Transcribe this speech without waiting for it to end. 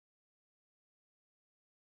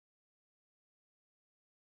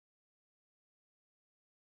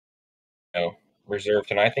No, reserve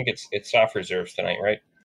tonight. I think it's soft reserves tonight, right?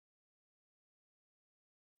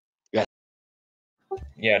 Yeah.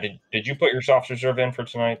 Yeah. Did you put your soft reserve in for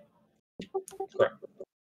tonight? Correct.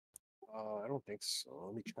 I don't think so.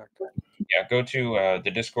 Let me check. Yeah. Go to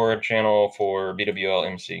the Discord channel for BWL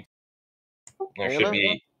MC.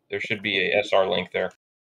 There should be a SR link there.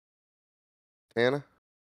 Anna?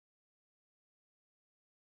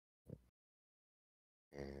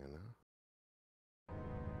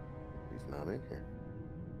 He's not in here.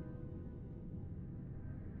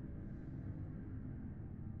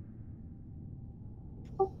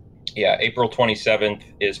 Yeah, April 27th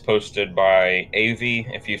is posted by AV.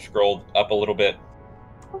 If you scroll up a little bit,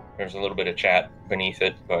 there's a little bit of chat beneath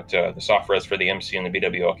it, but the soft res for the MC and the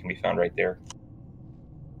BWL can be found right there.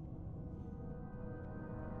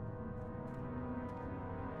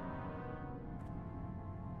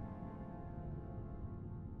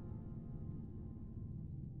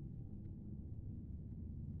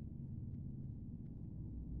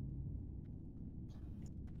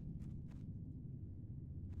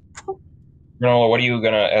 Granola, what are you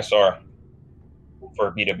going to SR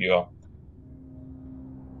for BWL?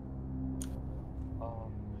 I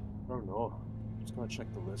don't know. I'm just gonna check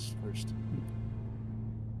the list first.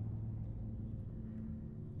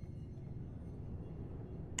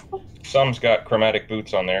 Some's got chromatic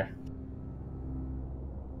boots on there.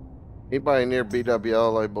 Anybody near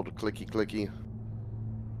BWL able to clicky?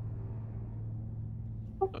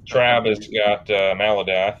 Trab has got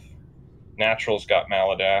Maladath. Natural's got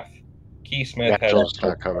Maladath. Keysmith has. Natural's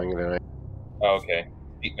not coming tonight. Okay.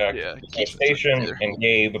 Yeah, Station and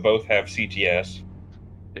Gabe both have CTS.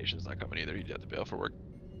 Station's not coming either. He'd have to bail for work.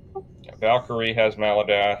 Valkyrie has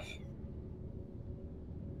Maladath.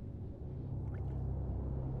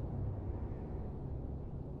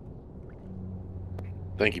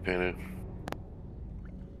 Thank you, Panu.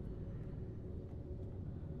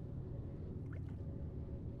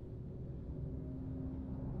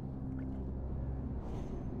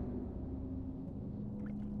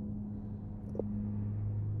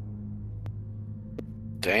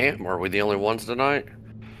 Damn, are we the only ones tonight?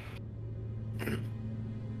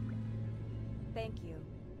 Thank you.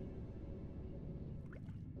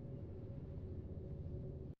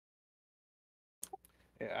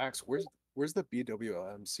 Hey, Axe, where's the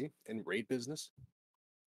BWLMC in raid business?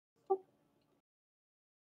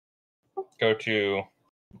 Go to.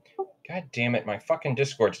 God damn it! My fucking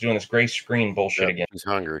Discord's doing this gray screen bullshit again. He's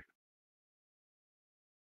hungry.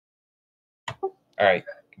 All right,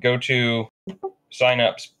 go to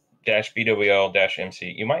signups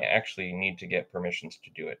 -BWL-MC. You might actually need to get permissions to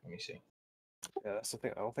do it. Let me see. Yeah, that's the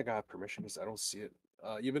thing. I don't think I have permission because I don't see it.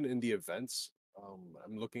 Even in the events,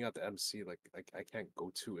 I'm looking at the MC. Like I can't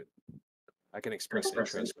go to it. I can express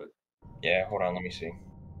interest, but yeah, hold on. Let me see.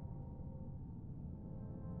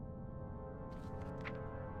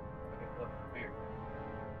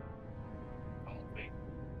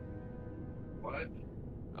 What?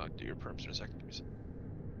 I'll do your perms in a second.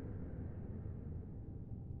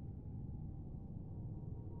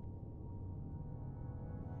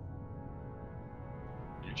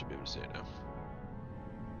 You should be able to see it now.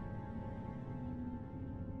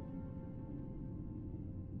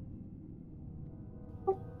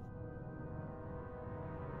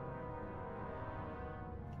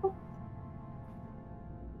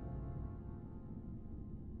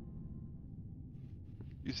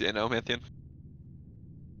 You see it now, Matthew?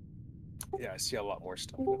 yeah, I see a lot more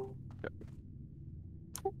stuff now. Yep.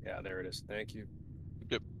 Yeah, there it is. Thank you.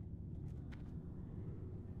 Yep.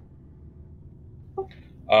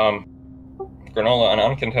 Granola, an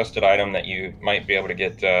uncontested item that you might be able to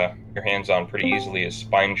get your hands on pretty easily is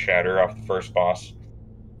Spine Shatter off the first boss.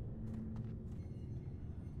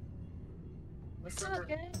 What's up,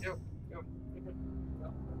 gang?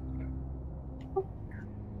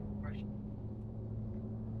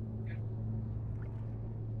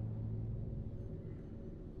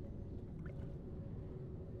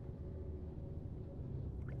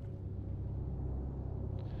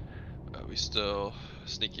 We still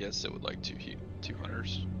sneaky as it would like two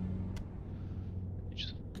hunters.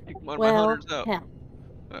 One of my hunters out.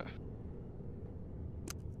 Yeah.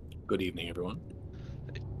 Good evening, everyone.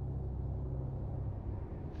 I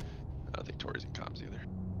don't think Tori's in comms either.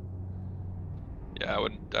 Yeah,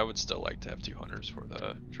 I would still like to have two hunters for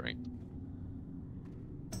the train.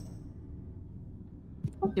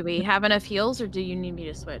 Do we have enough heals, or do you need me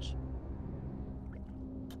to switch?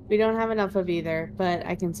 We don't have enough of either, but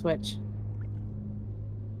I can switch.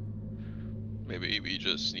 Maybe we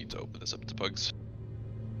just need to open this up to pugs.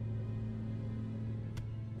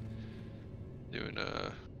 Doing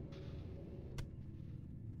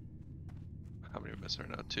How many are we missing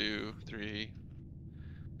right now? 2, 3.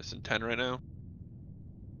 Missing 10 right now.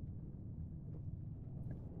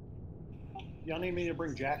 Y'all need me to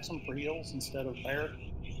bring Jackson for heals instead of Lair?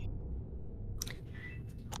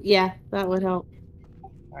 Yeah, that would help.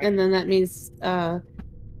 Right. And then that means I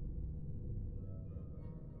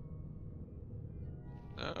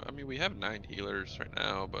mean, we have 9 healers right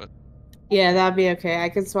now, but yeah, that'd be okay. I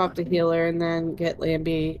can swap to healer and then get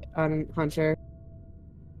Lambie on Hunter.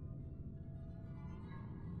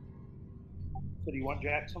 So do you want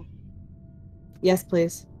Jackson? Yes,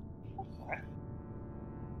 please. Alright.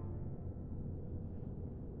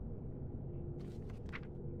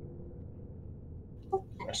 I'm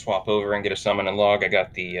gonna swap over and get a summon and log. I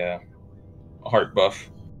got the heart buff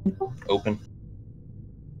open.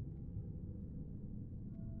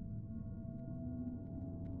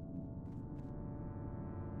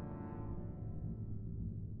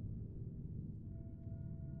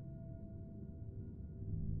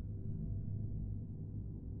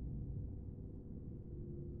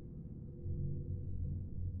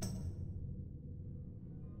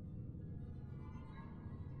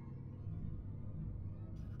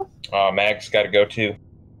 Mag's got to go too.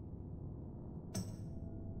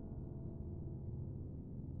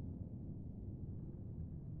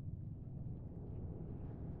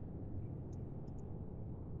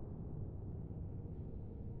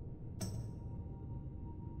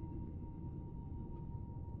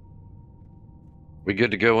 We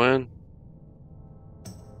good to go in?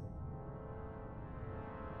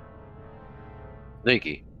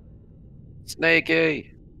 Sneaky.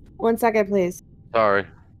 Snaky. 1 second, please. Sorry.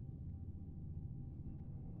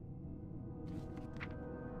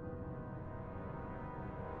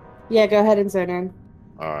 Yeah, go ahead and zone in.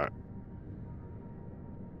 All right.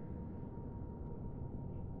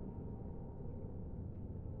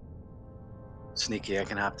 Sneaky, I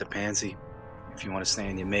can hop the Pansy. If you want to stay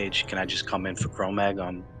in your mage, can I just come in for Chromag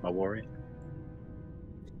on my warrior?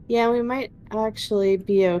 Yeah, we might actually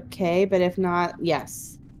be okay, but if not,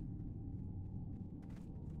 yes.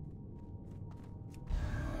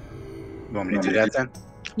 You want me to do that then?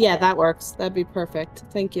 Yeah, that works. That'd be perfect.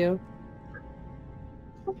 Thank you.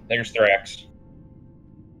 There's Thrax.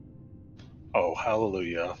 Oh,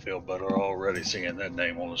 hallelujah. I feel better already seeing that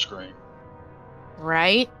name on the screen.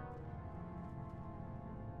 Right?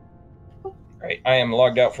 Right, I am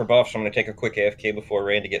logged out for buff, so I'm going to take a quick AFK before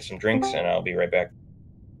raid to get some drinks, and I'll be right back.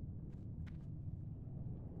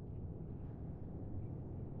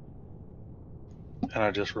 And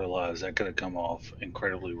I just realized that could have come off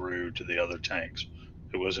incredibly rude to the other tanks.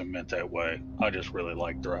 It wasn't meant that way. I just really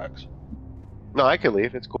like Thrax. No, I can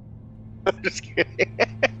leave. It's cool. I'm just kidding.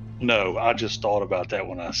 No, I just thought about that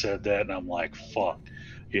when I said that, and I'm like, fuck.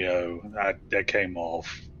 You know, that came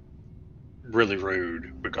off really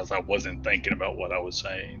rude because I wasn't thinking about what I was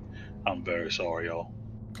saying. I'm very sorry, y'all.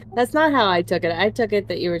 That's not how I took it. I took it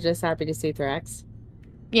that you were just happy to see Thrax.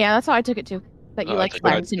 Yeah, that's how I took it too. That you I liked took it-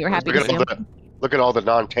 friends and you were happy Look to at see all them. look at all the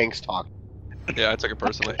non-tanks talk. yeah, I took it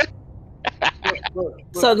personally. Look.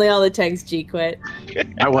 Suddenly all the tanks G quit.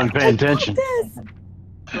 I wasn't paying attention.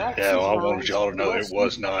 Yeah, well, I wanted y'all to know it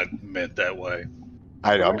was not meant that way.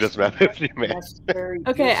 I know. I'm just mad at you, man.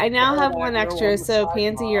 Okay, I now have one extra. So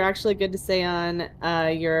Pansy, you're actually good to stay on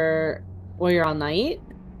your Warrior All Night.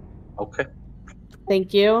 Okay.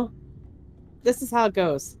 Thank you. This is how it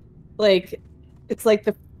goes. Like, it's like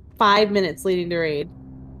the 5 minutes leading to raid.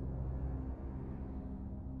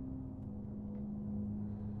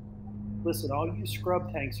 Listen, all you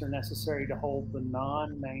scrub tanks are necessary to hold the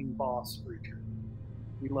non-main boss creature.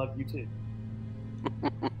 We love you too.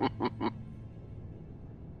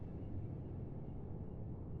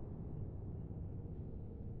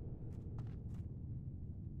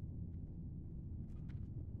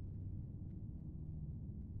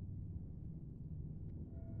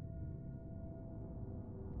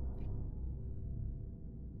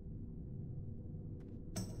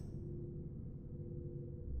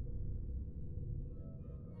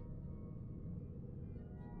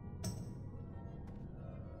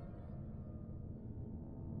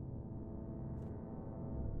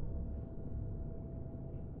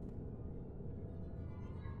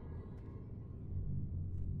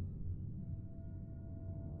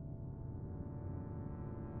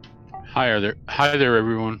 Hi there,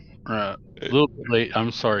 everyone. A little bit late.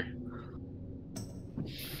 I'm sorry.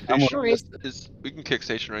 We can kick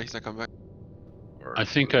Station, right? He's not coming back. Or I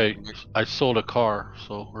think I sold a car,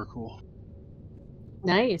 so we're cool.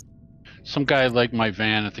 Nice. Some guy liked my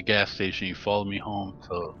van at the gas station. He followed me home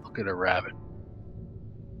to look at a rabbit.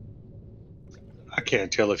 I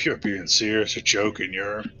can't tell if you're being serious or joking.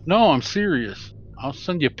 No, I'm serious. I'll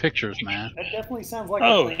send you pictures, man. That definitely sounds like.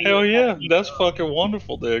 Oh, hell yeah. That's fucking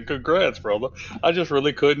wonderful, dude. Congrats, brother. I just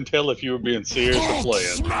really couldn't tell if you were being serious or playing.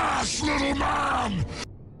 Smash, little man!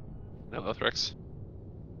 Hello, Threx.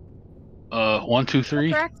 1, 2,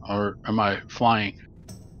 3, or am I flying?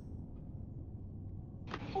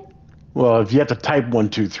 Well, if you have to type 1,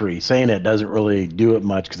 2, 3, saying it doesn't really do it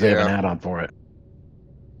much because they have an add-on for it.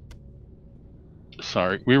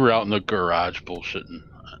 Sorry, we were out in the garage bullshitting.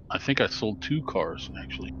 I think I sold 2 cars,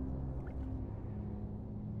 actually.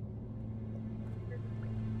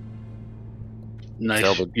 Nice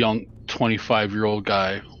Sell the- young 25-year-old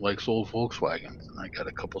guy likes old Volkswagens, and I got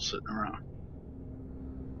a couple sitting around.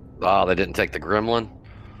 Oh, they didn't take the Gremlin?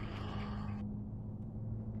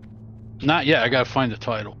 Not yet. I gotta find the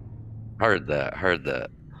title. Heard that.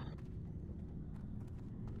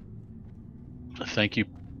 Thank you,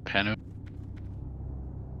 Panu.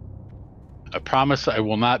 I promise I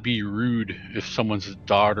will not be rude if someone's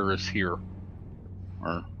daughter is here.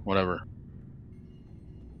 Or whatever.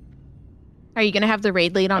 Are you gonna have the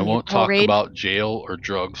raid lead on? I won't whole talk raid? about jail or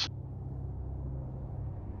drugs.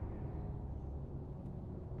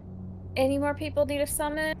 Any more people need a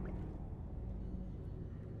summon?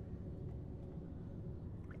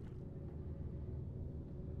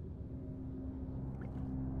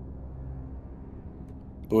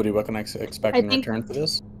 Booty, what can I expect in return for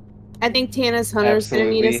this? I think Tana's Hunter's going to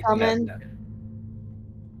need a summon.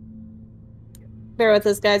 Bear with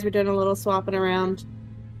us, guys. We're doing a little swapping around.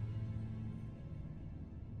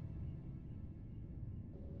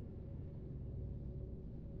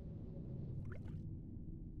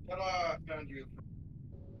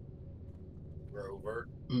 Rover.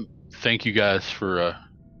 Thank you guys for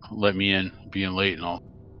letting me in, being late and all.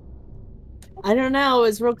 I don't know. It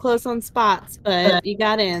was real close on spots, but you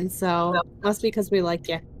got in, so must be because we like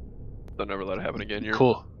you. Don't ever let it happen again. You're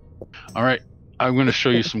Cool. All right. I'm going to show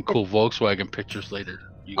you some cool Volkswagen pictures later.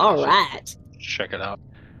 You guys All right. Check it out.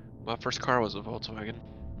 My first car was a Volkswagen.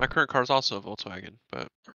 My current car is also a Volkswagen, but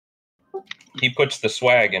He puts the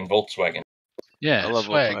swag in Volkswagen. Yeah, I love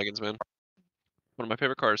swag. Volkswagens, man. One of my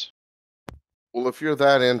favorite cars. Well, if you're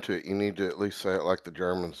that into it, you need to at least say it like the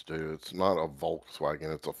Germans do. It's not a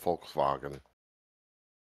Volkswagen, it's a Volkswagen.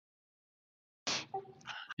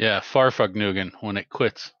 Yeah, Farfagnugan when it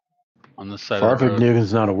quits on the side of the road.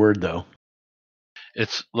 Farfagnugan's not a word, though.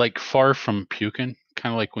 It's like far from puking,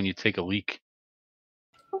 kind of like when you take a leak.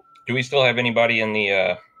 Do we still have anybody in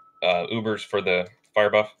the Ubers for the fire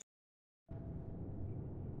buff?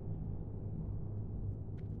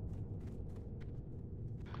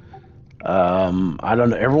 I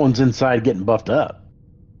don't know. Everyone's inside getting buffed up.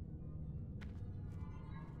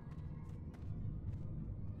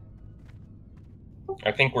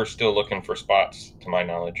 I think we're still looking for spots, to my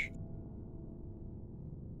knowledge.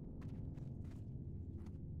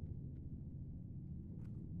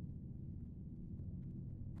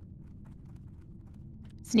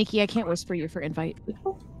 Sneaky, I can't whisper you for invite.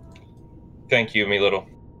 Thank you, me little.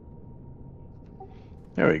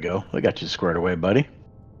 There we go. I got you squared away, buddy.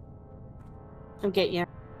 I'll get you.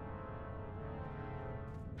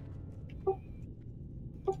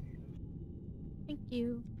 Thank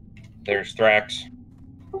you. There's Thrax.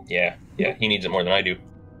 Yeah, he needs it more than I do.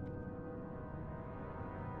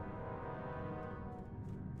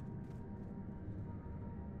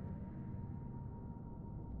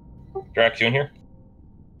 Thrax, you in here?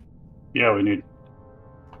 Yeah, we need.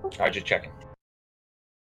 I just checking.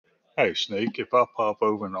 Hey, Sneak, if I pop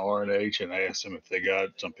over in R&H and ask them if they got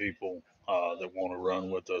some people that want to run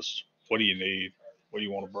with us, what do you need? What do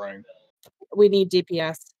you want to bring? We need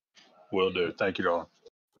DPS. Will do. Thank you, darling.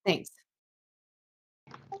 Thanks.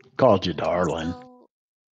 Called you, darling.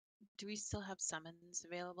 Do we still have summons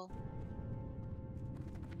available?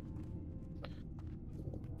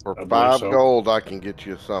 For I believe 5 so. gold, I can get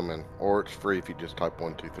you a summon, or it's free if you just type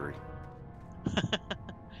 1, 2, 3.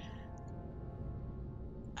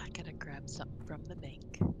 I gotta grab something from the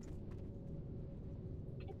bank.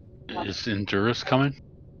 Is Endurus coming?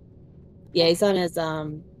 Yeah, he's on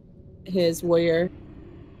his warrior.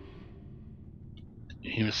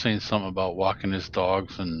 He was saying something about walking his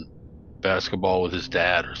dogs and basketball with his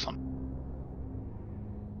dad or something.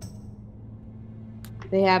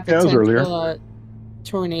 They have Yeah, that was potential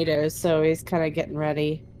tornadoes, so he's kind of getting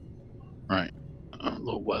ready. Right. A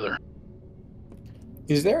little weather.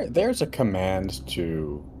 Is there's a command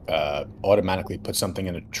to automatically put something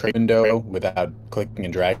in a trade window without clicking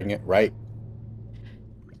and dragging it, right?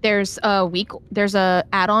 There's a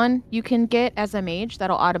add-on you can get as a mage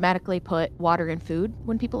that'll automatically put water and food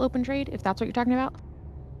when people open trade, if that's what you're talking about.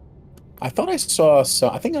 I thought I saw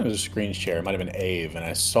some. I think on a screen share, it might have been Ave, and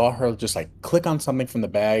I saw her just like click on something from the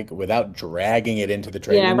bag without dragging it into the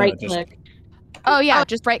trade Yeah, window. right It just click. Oh yeah,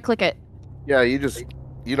 just right click it. Yeah, you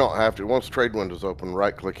don't have to. Once trade window's open,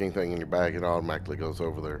 right click anything in your bag, it automatically goes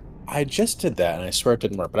over there. I just did that, and I swear it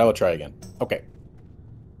didn't work, but I will try again. Okay.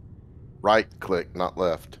 Right click, not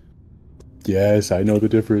left. Yes, I know the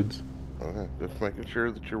difference. Okay, just making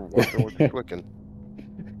sure that you're watching what you're clicking.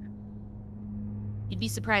 You'd be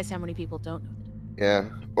surprised how many people don't know. Yeah.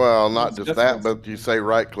 Well, not It's just difficult that, but you say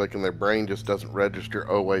right click and their brain just doesn't register.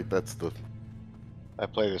 Oh wait, that's the. I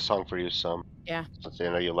play this song for you some. Yeah. Since I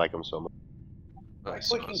know you like them so much. I'm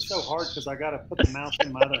clicking so hard because I gotta put the mouse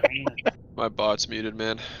in my other hand. My bot's muted,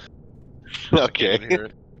 man. Okay. Can't hear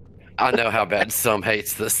it. I know how bad some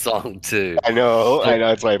hates this song too. I know.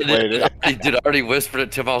 That's why I played it. I already whispered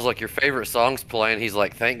it to him. I was like, "Your favorite song's playing." He's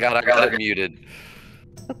like, "Thank God I got it muted."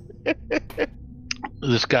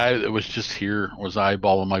 This guy that was just here was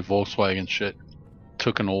eyeballing my Volkswagen shit.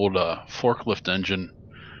 Took an old forklift engine,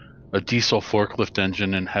 a diesel forklift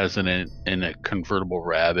engine, and has it in a convertible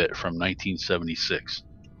Rabbit from 1976.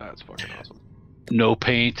 That's fucking awesome. No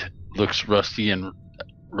paint, looks rusty and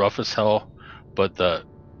rough as hell, but the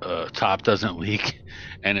top doesn't leak,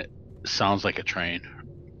 and it sounds like a train.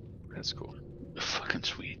 That's cool. Fucking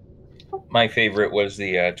sweet. My favorite was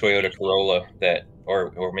the Toyota Corolla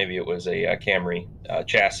or maybe it was a Camry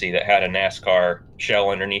chassis that had a NASCAR shell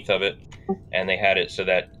underneath of it, and they had it so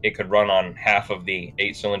that it could run on half of the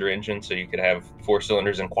 8-cylinder engine, so you could have 4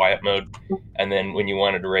 cylinders in quiet mode, and then when you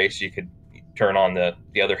wanted to race, you could turn on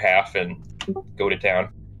the other half and go to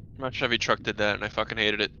town. My Chevy truck did that, and I fucking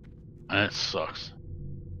hated it. That sucks.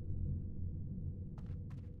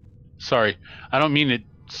 Sorry, I don't mean it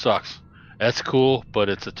sucks. That's cool, but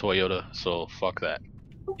it's a Toyota, so fuck that.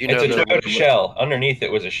 It's a Toyota shell. Underneath it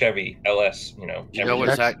was a Chevy LS. You know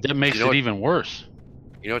what's that makes it even worse.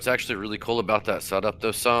 You know what's actually really cool about that setup,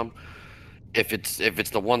 though, Sam? If it's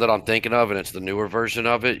the one that I'm thinking of and it's the newer version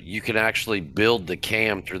of it, you can actually build the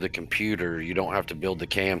cam through the computer. You don't have to build the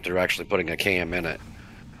cam through actually putting a cam in it.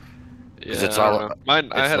 Yeah, It's all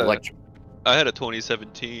mine. I it's had a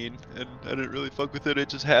 2017, and I didn't really fuck with it. It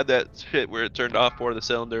just had that shit where it turned off 4 of the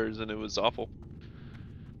cylinders, and it was awful.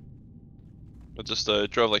 It just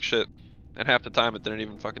drove like shit, and half the time it didn't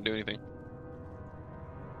even fucking do anything.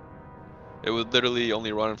 It would literally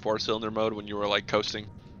only run in 4-cylinder mode when you were like coasting,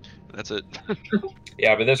 and that's it.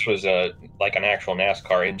 Yeah, but this was like an actual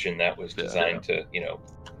NASCAR engine that was designed to,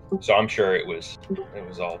 so I'm sure it was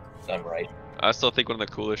all done right. I still think one of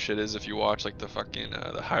the coolest shit is if you watch like the fucking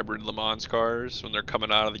the hybrid Le Mans cars when they're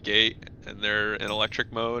coming out of the gate and they're in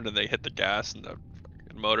electric mode and they hit the gas and the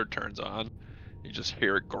fucking motor turns on. You just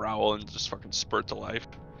hear it growl and just fucking spurt to life.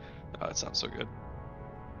 Oh, that sounds so good.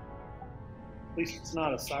 At least it's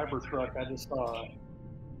not a Cybertruck. I just saw a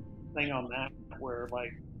thing on that where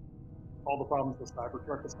like all the problems the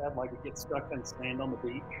Cybertruck has had, like it gets stuck in sand on the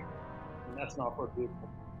beach, and that's not for a vehicle.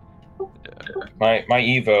 Yeah. My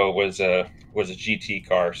Evo was a GT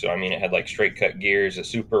car, so I mean it had like straight cut gears, a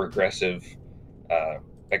super aggressive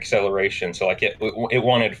acceleration. So like it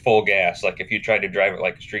wanted full gas. Like if you tried to drive it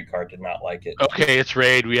like a street car, it did not like it. Okay, it's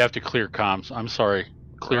raid. We have to clear comms. I'm sorry.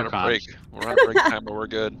 Clear comms. Break. We're on a break time, but we're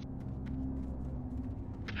good.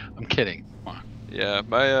 I'm kidding. Come on. Yeah,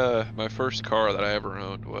 my first car that I ever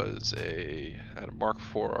owned was a Mark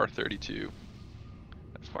IV R32.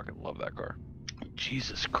 I fucking love that car.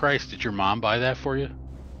 Jesus Christ! Did your mom buy that for you?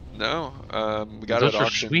 No, we got Those it at are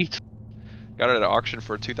auction. Sweet. Got it at auction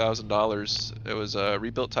for $2,000. It was a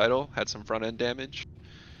rebuilt title, had some front end damage.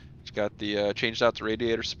 It's got the changed out the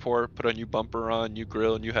radiator support, put a new bumper on, new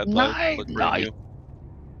grill, new headlight. Looked brand new.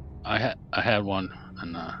 I had one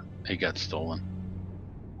and it got stolen.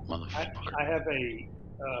 Motherfucker. I have a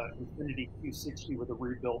Infiniti Q60 with a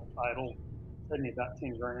rebuilt title. Saved me about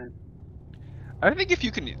 10 grand. I think if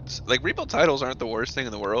you can, like, rebuilt titles aren't the worst thing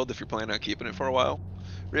in the world if you're planning on keeping it for a while,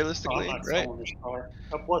 realistically, I'm not right? selling this car.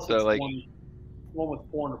 Plus, So, it's like, one with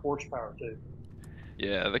 400 horsepower too.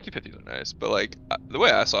 Yeah, the Q50s are nice, but like the way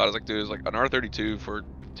I saw it, I was like, dude, it was like an R32 for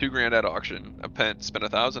 $2 grand at auction. I spent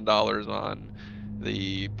 $1,000 on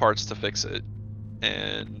the parts to fix it,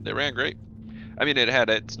 and they ran great. I mean, it had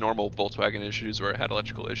its normal Volkswagen issues where it had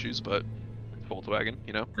electrical issues, but it's Volkswagen,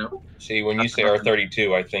 you know. See, when you say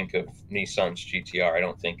R32, I think of Nissan's GTR. I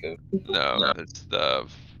don't think of. No, it's the.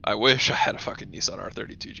 I wish I had a fucking Nissan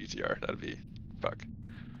R32 GTR. That'd be fuck.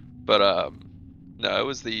 But no, it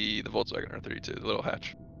was the Volkswagen R32, the little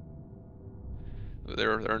hatch.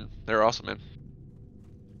 They're awesome, man.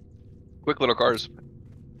 Quick little cars.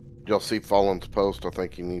 Y'all see Fallen's post? I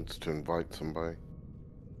think he needs to invite somebody.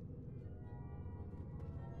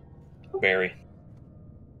 Very.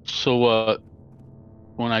 So,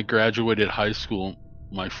 when I graduated high school,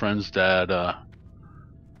 my friend's dad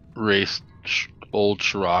raced old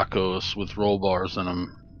Scirocco's with roll bars in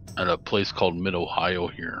them at a place called Mid Ohio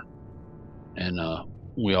here, and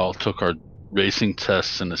we all took our racing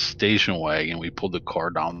tests in a station wagon. We pulled the car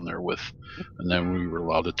down there and then we were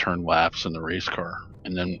allowed to turn laps in the race car,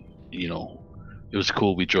 and then it was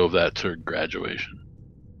cool. We drove that to graduation.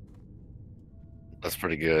 That's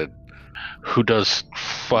pretty good. Who does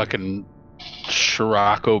fucking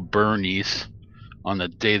Scirocco Bernies on the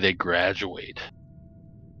day they graduate?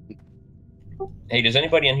 Hey, does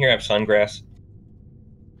anybody in here have sungrass?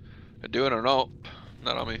 I do it or no?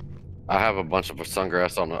 Not on me. I have a bunch of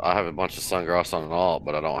sungrass on. I have a bunch of sungrass on an alt,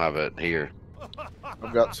 but I don't have it here.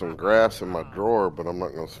 I've got some grass in my drawer, but I'm not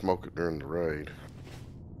going to smoke it during the raid.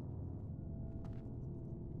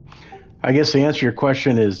 I guess the answer to your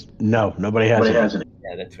question is no. Nobody has it.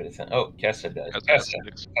 Yeah, that's what it's. Oh, Kessa does.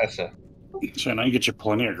 Kessa. So now you get your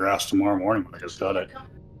plenty of grass tomorrow morning when I just got it.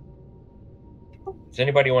 Does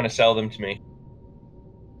anybody want to sell them to me?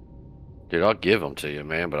 Dude, I'll give them to you,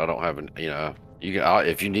 man. But I don't have an.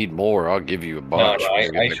 If you need more, I'll give you a bunch.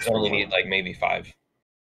 No, I just only need like maybe 5.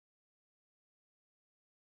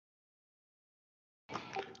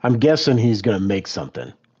 I'm guessing he's going to make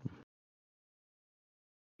something.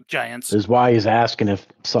 Giants. Is why he's asking if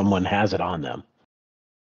someone has it on them.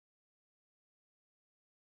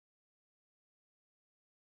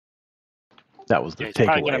 That was the He's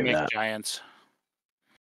probably takeaway gonna of make that. Giants.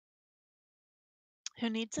 Who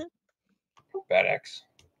needs it? Bad Axe.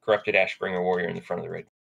 Corrupted Ashbringer Warrior in the front of the raid.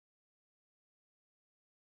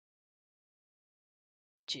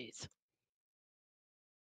 Jeez.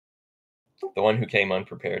 The one who came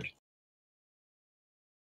unprepared.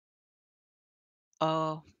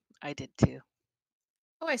 Oh, I did too.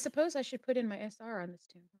 Oh, I suppose I should put in my SR on this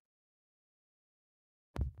too.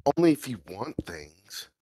 Only if you want things.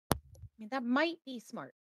 I mean, that might be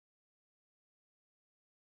smart.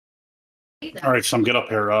 All right, Sam, get up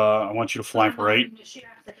here. I want you to flank right.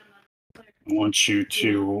 I want you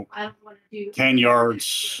to 10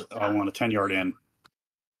 yards. I want a 10-yard in.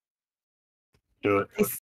 Do it.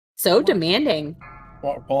 So demanding.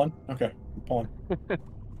 Pulling? Okay, I'm pulling.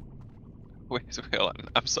 Wait, hold on.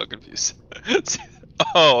 I'm so confused.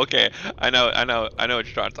 Oh, okay. I know what you're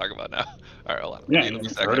trying to talk about now. All right, hold on. Yeah, Let me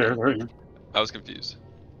it's second. right here. I was confused.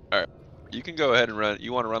 All right, you can go ahead and run.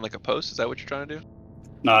 You want to run like a post? Is that what you're trying to do?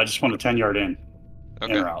 No, I just want a 10-yard in.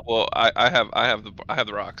 Okay. In or out. Well, I have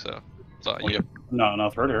the rock, so it's all you. No,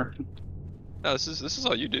 it's right here. No, this is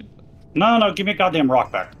all you, dude. No, give me a goddamn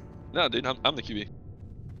rock back. No, dude, I'm the QB.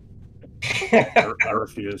 I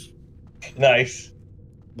refuse. Nice.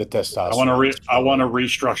 The testosterone. I want to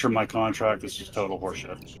restructure my contract. This is total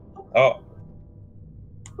horseshit. Oh.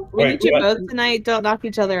 We need you both tonight. Don't knock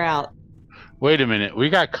each other out. Wait a minute. We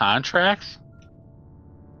got contracts?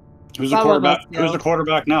 Who's the quarterback? Who's the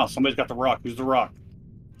quarterback now? Somebody's got the rock. Who's the rock?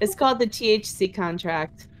 It's called the THC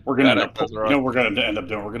contract. We're gonna end up. We're gonna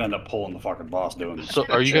end up pulling the fucking boss doing this. So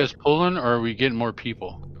are you guys pulling, or are we getting more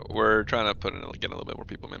people? We're trying to get a little bit more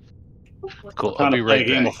people, man. Cool. I'll be right a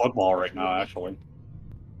game back. of football right now, actually.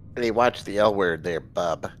 Hey, watch the L word there,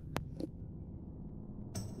 bub.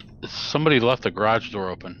 Somebody left the garage door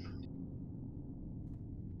open.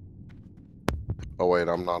 Oh wait,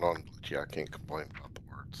 I'm not on. Yeah, I can't complain about the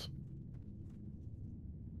words.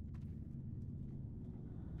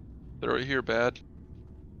 They're right here, bad.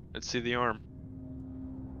 Let's see the arm.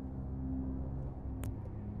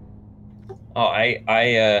 Oh,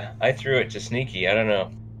 I threw it to Sneaky. I don't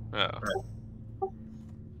know. Oh.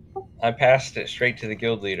 I passed it straight to the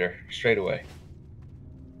guild leader, straight away.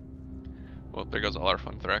 Well, there goes all our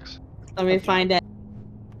fun threats. Let me find it.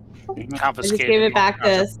 Confiscated. I just gave it back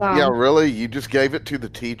to Sam. Yeah, really? You just gave it to the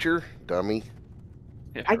teacher, dummy?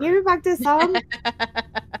 Yeah, I gave it back to Sam.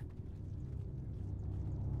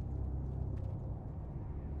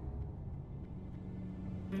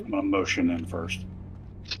 I'm gonna motion in first.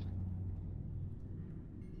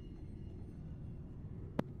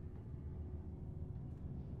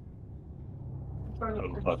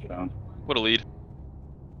 Touchdown. What a lead.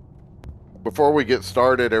 Before we get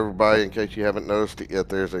started, everybody, in case you haven't noticed it yet,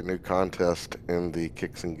 there's a new contest in the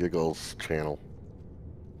Kicks and Giggles channel.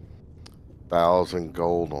 1,000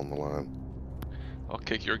 gold on the line. I'll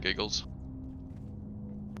kick your giggles.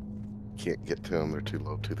 Can't get to them, they're too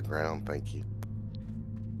low to the ground, thank you.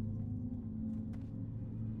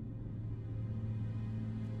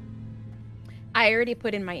 I already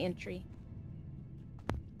put in my entry.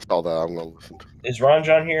 All that I'm gonna listen to. Is Ron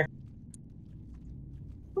here?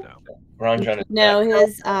 No. Ron is No,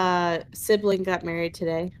 his sibling got married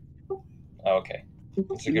today. Oh, okay.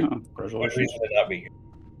 It's a good, Yeah, good congratulations. reason to not be here.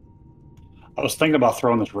 I was thinking about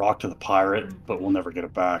throwing this rock to the pirate, but we'll never get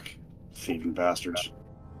it back. Thieving bastards.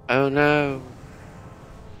 Oh no.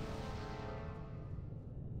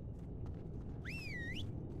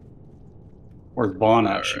 Where's Bon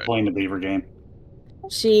at? She playing the beaver game.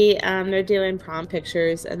 She they're doing prom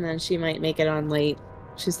pictures and then she might make it on late.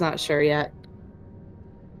 She's not sure yet.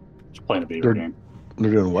 She's playing a beaver game.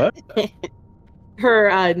 They're doing what?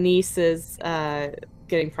 Her niece is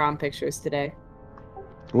getting prom pictures today.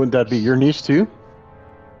 Wouldn't that be your niece too?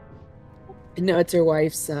 No, it's her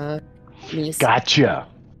wife's niece. Gotcha.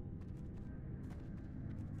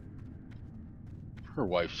 Her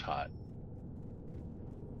wife's hot.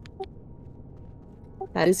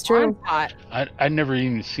 That is true. I'd never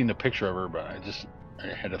even seen a picture of her, but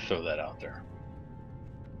I had to throw that out there.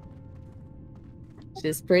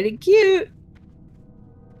 She's pretty cute.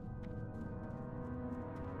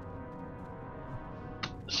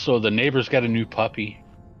 So the neighbor's got a new puppy.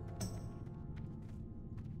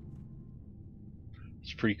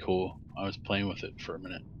 It's pretty cool. I was playing with it for a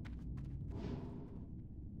minute.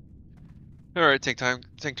 All right, tank time.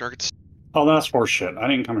 Tank targets. Oh, that's horseshit. I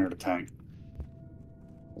didn't come here to tank.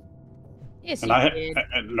 Yes, And you I did.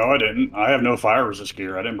 no, I didn't. I have no fire resist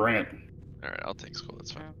gear. I didn't bring it. All right, I'll take school.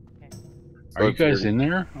 That's fine. Are you guys in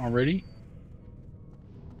there already?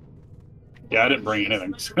 Yeah, I didn't bring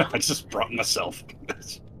anything. I just brought myself.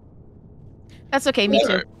 That's okay, me too.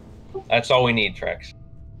 Alright. That's all we need, Trex.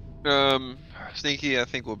 Sneaky, I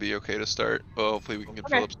think we'll be okay to start. Well, hopefully we can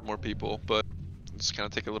fill up some more people, but just kind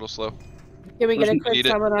of take it a little slow. Can we get a Need quick it.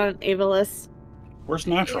 summon on Avalus? Where's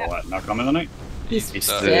Natural at? Not coming tonight? He's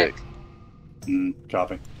sick.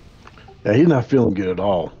 Copy. Yeah, he's not feeling good at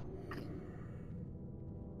all.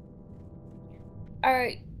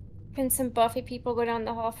 Alright. Can some Buffy people go down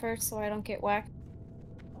the hall first so I don't get whacked?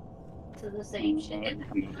 To the same shit.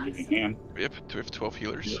 We have 12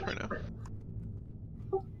 healers right now.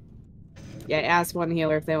 Yeah, ask one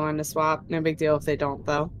healer if they wanted to swap. No big deal if they don't,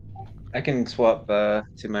 though. I can swap to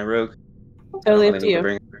my rogue. Totally I up don't to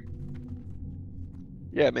really you. need bring-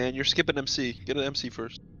 Yeah, man, you're skipping MC. Get an MC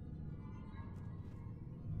first.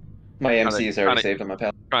 My MC is already saved on my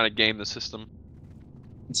Paladin. Trying to game the system.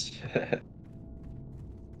 It's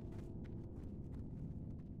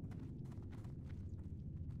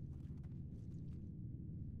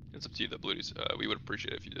up to you, the Bluties. We would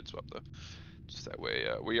appreciate it if you did swap, though. Just that way,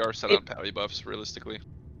 we are set on Pally buffs, realistically.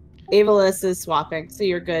 Avalus is swapping, so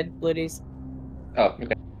you're good, Bluties. Oh,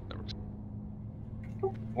 okay.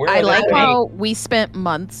 I like how we spent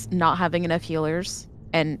months not having enough healers,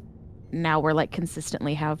 and now we're like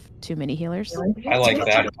consistently have too many healers. I like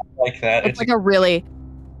that. I like that. It's like a really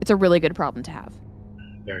good problem to have.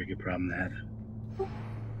 Very good problem to have.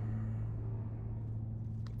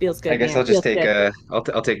 Feels good. I guess man. I'll just Feels take good.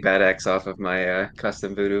 I'll take Bad Axe off of my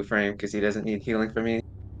custom voodoo frame because he doesn't need healing from me.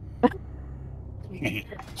 Wait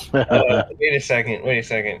a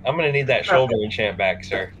second. I'm gonna need that shoulder enchant back,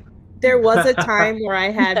 sir. There was a time where I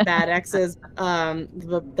had Bad X's,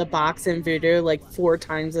 the box in Voodoo, like 4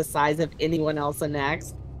 times the size of anyone else in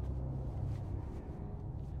Next.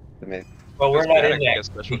 Well, we're not in I get that.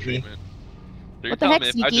 special treatment. So you're What the telling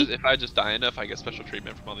heck, me Sneaky? if I just die enough, I get special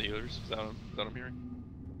treatment from all the healers? Is that what I'm hearing?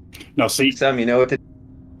 No, see, Sam, you know what?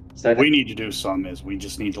 What we need to do, some is we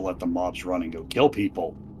just need to let the mobs run and go kill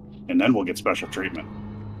people, and then we'll get special treatment.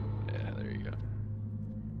 Yeah, there you go.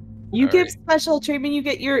 You get special treatment. You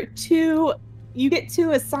get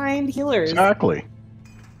two assigned healers. Exactly.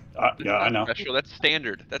 Yeah, I know. Special. That's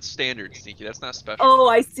standard. That's standard, Sneaky. That's not special. Oh,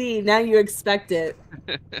 I see. Now you expect it.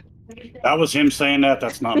 That was him saying that.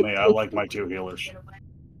 That's not me. I like my 2 healers.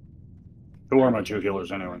 Who are my 2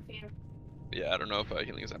 healers anyway? Yeah, I don't know if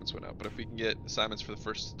healing assignments went out, but if we can get assignments for the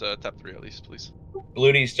first top 3 at least, please.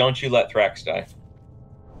 Bluties, don't you let Thrax die.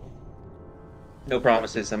 No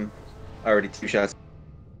promises. I'm already 2 shots.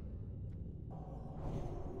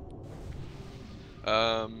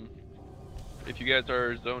 If you guys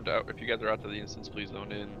are zoned out, if you guys are out to the instance, please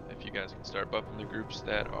zone in. If you guys can start buffing the groups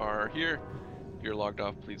that are here, if you're logged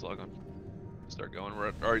off, please log on. Start going.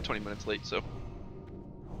 We're already 20 minutes late, so.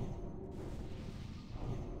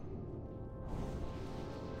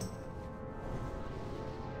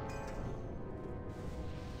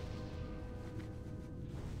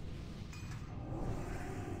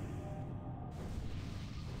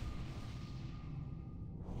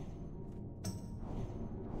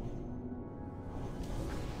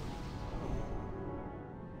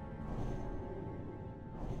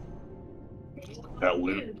 That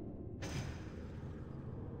loot.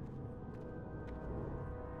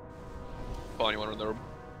 Paul, you want to run the room?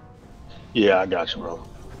 Yeah, I got you, bro.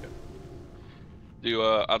 Do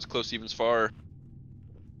odds close, evens far.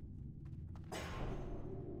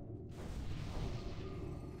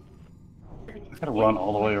 I gotta run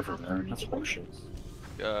all the way over there. That's bullshit.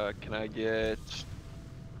 Can I get?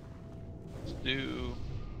 Let's do.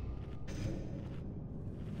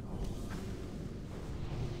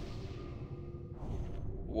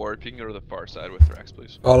 Ward, you can go to the far side with Rex,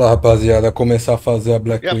 please. Olha lá, rapaziada, começar a fazer a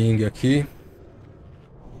Blackwing aqui.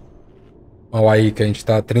 Olha aí que a gente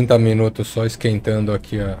tá há 30 minutos só esquentando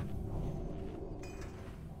aqui a...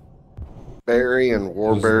 Barry and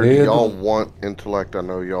Warbear, do y'all want intellect? I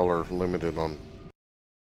know y'all are limited on.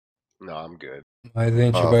 No, I'm good. Mas a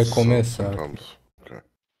gente vai começar. Sometimes. Okay.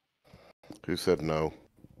 Who said no?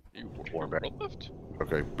 Warbear.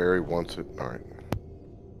 Okay, Barry wants it. All right.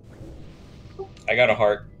 I got a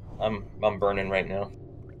heart. I'm burning right now.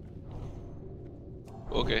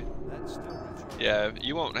 Okay. Yeah,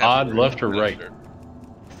 you won't have. Odd left or right?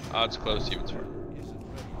 Odds close, evens far.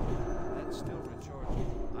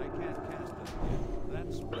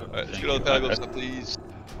 Alright, let's get all the Pelagos up, please.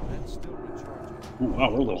 Oh,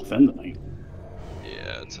 wow, we're a little thin tonight.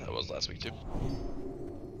 Yeah, that's how it was last week too.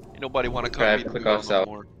 Ain't nobody want to come Grab meet quick me off south.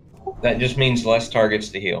 more. That just means less targets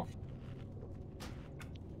to heal.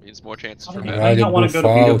 Means more chances for Caralho,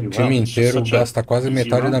 bufar o time inteiro gasta quase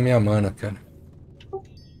metade da minha mana, cara.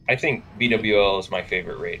 I think BWL is my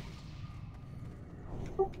favorite raid.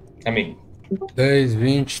 I mean, 10,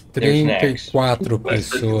 20, 34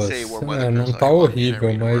 pessoas. É, não tá horrível,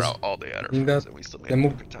 mas ainda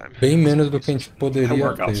temos bem menos do que a gente I poderia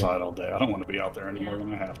work ter. outside all day. I don't want to be out there any more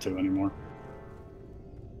than I have to anymore.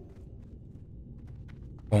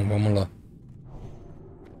 Bom, vamos lá.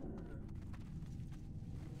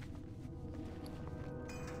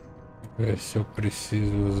 Ver se eu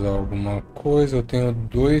preciso usar alguma coisa. Eu tenho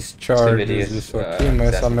 2 charges disso aqui,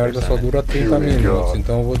 mas essa merda só dura 30 minutos.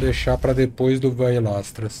 Então eu vou deixar pra depois do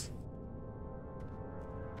Vailastras.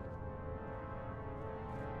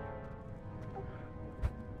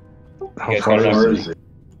 How far is it?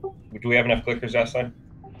 Do we have enough clickers outside?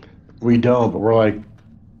 We don't, but we're like,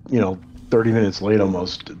 30 minutes late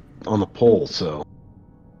almost on the poll, so.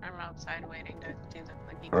 I'm outside waiting to do the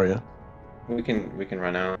clicking. Are you? We can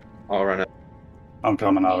run out. I'll run out. I'm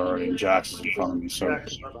coming out already, and Jax is in front of me, so.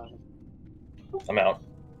 I'm out.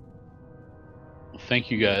 Thank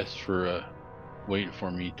you guys for waiting for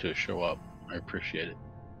me to show up. I appreciate it.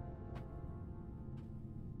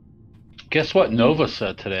 Guess what Nova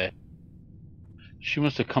said today? She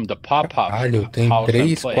wants to come to Pop-Pop's Caralho, tem house 3,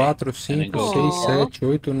 and play. 4, 5, 6,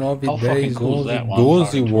 7, 8, 9, How fucking 10, cool is 11, that? Well, I'm 12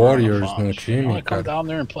 talking to her on the Warriors phone. no She's like, "I time, wanna come cara. down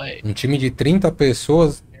there and play." Um time de 30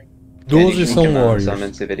 pessoas, 12 são Warriors.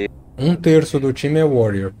 Um terço do time é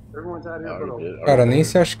Warrior. Cara, nem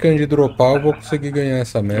se a Shkand dropar eu vou conseguir ganhar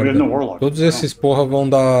essa merda. Todos esses porra vão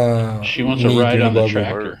dar She wants to mid ride no on the bagulho.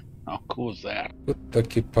 tractor. How cool is that? Puta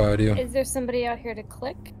que pariu. Is there somebody out here to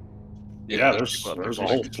click? Yeah, there's a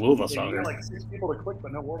whole slew of us out here. Like 6 people to click,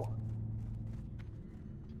 but no warlock.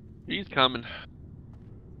 He's coming.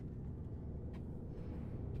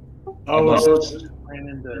 Oh,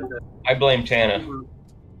 I blame Tana.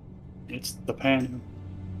 It's the pan.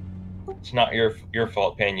 It's not your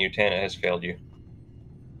fault, Panu. Tana has failed you.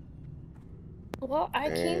 Well, I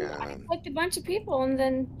clicked a bunch of people, and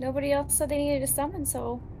then nobody else said they needed to summon,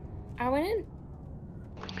 so I went in.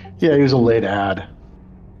 Yeah, he was a late ad.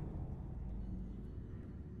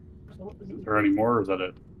 Is there any more, or is that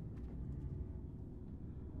it?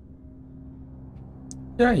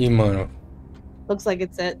 E aí, mano? Looks like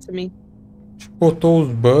it's it to me. Botou os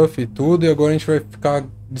buffs e tudo, e agora a gente vai ficar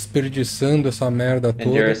desperdiçando essa merda toda.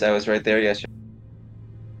 Endurance, I was right there yesterday.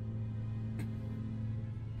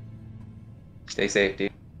 Stay safe,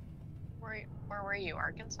 dude. Where were you,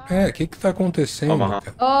 Arkansas? É, o que tá acontecendo, Omaha.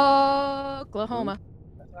 cara? Oklahoma.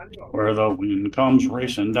 Where the wind comes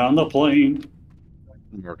racing down the plain.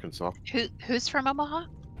 Arkansas. Who's from Omaha?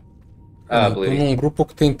 Eu tô num grupo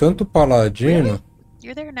que tem tanto paladino.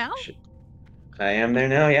 You're there now? I am there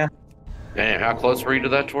now, yeah. Man, how close were you to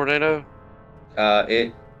that tornado?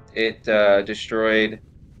 It destroyed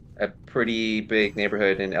a pretty big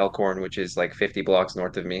neighborhood in Elkhorn, which is like 50 blocks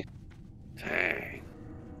north of me. Dang.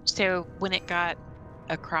 So when it got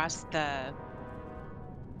across the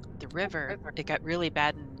river, it got really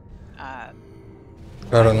bad in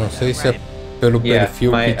Cara, não sei se é pelo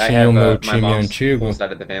perfil que I tinha o meu my time mom's antigo, whole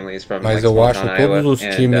side of the family is from, mas like, eu small acho town todos Iowa, os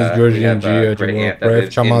times and, de hoje we em have dia a de great aunt that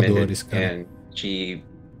Warcraft lives in Minden, amadores, cara. and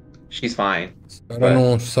she's fine. Caras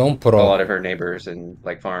não são A pró. lot of her neighbors and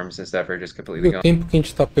like farms and stuff are just completely E o gone. tempo que a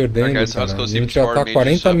gente tá perdendo, cara, a gente já tá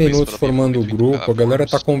 40 minutos formando o grupo, a galera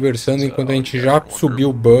tá conversando enquanto a gente já subiu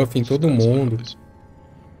o buff em todo mundo.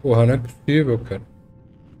 Porra, não é possível, cara.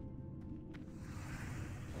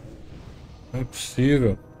 Não é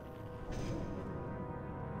possível.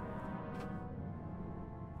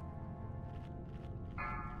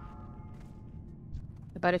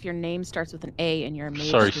 But if your name starts with an A and you're a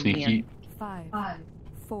mage, Sorry, then Sneaky. Ian. 5,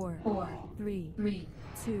 4, 3,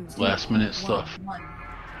 2, Last minute stuff. 1.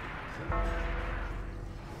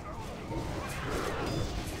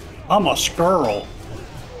 I'm a squirrel.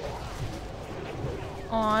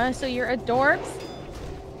 Aw, so you're adorbs?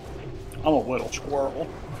 I'm a little squirrel.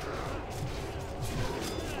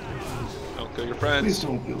 Don't kill your friends. Please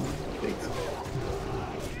don't kill them.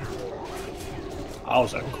 I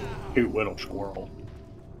was a cute little squirrel.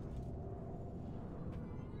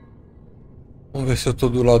 Vamos ver se eu tô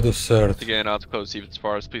do lado certo. Again, not to close even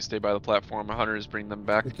spars. Please stay by the platform. Hunters bring them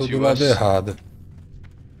back Eu tô do to lado us. errado.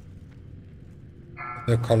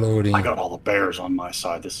 É calorinho. I got all the bears on my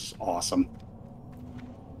side. This is awesome.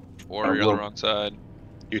 Or you're on the wrong side.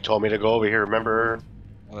 You told me to go over here, remember?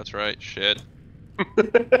 Oh, that's right. Shit.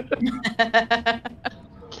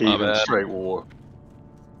 Keeping straight war.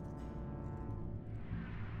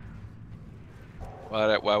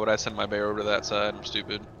 Why would I send my bear over to that side? I'm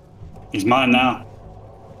stupid. He's mine now.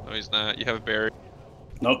 No, he's not. You have a bear.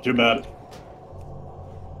 Nope, too bad.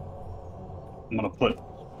 I'm gonna put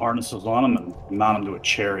harnesses on him and mount him to a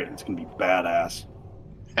chariot. It's gonna be badass.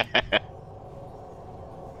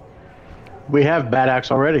 We have Bad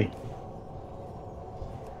Axe already.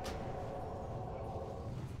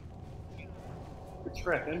 It's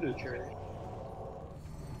strapped into a chariot.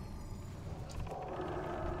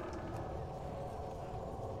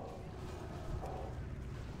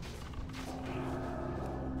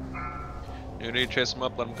 You need to chase him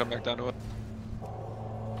up, let him come back down to it.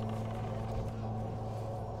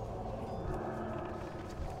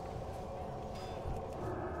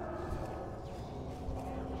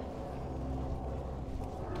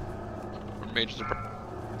 Mages are...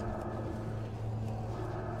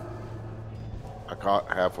 I caught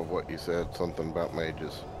half of what you said, something about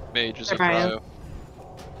mages. Mages are cryo.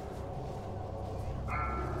 Yeah,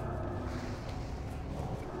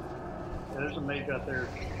 there's a mage out there.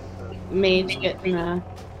 Mage getting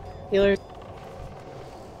healers.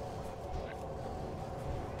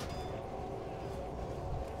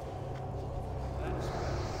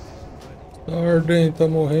 Arden tá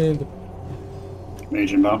morrendo.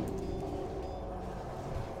 Mage inbound.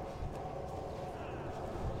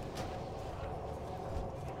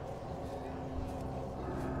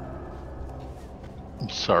 I'm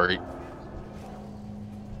sorry.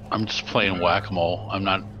 I'm just playing whack-a-mole. I'm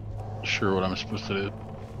not sure what I'm supposed to do.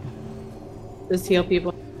 Just heal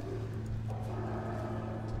people.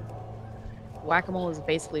 Whack-a-mole is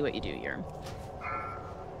basically what you do, Yerm.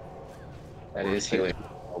 That is healing.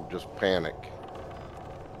 Oh, just panic.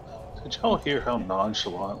 Did y'all hear how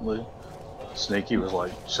nonchalantly Snaky was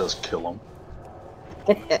like, just kill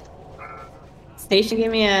him? Station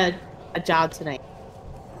gave me a job tonight.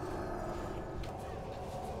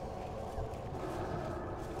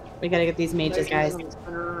 We gotta get these mages, guys.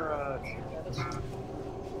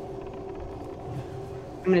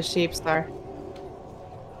 I'm gonna shape star.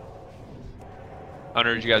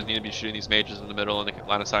 Hunters, you guys need to be shooting these mages in the middle and the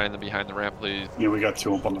line of sight and then behind the ramp, please. Yeah, we got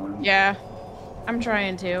two up on the ramp. Yeah, I'm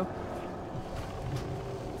trying to.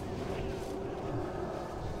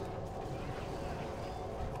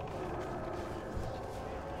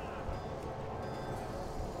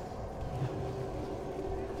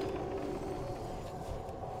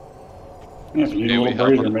 Yeah, if you need a little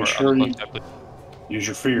breather, make sure you use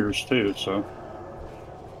your fears too, so.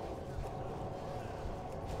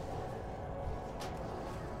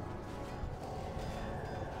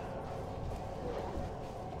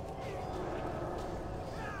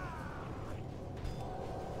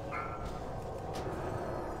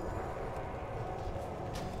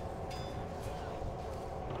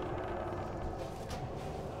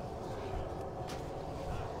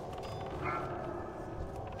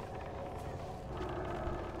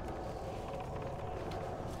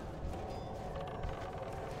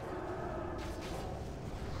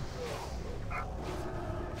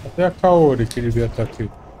 Até a Kaori que devia estar aqui.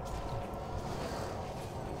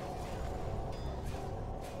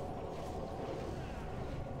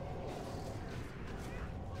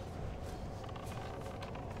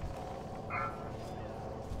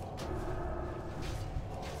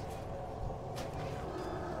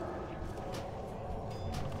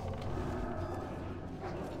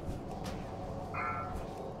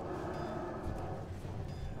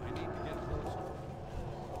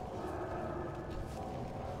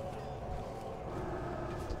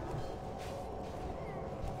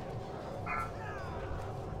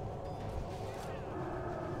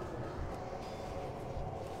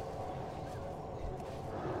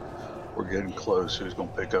 We're getting close. Who's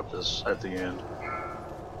gonna pick up this at the end?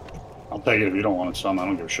 I'll take it if you don't want it, son. I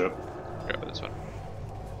don't give a shit. Grab this one.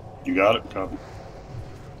 You got it? Copy.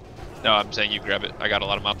 No, I'm saying you grab it. I got a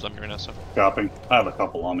lot of mobs on me right now, so. Copy. I have a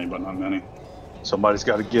couple on me, but not many. Somebody's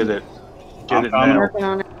got to get it. Get it I'm now. Working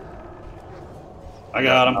on it. I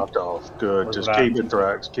got him. Knocked off. Good. Where's Just that? keep it,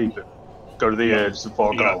 Thrax. Keep it. Go to the edge. The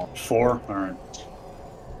far You got column. 4? All right.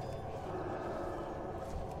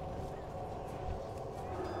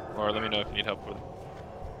 Or let me know if you need help with it.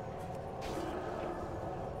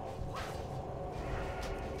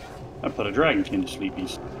 I put a dragon king to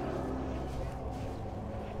sleepies.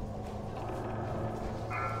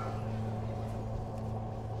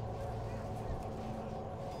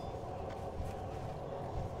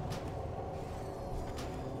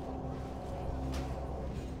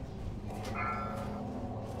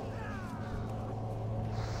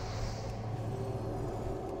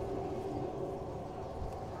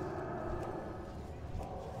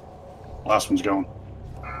 Last one's going.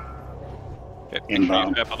 Okay,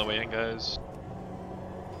 Inbound. map on the way in, guys.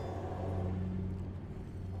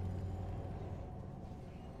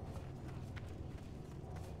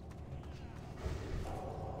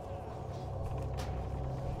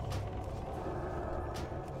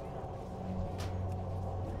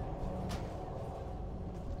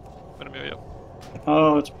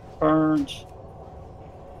 Oh, it's burns.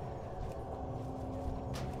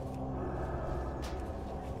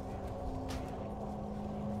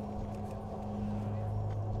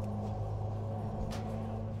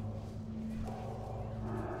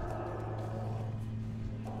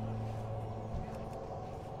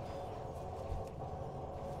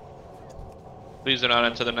 Please do not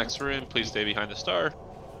enter the next room. Please stay behind the star.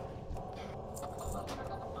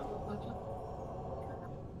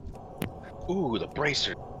 Ooh, the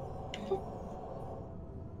bracer.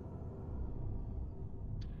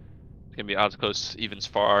 It's gonna be odds close, evens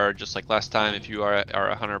far, just like last time. If you are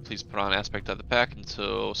a hunter, please put on aspect of the pack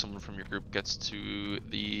until someone from your group gets to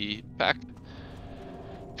the pack.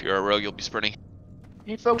 If you're a rogue, you'll be sprinting.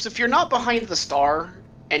 Hey folks, if you're not behind the star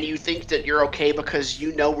and you think that you're okay because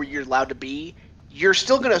you know where you're allowed to be, you're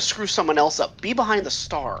still gonna screw someone else up. Be behind the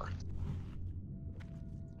star.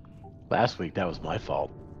 Last week, that was my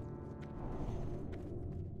fault.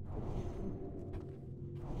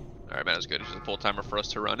 Alright, man, it's good. It's just a full timer for us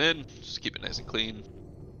to run in. Just keep it nice and clean.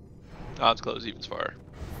 Odds close, evens far.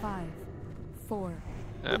 5, 4.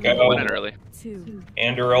 People went in early. 2.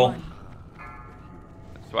 Anduril.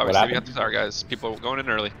 That's why we say we got the star, guys. People going in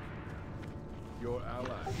early.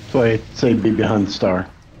 So I say be behind the star.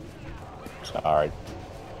 Sorry.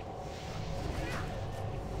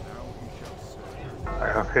 I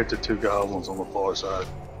have hit the 2 goblins on the far side.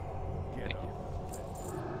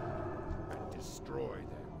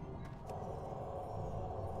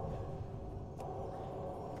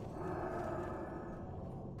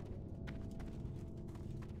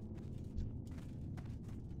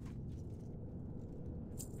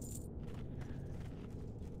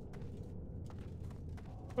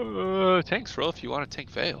 Tanks roll if you want to tank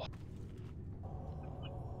Veil.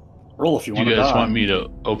 Roll if you Do want you to guys die. want me to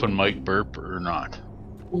open mic burp or not?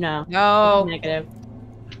 No. No. Negative.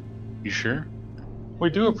 You sure? We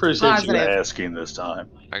do appreciate you Positive. asking this time.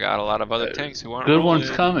 I got a lot of other tanks who aren't Good rolling. one's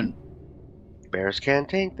coming. Bears can't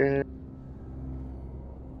tank that.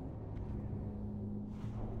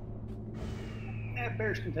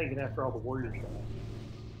 Bears can take it after all the warriors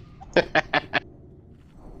die.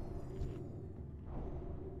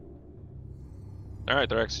 Alright,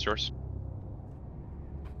 their X is yours.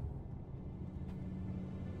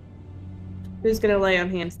 Who's gonna lay on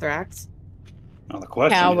hands, Thrax? Now the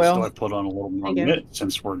question Cal is, will. do I put on a little more Thank you. mitt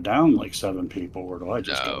since we're down like 7 people, or do I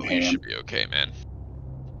just No, go you ham? should be okay, man.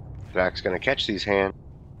 Thrax gonna catch these hands.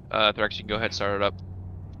 Thrax, you can go ahead and start it up.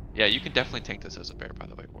 Yeah, you can definitely tank this as a bear, by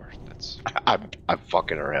the way, War. That's I'm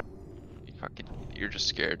fucking around. you're just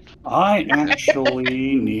scared. I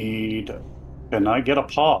actually need. Can I get a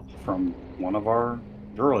paw from one of our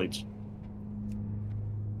droids?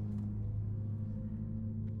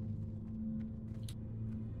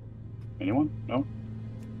 Anyone? No?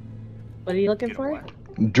 What are you looking for?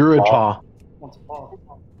 Druid paw. Once a paw.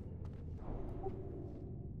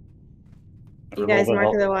 You Every guys little bit mark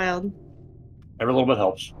helps. the wild. Every little bit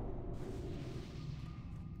helps,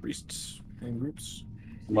 Priests in groups.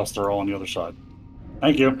 unless they're all on the other side.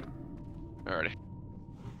 Thank you. Alrighty.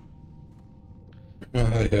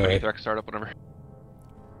 Ai, ai. Thrax, start up whenever.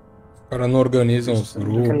 Os caras não organizam os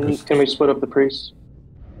grupos. Can we split up the priests?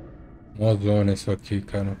 Mó zona isso aqui,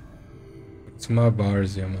 cara. Parece uma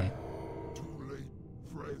várzea, mano.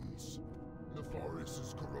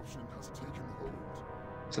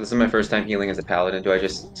 So this is my first time healing as a paladin. Do I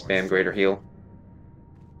just spam greater heal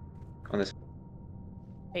on this?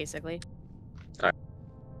 Basically. Alright.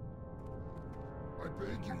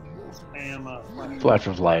 Flash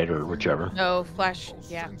of light or whichever. No, flash.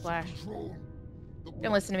 Yeah, flash.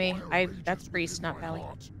 Don't listen to me. That's priest, not pally.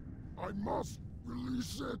 I must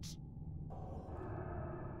release it.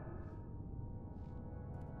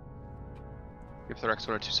 Give Thorax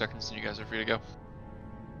 1 or 2 seconds and you guys are free to go.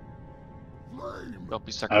 Don't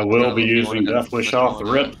be stuck. I will be using Death Wish off the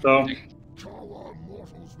rip, though.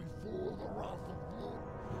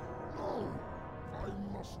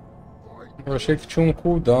 Eu achei que tinha um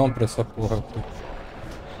cooldown pra essa porra aqui.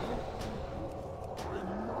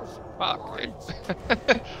 Fuck.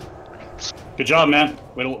 Good job, man.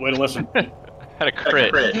 Way to listen. Had a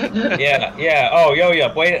crit. Yeah. Oh,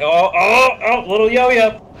 yo-yo. Wait. Oh, little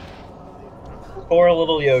yo-yo. Poor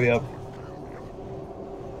little yo-yo.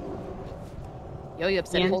 Yo-yo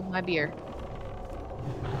said, hold my beer.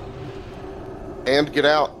 And get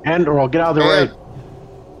out. And or get out of the way.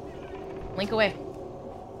 Link away.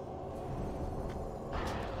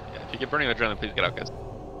 Yeah, if you get burning adrenaline, please get out, guys.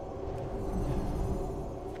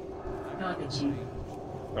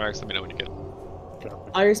 Alright, let me know when you get it.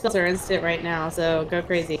 All your spells are instant right now, so go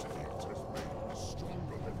crazy.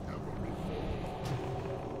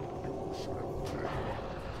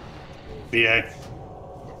 BA.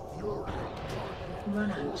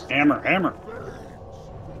 Hammer.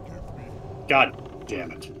 God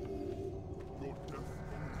damn it.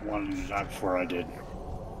 I wanted to die before I did.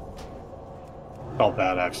 Felt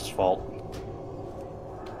Bad Axe's fault.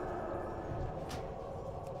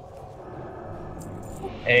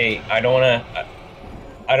 Hey, I don't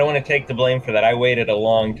want to take the blame for that. I waited a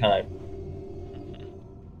long time.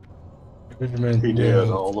 He did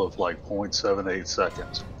all of like 0.78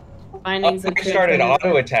 seconds. I started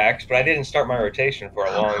auto attacks, but I didn't start my rotation for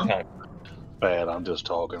a long time. Bad, I'm just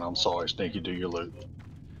talking. I'm sorry, Sneaky. Do your loot.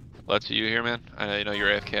 Let's see you here, man. I know you're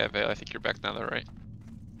AFK. I think you're back now, though, right?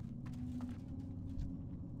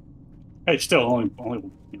 Hey, still only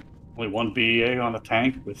one BEA on the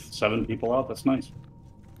tank with 7 people out. That's nice.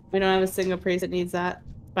 We don't have a single priest that needs that.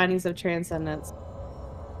 Bindings of Transcendence.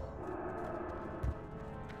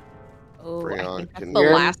 Oh, I Freon, think that's can the you-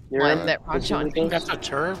 last you're one in- that Rajan thinks. That's a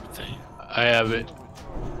turb thing. I have it.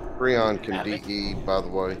 Freon can DE, by the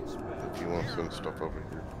way, if you want to send stuff over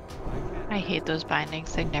here. I hate those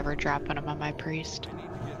bindings. They never drop when I'm on my priest.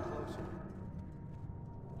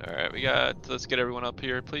 Alright, let's get everyone up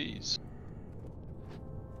here, please.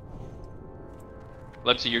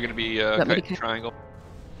 Lepsy, you're gonna be kiting triangle.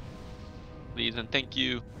 Please and thank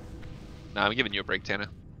you. Nah, I'm giving you a break, Tana.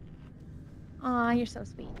 Aw, you're so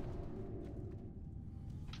sweet.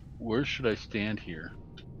 Where should I stand here?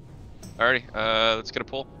 Alrighty, let's get a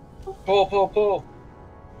pull. Pull.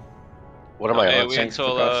 What am I on? Wait Thanks for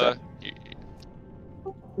until, God's sake.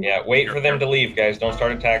 Yeah, wait for them to leave, guys. Don't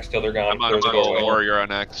start attacks till they're gone. I'm on or you're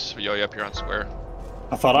on X. Yo, up, you're on square.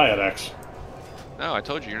 I thought I had X. No, I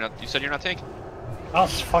told you, you said you're not tanking. I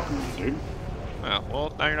was fucking with you, dude. Oh,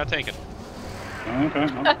 well, now you're not tanking. Okay.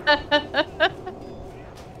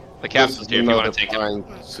 The captain's here if you want to take it.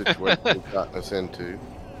 Fine situation we've gotten us into.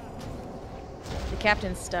 The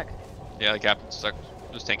captain's stuck. Yeah, the captain's stuck.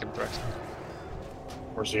 Just tanking Threx.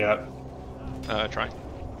 Where's he at? Trying.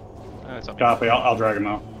 It's on me. Copy. I'll drag him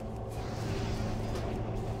out.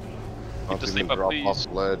 Keep the sleep up, Drop please. off the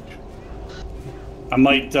ledge. I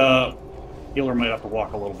might, healer might have to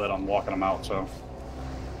walk a little bit. I'm walking him out, so.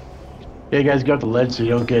 Yeah, you guys got the ledge so you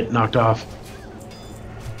don't get knocked off.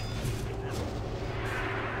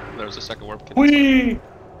 There's a second warp. Whee!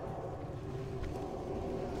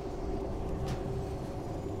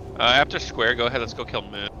 After square, go ahead. Let's go kill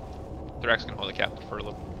Moon. Thrax can hold the captain for a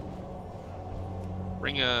little.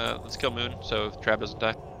 Let's kill Moon so Trav doesn't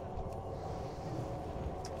die.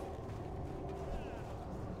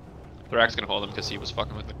 Thrax can hold him because he was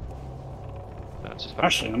fucking with me.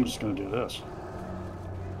 Actually, I'm just gonna do this.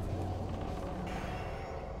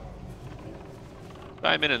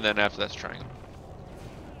 I'm in, and then after that's triangle.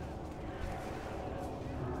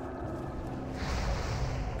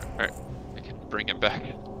 Alright, I can bring him back.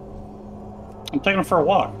 I'm taking him for a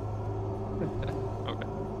walk. Okay.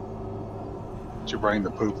 Did you bring the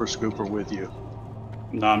pooper scooper with you?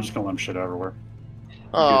 No, I'm just gonna let him shit everywhere.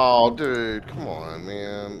 Oh, dude, come on,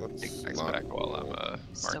 man. Take Max back while I'm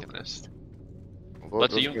marking this. Well,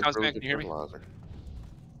 Let's see doesn't you, get Cosmic, rid can of you hear me? fertilizer.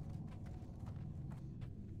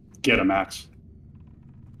 Get him, Max.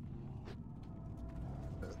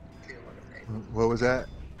 What was that?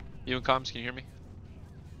 You and comms, can you hear me?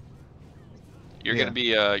 You're Yeah.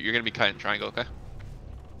 gonna be kiting triangle, okay?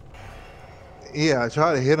 Yeah, I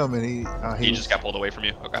tried to hit him and he just got pulled away from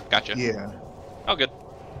you. Okay, gotcha. Yeah. Oh, good.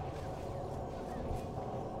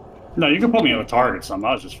 No, you can put me on a target, son.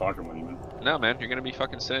 I was just fucking with you, man. No, man, you're gonna be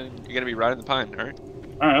fucking sitting. You're gonna be riding the pine, all right?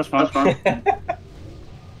 All right, that's fine. That's fine.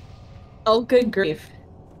 Oh, good grief.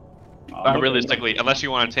 Realistically, unless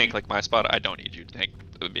you want to tank like my spot, I don't need you to tank.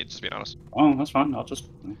 Just being honest. Oh, that's fine.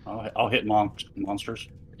 I'll hit monsters.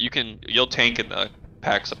 You'll tank in the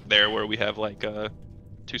packs up there where we have like 2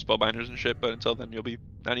 spellbinders and shit, but until then you'll be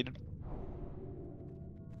not needed.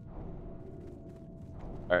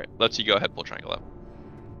 All right, let's see. Go ahead, pull triangle up.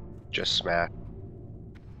 Just smash.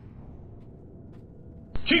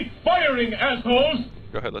 Keep firing, assholes!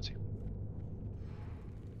 Go ahead, let's see.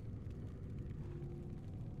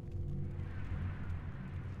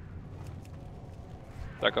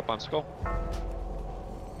 Back up on skull.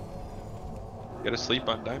 Get a sleep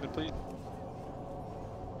on diamond, please.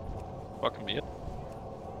 Fucking me up.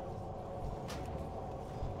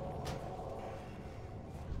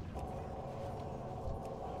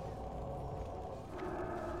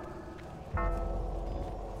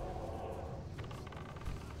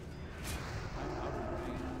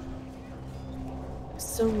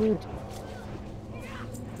 So rude.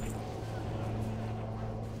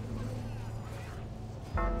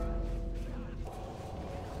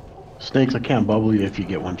 Snakes, I can't bubble you if you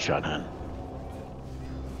get one shot, hun.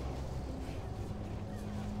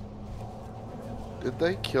 Did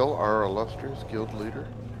they kill our illustrious guild leader?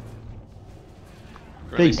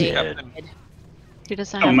 They did. She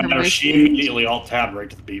doesn't No have her matter, mercy. she immediately all tabbed right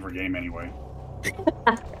to the beaver game anyway.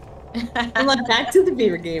 I'm like, back to the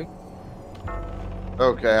beaver game.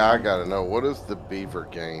 Okay, I gotta know, what is the beaver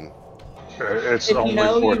game? It's If you only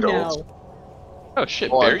know, for you adults. know. Oh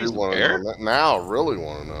shit, Oh, I Barry's do the want to bear? know that. Now I really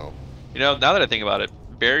want to know. You know, now that I think about it,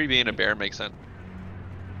 Barry being a bear makes sense.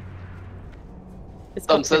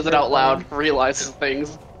 Son says it out loud, realizes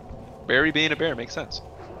things. Barry being a bear makes sense.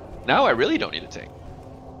 Now I really don't need a tank.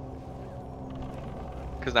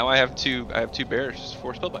 Because now I have two bears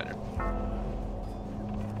for spellbinder.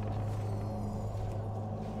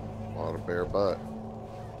 A lot of bear butt.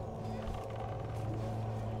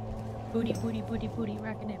 Booty, booty, booty, booty,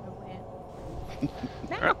 rocking everywhere.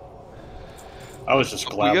 I was just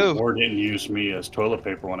Up we glad go. the war didn't use me as toilet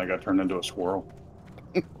paper when I got turned into a squirrel.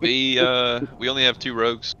 We only have 2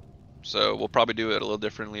 rogues, so we'll probably do it a little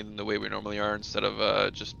differently than the way we normally are. Instead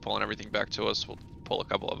of just pulling everything back to us, we'll pull a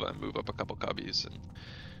couple of them, move up a couple cubbies, and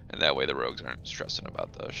that way the rogues aren't stressing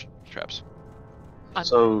about the traps.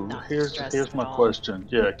 So here's my question.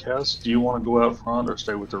 Yeah, Cass, do you want to go out front or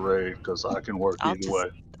stay with the raid? Because I can work either way.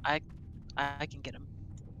 I can get him.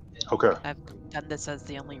 Okay. I've done this as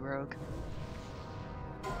the only rogue.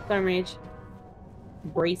 Storm Mage.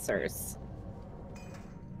 Bracers.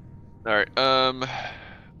 All right.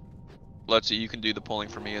 Let's see. You can do the pulling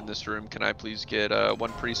for me in this room. Can I please get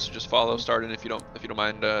 1 priest to just follow Starden if you don't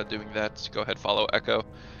mind doing that? Go ahead, follow Echo.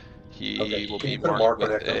 He will be marked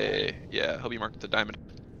with a he'll be marked with a diamond.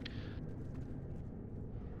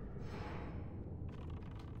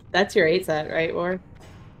 That's your 8 set, right, War?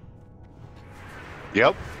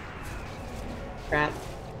 Yep. Crap.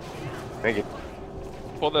 Thank you.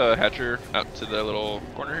 Pull the hatcher out to the little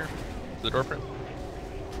corner here, to the door frame.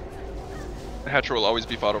 The hatcher will always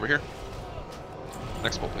be fought over here.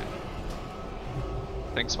 Next pull, please.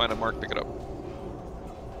 Thanks, find a mark, pick it up.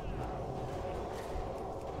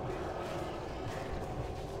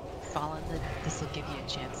 Fallen, this will give you a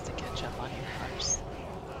chance to catch up on your cars.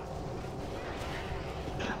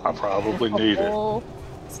 I probably need it. Oh,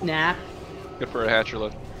 snap. Good for a hatcher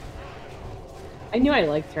load. I knew I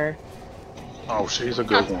liked her. Oh, she's a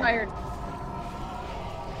good one. Fired.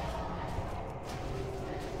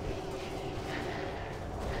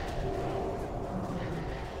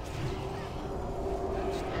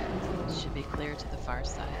 Should be clear to the far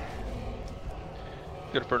side.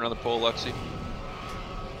 Good for another pull, Lexi.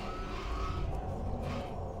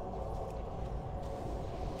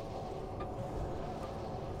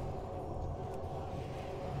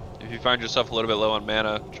 If you find yourself a little bit low on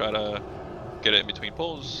mana, try to get it in between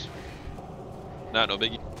pulls. No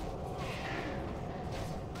biggie.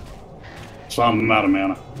 So I'm out of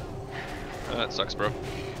mana. That sucks, bro.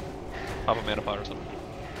 Pop a mana pot or something.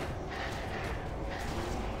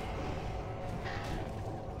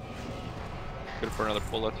 Good for another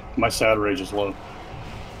pull. My sad rage is low.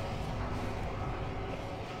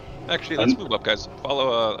 Actually, let's move up, guys.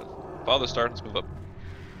 Follow the star. Let's move up.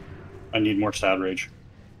 I need more sad rage.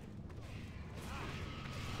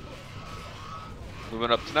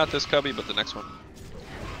 Moving up to not this cubby, but the next one.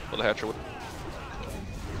 Pull the hatcher with.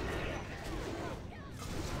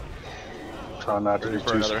 Try not to be For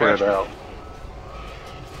too another spread hatcher. out.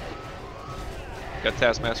 Got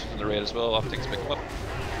Taskmasters in the raid as well. I'll take pick them up.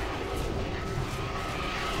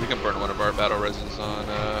 We can burn one of our battle reses on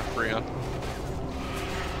Freon.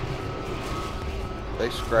 They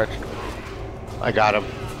scratched him. I got him.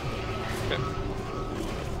 Okay.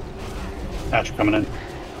 Hatcher coming in.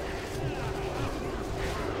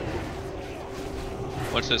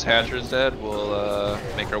 Once this Hatcher is dead, we'll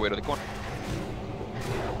make our way to the corner.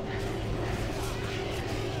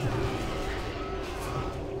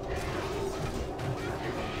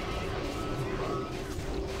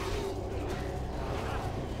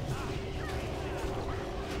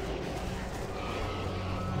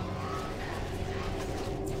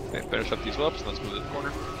 Okay, finish up these whelps and let's move to the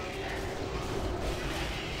corner.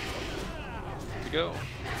 Here we go.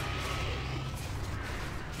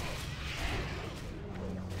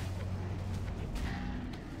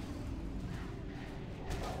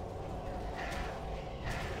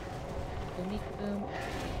 Boom.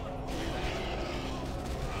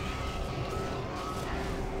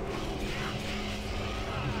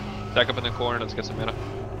 Back up in the corner, let's get some mana.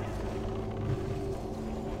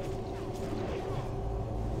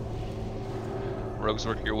 Rogues,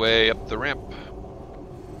 work your way up the ramp.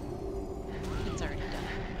 It's already done.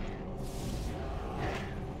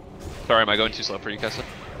 Sorry, am I going too slow for you, Kessa?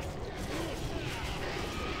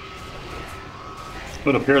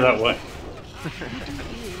 Would appear that way.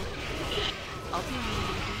 I'll be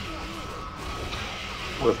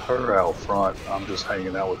With her out front, I'm just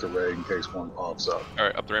hanging out with the raid in case one pops up.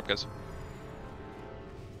 Alright, up the ramp, guys.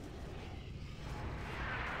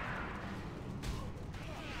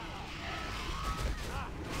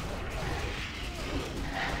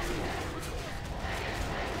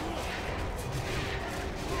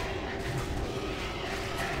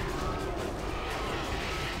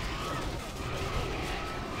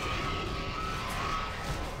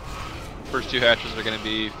 First two hatches are going to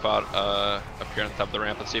be fought up here on the top of the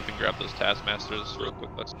ramp. Let's see if we can grab those Taskmasters real quick.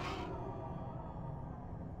 Let's.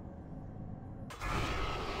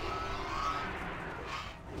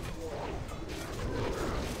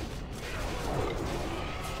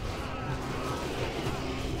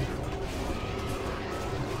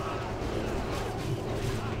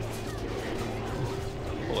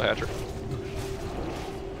 Pull the Hatcher.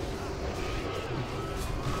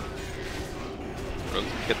 Rogues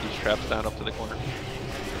can get these traps down up to the corner.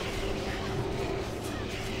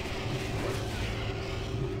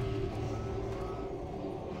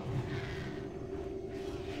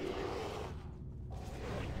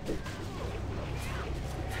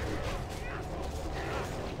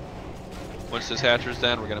 Once this Hatcher's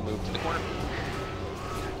done, we're going to move to the corner.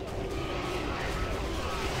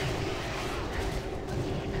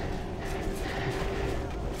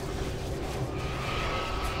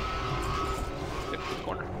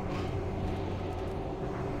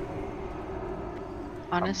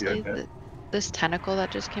 Honestly, this tentacle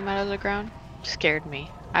that just came out of the ground scared me.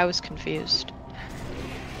 I was confused.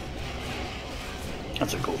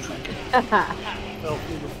 That's a cool trinket. Fell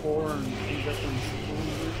through the floor and ended up in the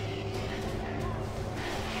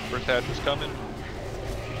First Hatcher's coming.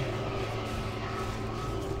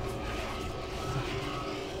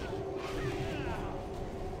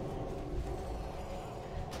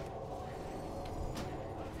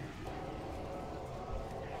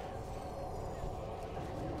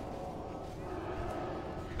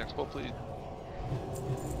 Next ball, please.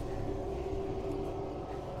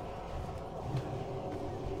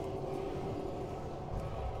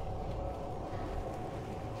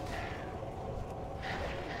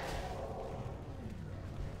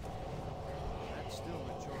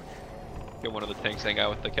 Get one of the tanks hang out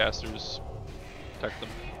with the casters. Protect them.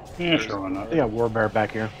 Yeah, sure, why not? They got Warbear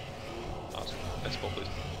back here. Awesome. Next ball, please.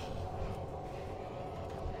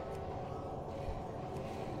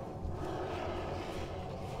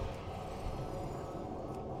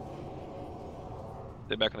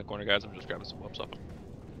 Stay back in the corner, guys. I'm just grabbing some whelps up.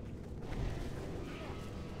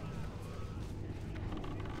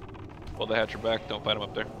 Pull the Hatcher back. Don't fight him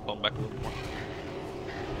up there. Pull him back a little more.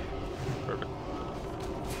 Perfect.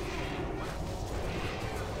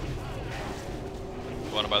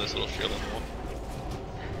 You want to buy this little shield on the wall.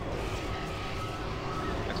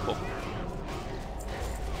 Next pull.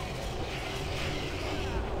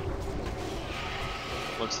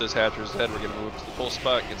 Once this Hatcher's dead, we're going to move to the pull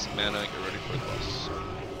spot, get some mana, and get ready for the boss.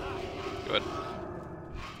 Go ahead.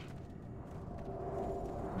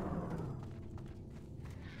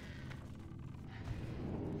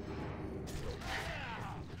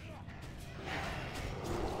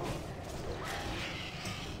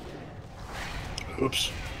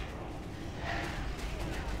 Oops.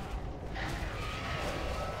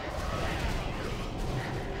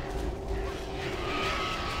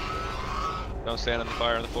 Don't stand on the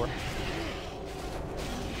fire on the floor.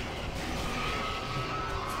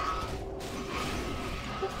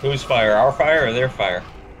 Whose fire? Our fire or their fire?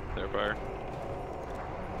 Their fire.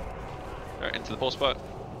 Alright, into the pole spot.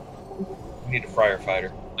 We need a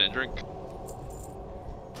firefighter. And drink.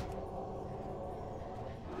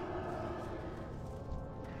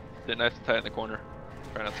 Didn't have to tie it in the corner.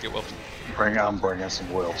 Try not to get whelped. I'm bringing some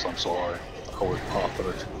whelps, I'm sorry. I would pop at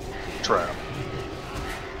a trap.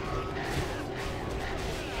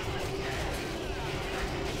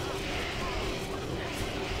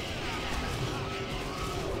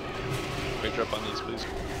 Wait, drop on these, please.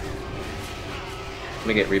 Let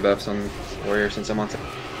me get rebuffs on warrior since I'm on.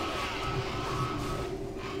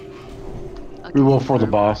 We will for the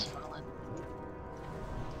boss.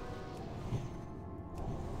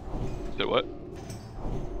 Say what?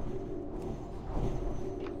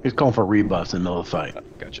 He's calling for rebuffs in the middle of the fight.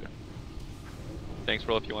 Gotcha. Thanks,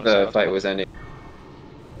 Roll, if you want to. The fight was ending.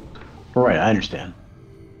 Right, I understand.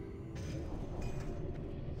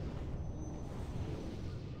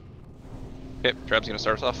 Okay, Trap's gonna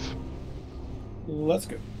start us off. Let's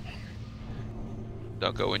go.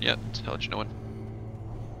 Don't go in yet. I'll let you know when.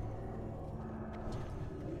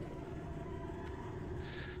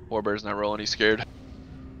 Warbear's not rolling, he's scared.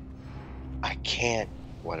 I can't.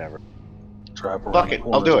 Whatever. Trap around Fuck the it,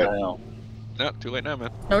 I'll do corners it. now. No, too late now,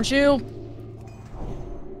 man. Don't you?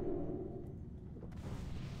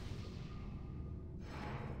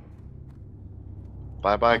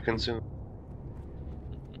 Bye bye, consume.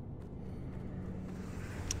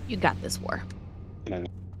 You got this, war.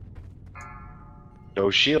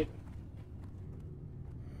 No shield.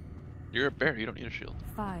 You're a bear, you don't need a shield.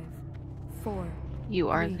 5, 4. You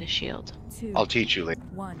are the shield. 2. I'll teach you later.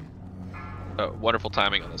 1. Oh, wonderful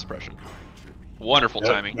timing on this suppression. Wonderful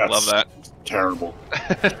timing. That's Love that. Terrible.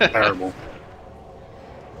 Terrible.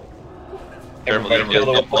 Everybody kill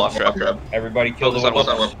the whelp. whelp. Everybody kill the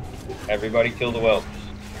whelp. Everybody kill the whelp.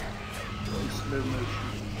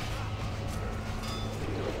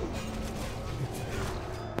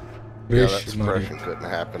 Yeah, that suppression couldn't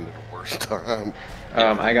happen at the worst time.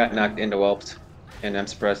 I got knocked into whelped, and I'm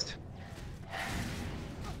suppressed.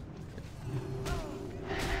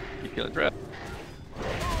 You kill a trap.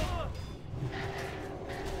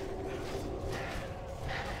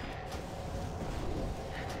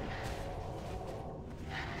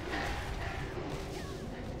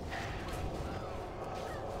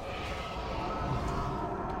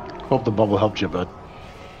 Hope the bubble helped you, bud.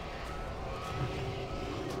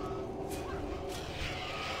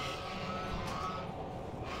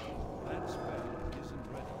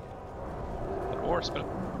 Or spin.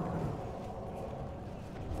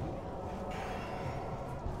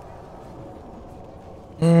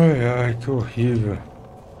 Ai, ai, que horrível.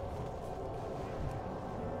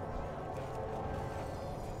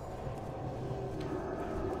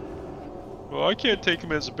 Well, I can't take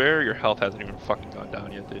him as a bear. Your health hasn't even fucking gone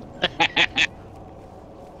down yet, dude.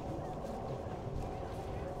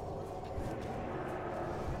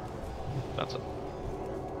 That's it.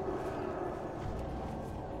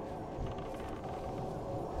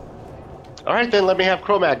 Alright then, let me have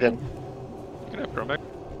Chromag then. You can have Chromag.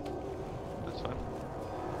 That's fine.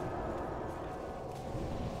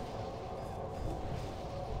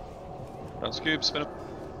 On Scoob, spin him.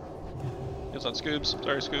 He's on Scoobs.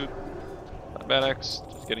 Sorry, Scoob. Not bad X.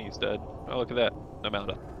 Just kidding, he's dead. Oh, look at that. No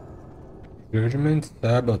Malda. Judgment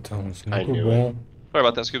Sabatons, muito bom. Sorry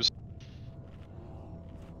about that, Scoobs.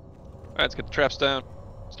 Alright, let's get the traps down.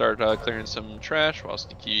 Start clearing some trash while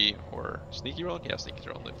Sneaky rolling? Yeah, Sneaky's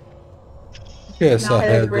rolling. Yes, I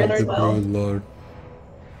had the Broodlord.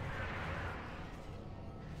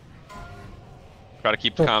 Try to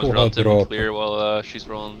keep the comms relatively clear while she's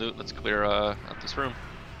rolling loot. Let's clear out this room.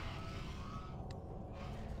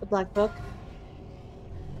 The black book.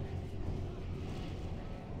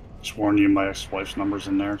 Just warn you, my ex-wife's number's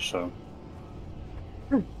in there, so.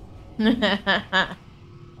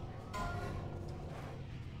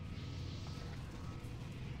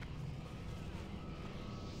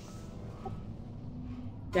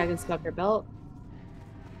 Dragon Sculptor belt.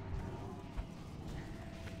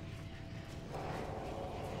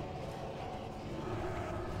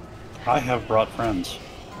 I have brought friends.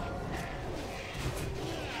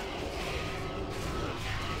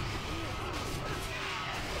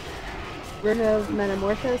 Rune of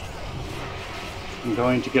Metamorphosis. I'm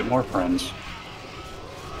going to get more friends.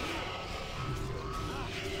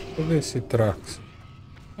 Cadê esse Trax?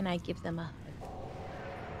 Can I give them a...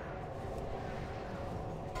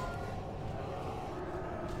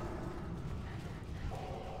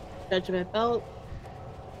 Judgment belt.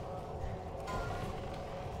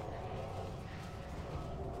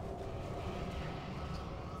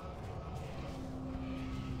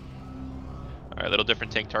 Alright, little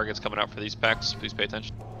different tank targets coming out for these packs. Please pay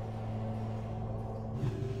attention.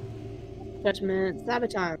 Judgment,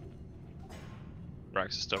 sabotage. Brax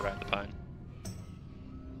is still riding the pine.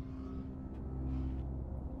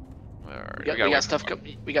 Alright, We got stuff.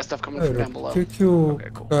 We got stuff coming from down below. Por que o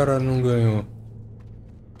cara não ganhou?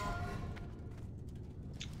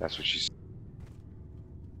 That's what she's.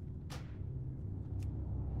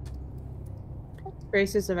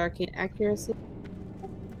 Graces of arcane accuracy.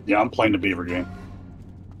 Yeah, I'm playing the Beaver game.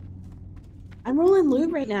 I'm rolling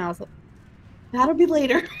loot right now. So that'll be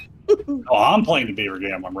later. Oh, I'm playing the Beaver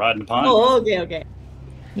game. I'm riding pine. Oh, okay.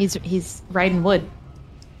 He's riding wood.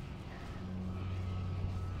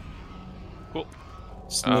 Cool.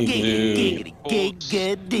 Tana,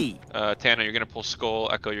 you're gonna pull Skull.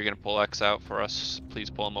 Echo, you're gonna pull X out for us. Please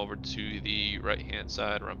pull him over to the right-hand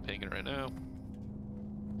side where I'm pinging right now.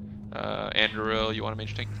 Andrew, you want a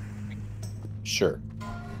mage tank? Sure.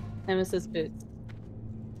 Nemesis boots.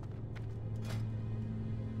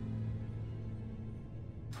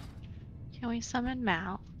 Can we summon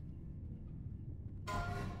Mal?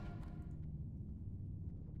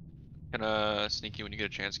 Can Sneaky, when you get a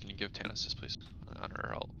chance, can you give Tana assist, please, on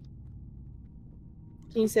her ult?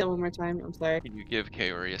 Can you say that one more time? I'm sorry. Can you give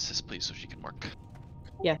Kaori assist, please, so she can mark?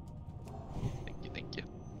 Yeah. Thank you.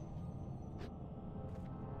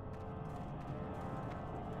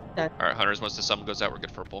 Okay. Alright, Hunters, once the summon goes out, we're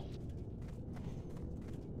good for a pull.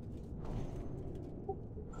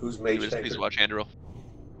 Who's mage tanker? Please watch Andrew.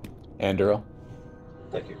 Andrew.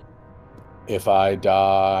 Thank you. If I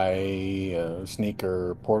die,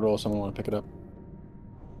 sneaker portal, someone want to pick it up?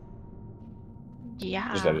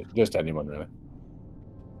 Yeah. Just anyone, really.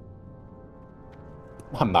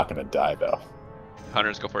 I'm not gonna die though.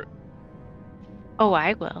 Hunters, go for it. Oh,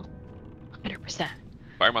 I will. 100%.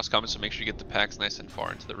 Fire mouse coming, so make sure you get the packs nice and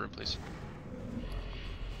far into the room, please.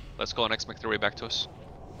 Let's go and X make their way back to us.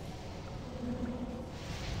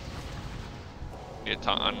 Get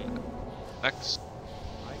on X.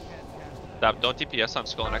 Stop, don't DPS on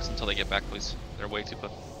Skull and X until they get back, please. They're way too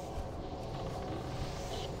close.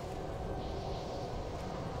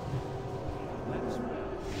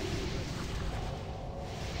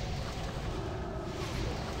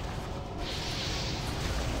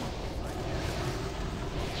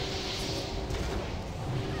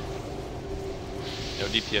 No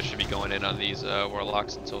DPS should be going in on these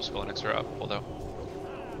warlocks until Skull and X are up, pulled out.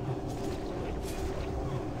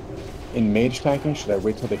 In mage tanking, should I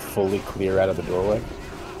wait till they fully clear out of the doorway?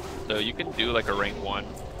 So you can do like a rank 1.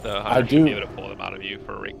 The I hunter do. should be able to pull them out of you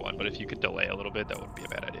for a rank 1, but if you could delay a little bit, that wouldn't be a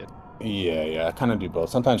bad idea. Yeah, I kind of do both.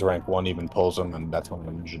 Sometimes rank 1 even pulls them, and that's when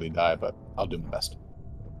I usually die, but I'll do my best.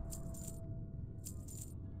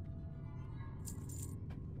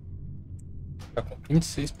 Tá com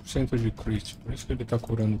 26% de crit, por isso que ele tá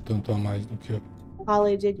curando tanto a mais do que eu.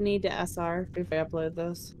 Holly did need to SR if I upload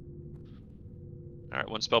this. Alright,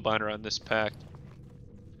 one spellbinder on this pack.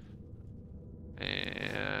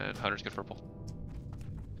 And Hunter's good for a pull.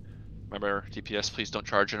 Remember, DPS, please don't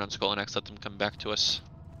charge it on Skull and X, let them come back to us.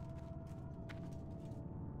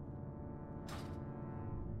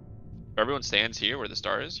 If everyone stands here where the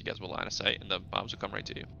star is, you guys will line of sight and the bombs will come right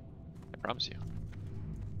to you. I promise you.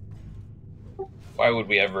 Why would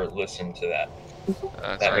we ever listen to that?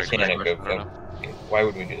 That mechanic of why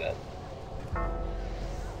would we do that?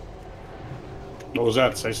 What was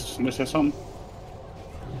that? Somebody say something?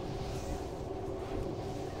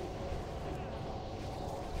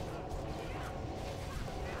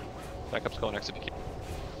 Back up Skull and X if you can.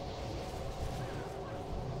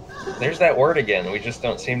 There's that word again. We just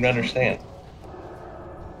don't seem to understand.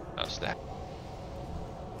 Oh, stack.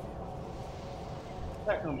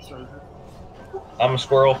 That comes surgery. I'm a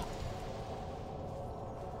squirrel.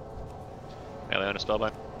 Melee on a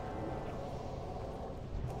spellbind.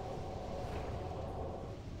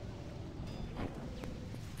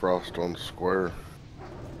 Frost on square.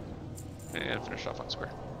 And finish off on square.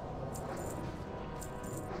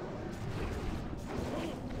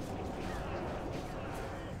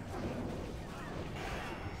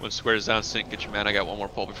 When square's down, sync, get your man. I got one more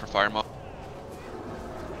pull before fire mob.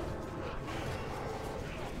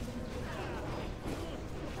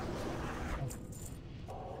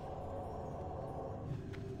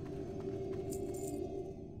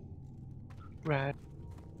 Red.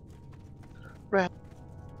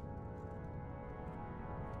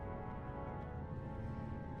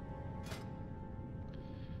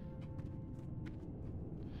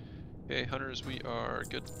 Okay, hunters, we are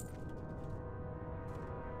good.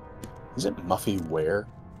 Is it Muffy Ware?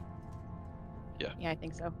 Yeah. Yeah, I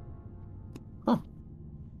think so. Huh.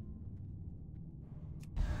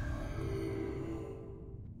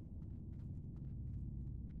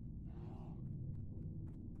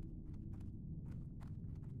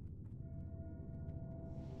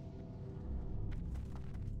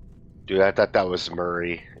 Dude, I thought that was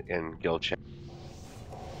Murray in Guild Chat.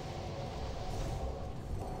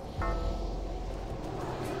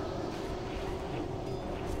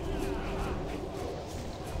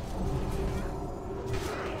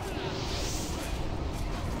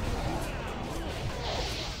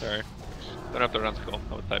 Sorry. Don't have to run cool.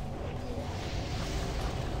 I would type.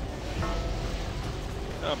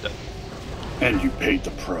 Oh, I'm dead. And you paid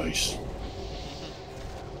the price.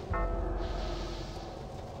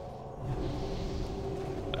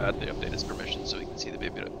 I had to update his permissions so we can see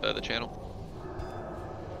the channel.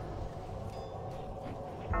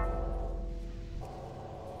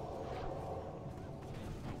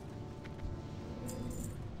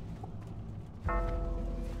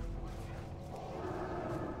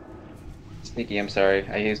 Sneaky, I'm sorry.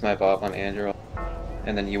 I used my Bob on Andrew,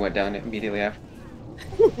 and then you went down immediately after.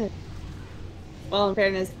 Well, in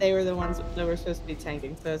fairness, they were the ones that were supposed to be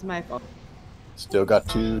tanking, so it's my fault. Still got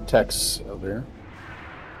 2 techs over here.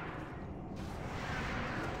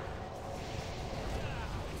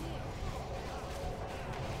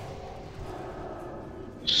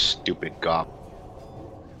 Stupid gop.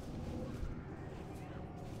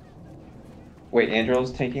 Wait,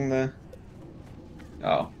 Andrew's taking the...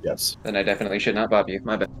 Oh. Yes. Then I definitely should not bob you.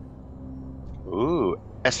 My bad. Ooh,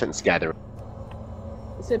 essence gathering.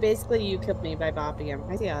 So basically, you killed me by bopping him.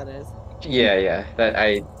 I see how it is. Yeah.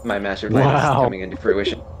 My master plan is coming into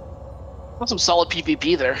fruition. Some solid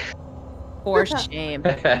PvP there. For shame.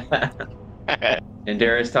 And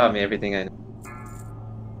Darius taught me everything I know.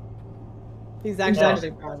 He's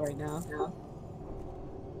actually proud right now.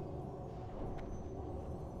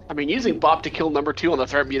 I mean, using Bob to kill number 2 on the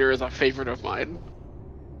threat meter is a favorite of mine.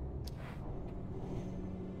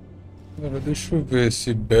 Agora deixa eu ver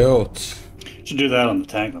esse belt. Should do that on the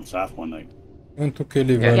tank on staff one night. Quanto que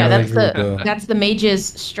ele vai Yeah, me that's ajudar? that's the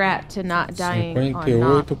mage's strat to not dying on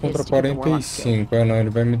 58 contra 45. Ah, não,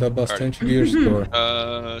 ele vai me dar bastante gear store.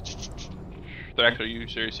 Thrax, are you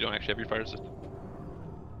serious? You don't actually have your fire system?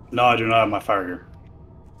 No, I do not have my fire gear.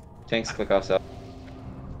 Tanks click off cell.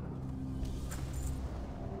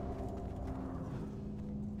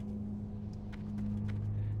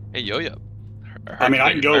 Hey, Yo-Yo. I mean,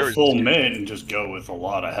 I can go full mid and just go with a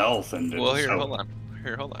lot of health and. Well, here, hold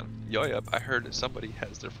on. Yo-Yo, I heard somebody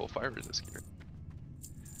has their full fire resist gear.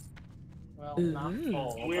 Well, not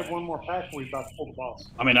full. We have one more pack. We're about to pull the boss.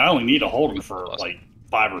 I mean, I only need to hold him for like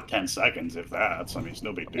 5 or 10 seconds, if that. I mean, it's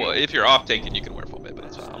no big deal. Well, if you're off tanking, you can wear full mid, but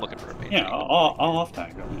that's fine. I'm looking for a main. Yeah, I'll off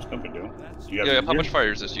tank him. It's no big deal. Yeah, how much fire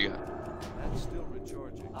resist do you got?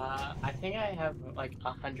 I think I have like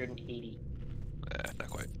 180. Not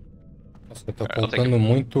quite. Nossa, tá faltando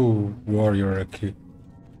muito warrior aqui.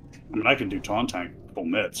 I mean, I can do taunt tank full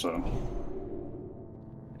mid, so.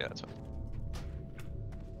 Yeah, that's fine.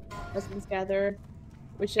 Essence gather.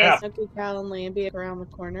 We should have Snooky Cal and Lambie around the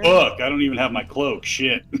corner. Look, I don't even have my cloak.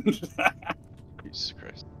 Shit. Jesus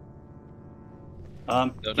Christ.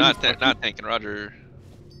 No, not tanking, Roger.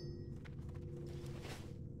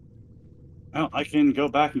 Well, I can go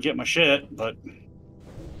back and get my shit, but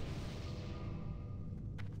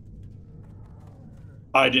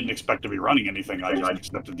I didn't expect to be running anything. I just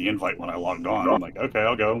accepted the invite when I logged on. I'm like, okay,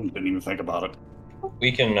 I'll go. Didn't even think about it.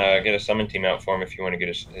 We can get a summon team out for him if you want to get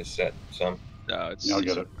his set. Some. No, I'll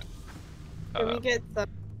get it. Can we get some?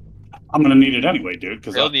 I'm gonna need it anyway, dude.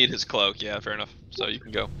 Because he'll need his cloak. Yeah, fair enough. So you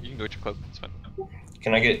can go. You can go with your cloak. It's fine.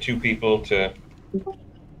 Can I get 2 people to?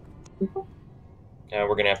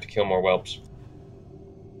 We're gonna have to kill more whelps.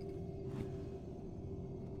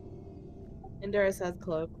 Endurus has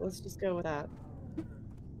cloak. Let's just go with that.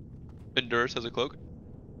 Endurus has a cloak.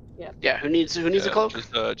 Yeah. Yeah. Who needs a cloak?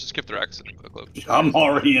 Just give Thrax a cloak. I'm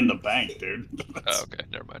already in the bank, dude. Oh, okay.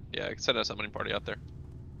 Never mind. Yeah, I can send a summoning party out there.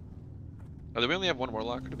 Oh, did we only have one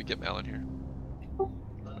warlock, or did we get Mal in here?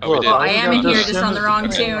 Oh, we did. I am in here, just on the wrong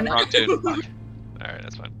tune. Wrong tune. Alright,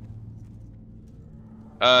 that's fine.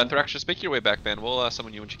 Thrax, just make your way back, man. We'll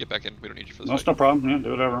summon you when you get back in. We don't need you for this. That's no problem. Yeah,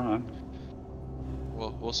 do whatever, man.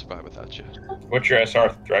 We'll survive without you. What's your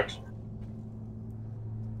SR, Thrax?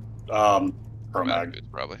 Pro mag.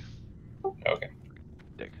 Probably. Okay.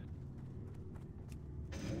 Dig.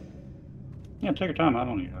 Yeah, take your time. I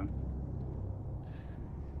don't need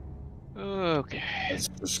that. Okay. It's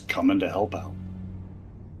just coming to help out.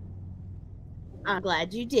 I'm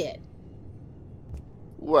glad you did.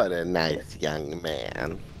 What a nice young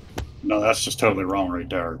man. No, that's just totally wrong right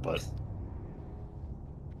there, but.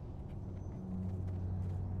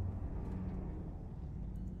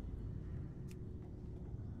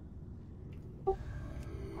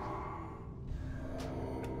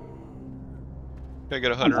 Can I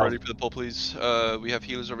get a hunter ready for the pull, please? We have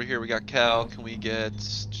healers over here. We got Cal. Can we get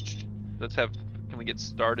let's have. Can we get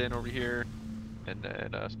started over here? And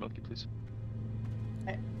then Smokey, please.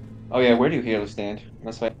 Oh yeah, where do healers stand?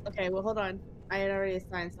 That's fine. Okay, well hold on. I had already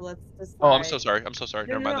assigned, so let's decide. Oh, I'm so sorry. I'm so sorry.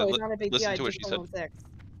 No, Never no, mind. no, it's not a big deal. Listen I to what just she said. told him 6.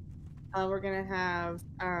 We're gonna have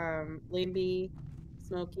Limby,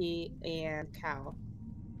 Smokey, and Cal.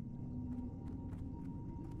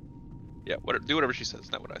 Yeah, do whatever she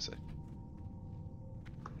says, not what I say.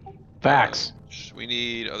 Facts. We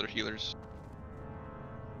need other healers.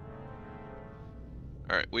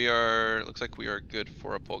 All right, we are. Looks like we are good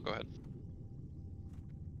for a pull. Go ahead.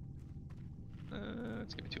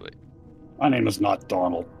 It's gonna be too late. My name is not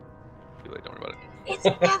Donald. Too late. Don't worry about it. It's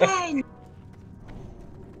Kevin.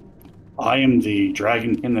 I am the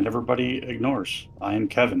dragonkin that everybody ignores. I am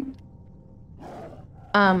Kevin.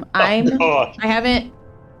 I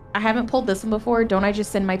haven't pulled this one before. Don't I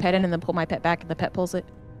just send my pet in and then pull my pet back and the pet pulls it?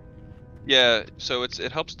 Yeah, so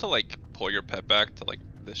it helps to like pull your pet back to like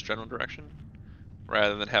this general direction,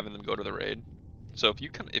 rather than having them go to the raid. So if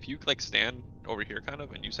you like stand over here kind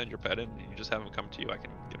of and you send your pet in and you just have them come to you, I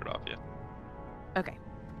can get it off you. Okay.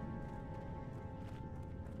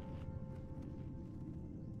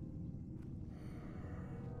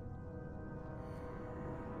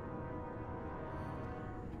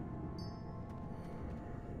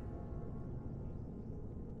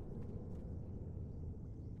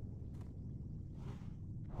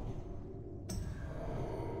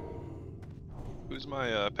 Who's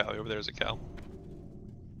my pally over there? Is it Cal?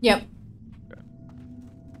 Yep. Okay.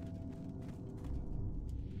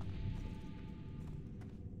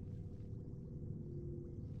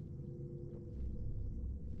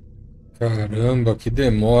 Caramba, que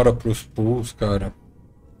demora pros pulls, cara.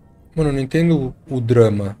 Mano, eu não entendo o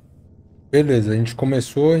drama. Beleza, a gente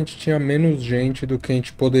começou, a gente tinha menos gente do que a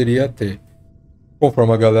gente poderia ter.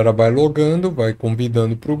 Conforme a galera vai logando, vai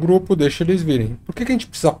convidando pro grupo, deixa eles virem. Por que a gente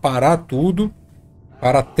precisa parar tudo?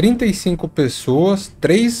 Para 35 pessoas,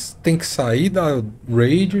 3 tem que sair da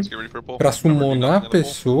raid pra summonar a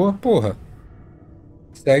pessoa, porra.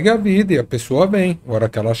 Segue a vida e a pessoa vem. A hora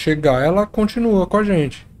que ela chegar, ela continua com a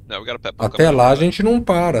gente. Até lá a gente não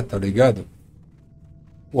para, tá ligado?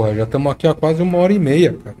 Porra, já estamos aqui há quase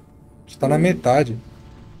 1h30, cara. A gente tá na metade.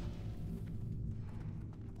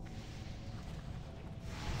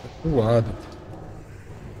 Tá suado.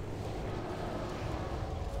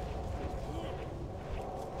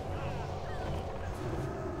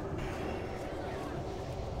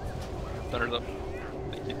 Thunder's up.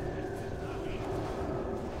 Thank you.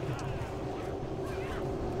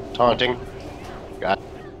 Taunting. Got it.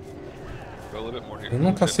 Go a little bit more here. Eu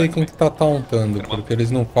nunca sei quem que tá tauntando, porque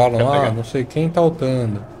eles não falam, ah, não sei quem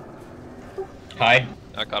tautando. Hi.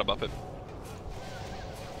 I caught him up it.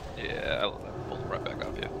 Yeah, I'll pull him right back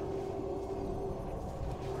off you.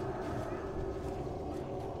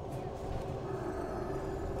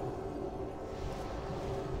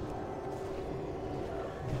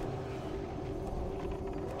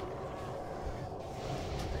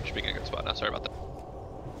 Should be in a good spot now. Sorry about that.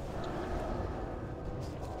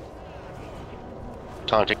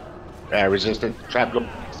 Taunting. Resistant. Trap go.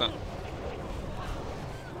 Stun.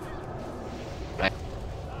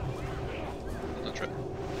 No trap.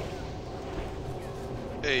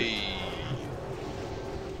 Hey.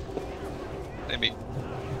 Hey, me.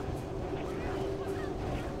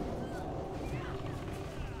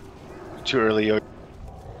 Too early, yo.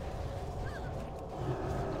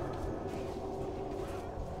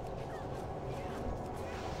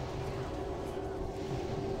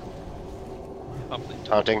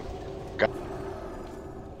 Taunting. Got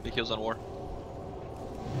Big heals on war.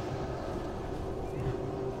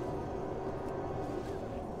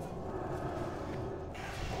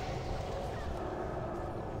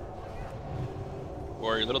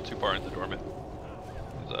 Or you're a little too far into dormant.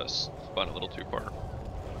 Spun a little too far.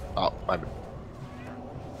 Oh, my bad.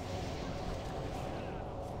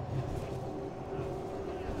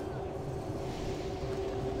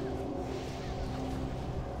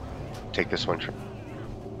 Take this one, sure.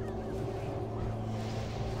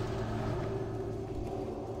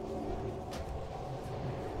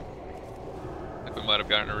 I think we might have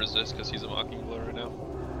gotten a resist because he's a mocking blow right now.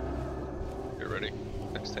 Get ready.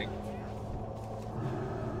 Next tank.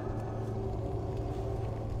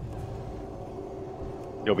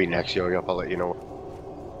 You'll be next, Yo. I'll let you know.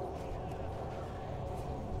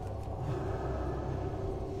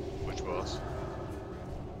 Which boss?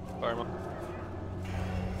 Fireman.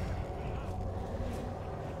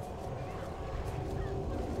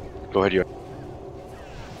 Go ahead, Yo.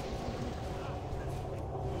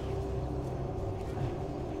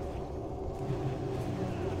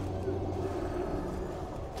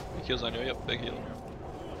 Big heals on you. Yep, big heal.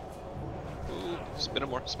 Spin him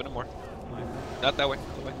more. Spin him more. Not that way.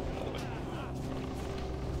 Other way.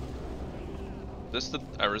 Other way.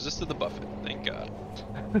 I resisted the buffet. Thank God.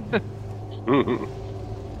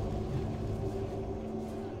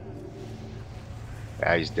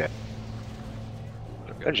 Yeah, he's dead.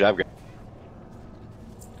 Good job, guys.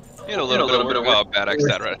 Need a little bit of work. Oh, bad X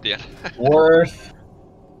stat right at the end. Worth.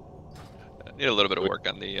 Need a little bit of work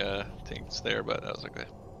on the tanks there, but that was okay.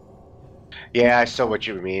 Yeah, I saw what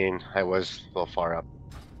you were meaning. I was a little far up.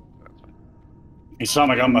 Hey,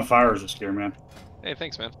 Sam, I got my fires this year, man. Hey,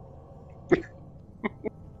 thanks, man.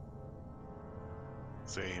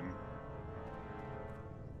 Same.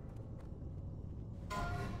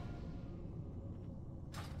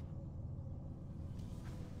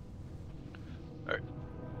 Alright.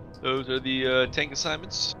 Those are the tank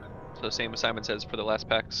assignments. So same assignments as for the last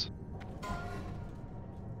packs.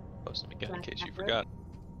 Post them again in case you forgot.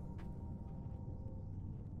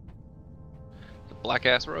 The black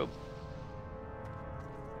ass robe.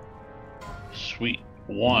 Sweet.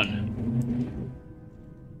 1.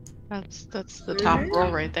 That's the top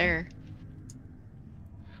roll right there.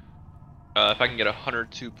 If I can get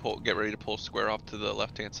 100 to pull, get ready to pull square off to the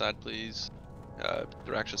left hand side, please.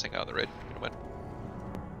 They're actually staying out of the raid. You know what?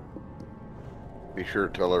 Be sure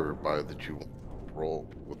to tell everybody that you roll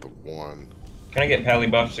with the 1. Can I get pally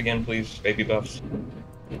buffs again, please? Baby buffs.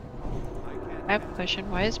 I have a question.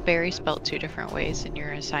 Why is berry spelled 2 different ways in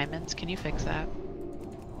your assignments? Can you fix that?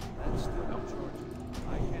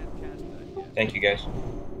 Thank you, guys.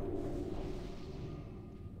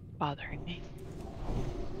 Bothering me.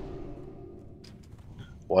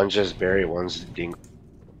 One's just berry, one's ding.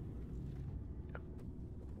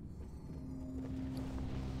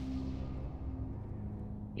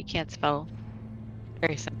 You can't spell.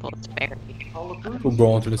 Very simple. It's berry. Pro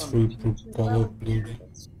Gauntless Fruit, pro Call of Duty.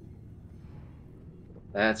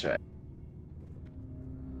 That's right.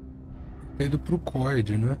 Veio do Prucoid,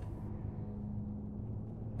 né?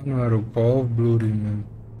 Não era o Call of Duty mesmo.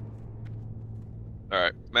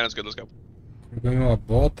 Alright, man, it's good. Let's go. Ganhou a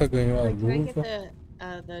bota, ganhou a Can I get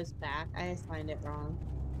luva. those back? I assigned it wrong.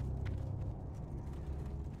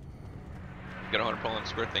 Get 100 pull on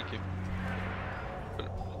square. Thank you.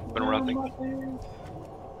 Been around. Thank you.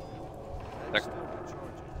 Next.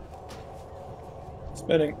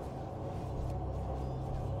 Spinning.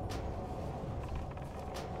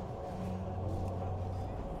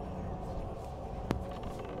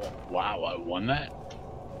 Wow, I won that?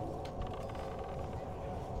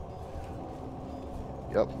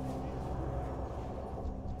 Yep.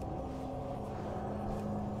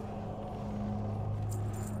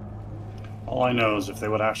 All I know is if they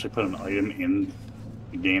would actually put an item in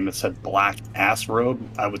the game that said black ass robe,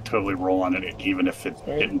 I would totally roll on it, even if it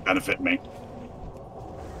didn't benefit me.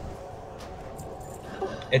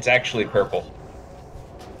 It's actually purple.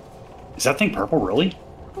 Is that thing purple, really?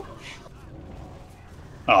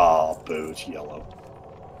 Oh, boo, it's yellow.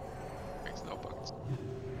 Makes no buttons.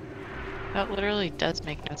 That literally does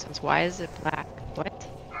make no sense. Why is it black? What?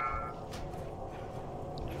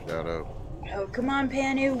 Shadow. Oh, come on,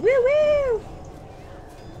 Panu. Woo woo!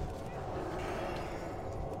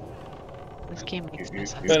 This game makes no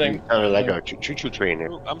sense. Spinning. Kind of like a choo-choo train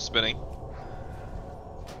there. Ooh, I'm spinning.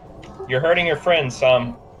 You're hurting your friends,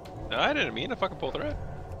 Sam. No, I didn't mean to fucking pull thread.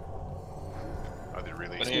 Are they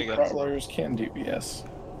really? Spinning again. Front lawyers can do BS.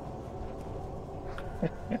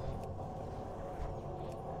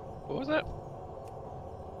 What was that?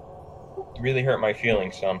 You really hurt my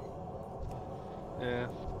feelings, Sam. Yeah.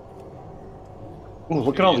 Ooh,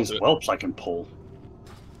 look at all these whelps I can pull.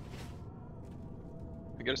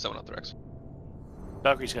 We get a summon on Threx.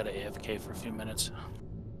 Valkyrie's got to AFK for a few minutes.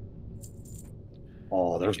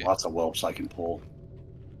 Oh, there's lots of whelps I can pull.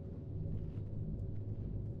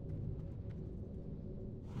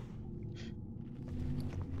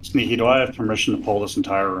 Sneaky, do I have permission to pull this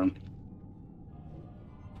entire room?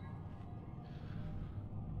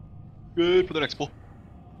 Good for the next pull.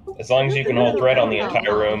 As long as you can hold thread on the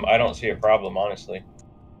entire room, I don't see a problem, honestly.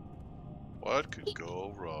 What could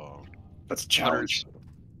go wrong? That's a challenge.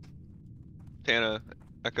 Tana,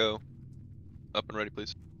 Echo, up and ready,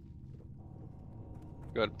 please.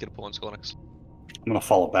 Go ahead, get a pull on Skullnex. I'm gonna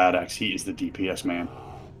follow Bad Axe. He is the DPS man.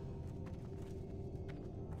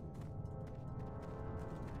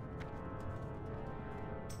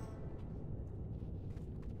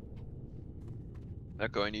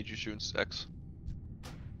 Echo, I need you shooting X.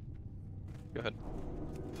 Go ahead.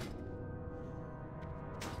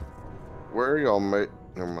 Where are y'all, mate?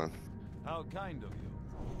 Never mind. How kind of you.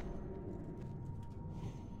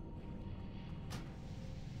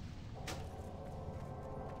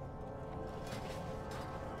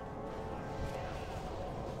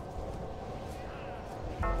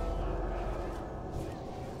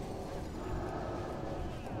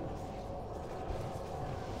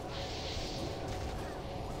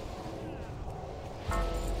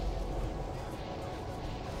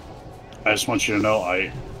 I just want you to know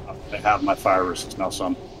I have my fire resist now,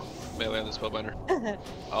 son. Melee on the spellbinder.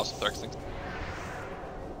 Awesome, Dark things.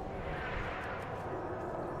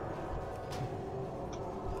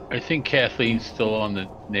 I think Kathleen's still on the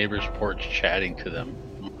neighbor's porch chatting to them.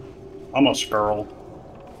 Almost girl.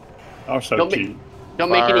 Oh, so Don't cute.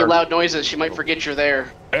 Don't make any loud noises. She might forget you're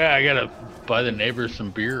there. Yeah, I gotta buy the neighbors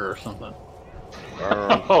some beer or something.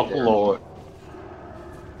 Oh, Lord.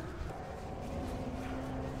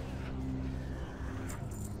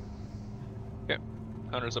 Okay.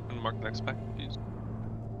 Hunter's up and mark the next pack, please.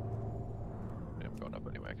 Yeah, I'm going up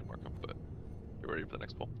anyway. I can mark them, but get ready for the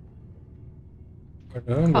next pull.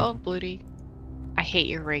 Oh, Bloody. I hate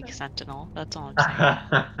your Rake Sentinel. That's all I'm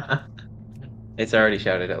saying. It's already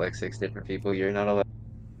shouted at like 6 different people. You're not allowed.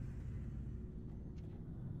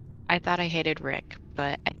 I thought I hated Rick,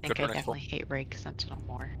 but I think for I next definitely hate Rake Sentinel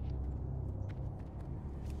more.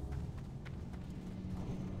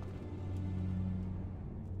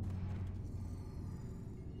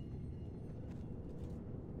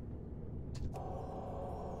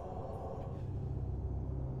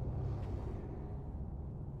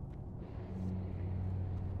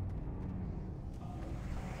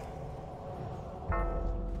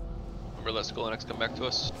 Remember, let Skullnex come back to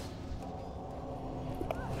us.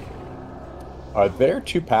 Are there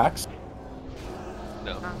 2 packs?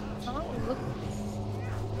 No.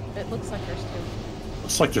 It looks like there's 2.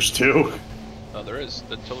 Looks like there's 2. Oh, there is.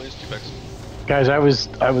 There totally is 2 packs. Guys, I was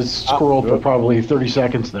scrolled for probably 30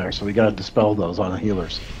 seconds there, so we gotta dispel those on the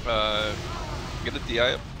healers. Get a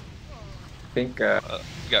DI up. I think. You got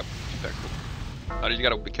 2 packs. You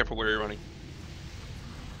gotta be careful where you're running.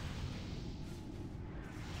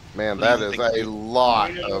 Man, that is a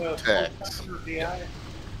lot of text.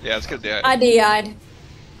 Yeah, let's get a DI. I DI'd.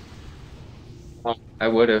 I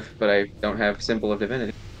would have, but I don't have Symbol of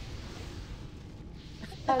Divinity.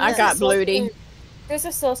 I got Bloody. There's a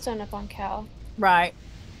soulstone up on Cal. Right.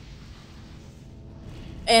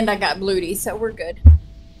 And I got Bloody, so we're good.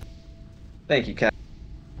 Thank you, Cat.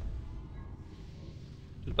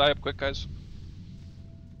 Just die up quick, guys.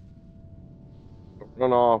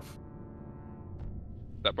 Run off.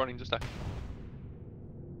 Stop running, just die.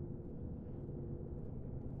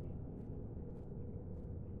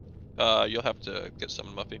 You'll have to get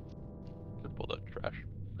summon Muffy to pull the trash.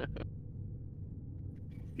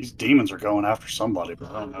 These demons are going after somebody,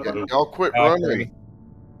 but I don't know who. Y'all quit running.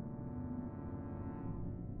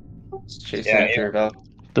 Chasing after Val.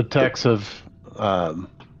 The techs have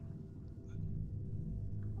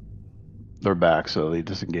they're back, so they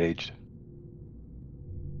disengaged.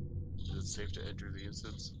 Is it safe to enter the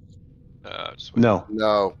instance? No.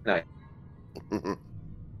 No. No.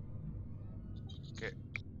 Okay.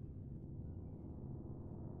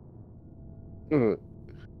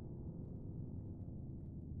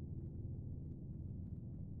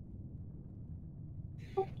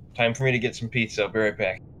 Time for me to get some pizza. I'll be right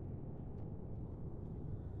back.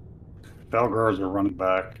 Belgars are running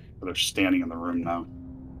back, but they're standing in the room now.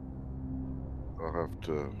 I'll have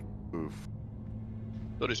to move.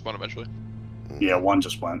 They'll despawn eventually. Yeah, one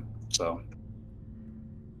just went, so.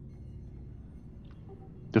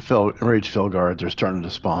 The Enraged Felguards are starting to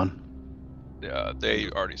spawn. Yeah, they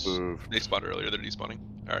already they spawned earlier. They're despawning.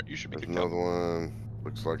 All right, you should be There's good. another one.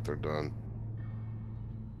 Looks like they're done.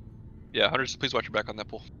 Yeah, Hunters, please watch your back on that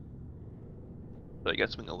pull. So you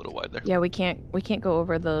guys swing a little wide there. Yeah, we can't go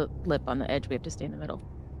over the lip on the edge. We have to stay in the middle.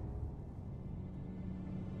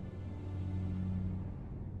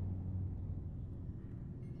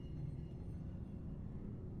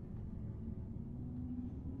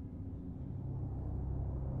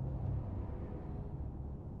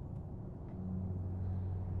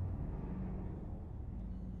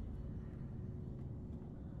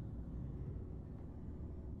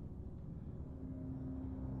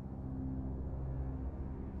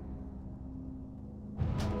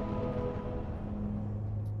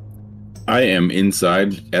 I am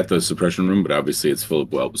inside at the suppression room, but obviously it's full of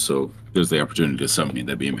whelps, so there's the opportunity to summon me.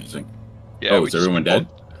 That'd be amazing. Yeah, oh, is everyone dead?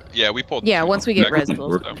 Yeah, we pulled. Yeah, once we get res,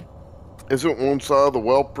 we'll Isn't one side of the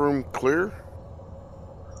whelp room clear?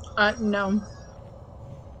 No.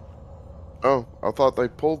 Oh, I thought they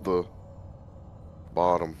pulled the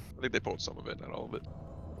bottom. I think they pulled some of it, not all of it.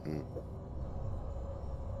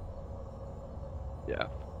 Yeah,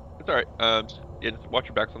 it's all right. Yeah, just watch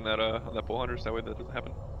your backs on that pull, Hunters. That way that doesn't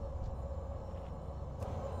happen.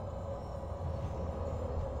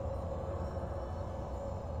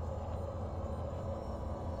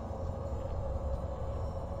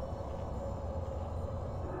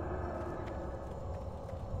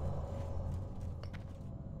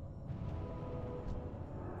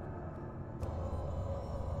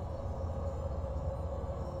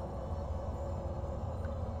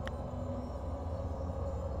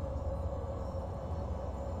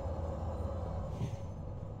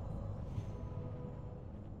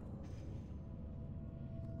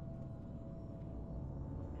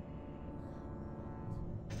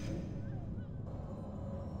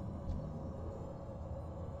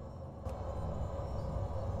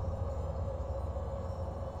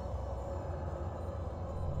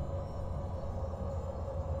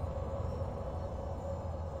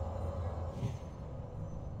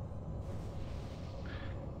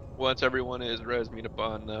 Once everyone is res, meet up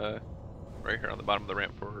on right here on the bottom of the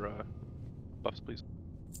ramp for buffs, please.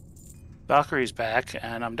 Valkyrie's back,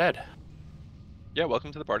 and I'm dead. Yeah,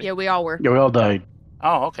 welcome to the party. Yeah, we all were. Yeah, we all died.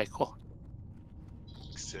 Oh, okay, cool.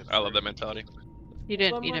 I love that mentality. You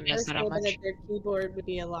didn't One need more to miss person that hoping much. that their keyboard would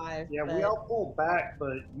be alive. Yeah, but... we all pulled back,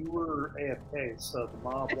 but you were AFK, so the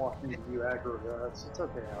mob walked into you aggro guys. It's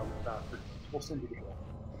okay, I'll look after you. We'll send you the bill.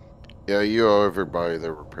 Yeah, you owe everybody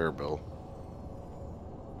their repair bill.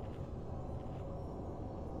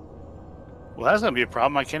 Well, that's gonna be a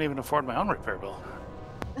problem. I can't even afford my own repair bill.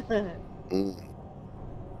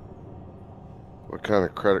 What kind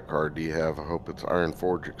of credit card do you have? I hope it's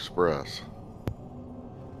Ironforge Express.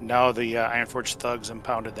 No, the Ironforge thugs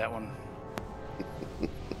impounded that one.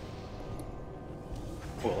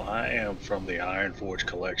 Well, I am from the Ironforge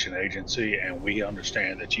Collection Agency, and we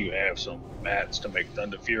understand that you have some mats to make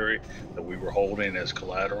Thunder Fury that we were holding as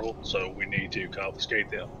collateral, so we need to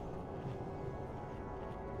confiscate them.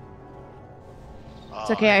 It's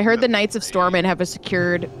okay. I heard the Knights of Stormwind have a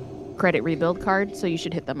secured credit rebuild card, so you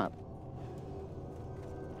should hit them up.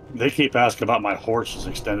 They keep asking about my horse's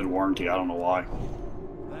extended warranty. I don't know why.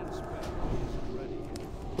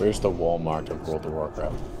 Where's the Walmart of World of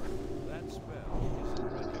Warcraft?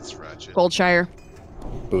 It's ratchet. Goldshire.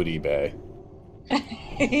 Booty Bay.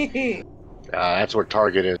 That's where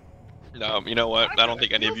Target is. No, you know what? I don't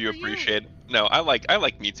think any of you appreciate. No, I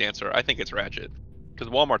like Meat's answer. I think it's ratchet, because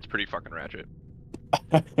Walmart's pretty fucking ratchet.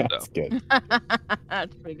 That's good.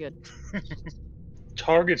 That's pretty good.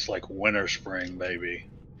 Target's like winter, spring, baby.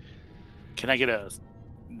 Can I get a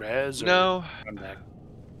res? Or No, I'm back.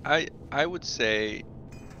 I would say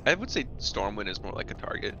Stormwind is more like a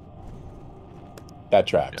Target. That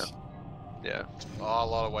tracks. Yeah. Oh, a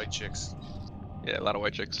lot of white chicks. Yeah, a lot of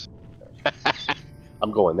white chicks.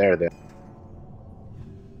 I'm going there then.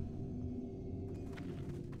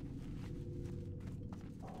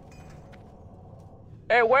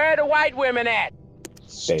 Hey, where are the white women at?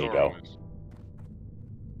 There you go.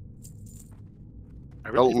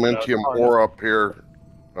 Elementium ore up here,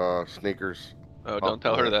 sneakers. Oh, don't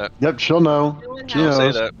tell her that. Yep, she'll know. She Don't say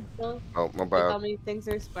knows. that. Oh, my Tell bad. me things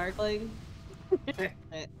are sparkling.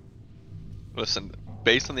 Listen,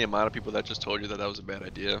 based on the amount of people that just told you that was a bad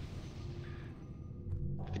idea,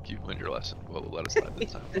 I think you've learned your lesson. Well, let us slide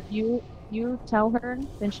this time. If you tell her,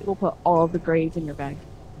 then she will put all of the grades in your bag.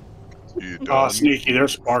 Oh, Sneaky,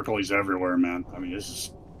 there's sparklies everywhere, man. I mean, this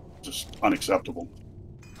is just unacceptable.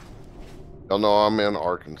 Y'all know I'm in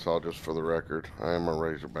Arkansas, just for the record. I am a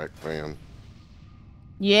Razorback fan.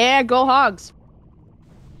 Yeah, go Hogs.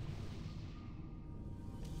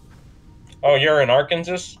 Oh, you're in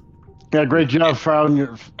Arkansas? Yeah, great job firing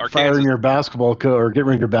your basketball coach, or getting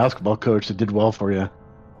rid of your basketball coach that did well for you.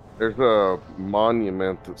 There's a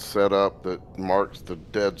monument that's set up that marks the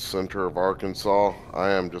dead center of Arkansas.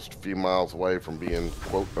 I am just a few miles away from being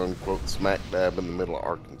quote-unquote smack dab in the middle of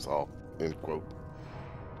Arkansas, end quote.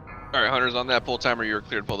 Alright, Hunters, on that pull timer, you're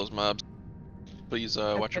cleared to pull those mobs. Please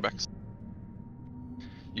watch your backs.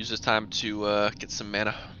 Use this time to get some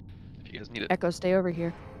mana, if you guys need it. Echo, stay over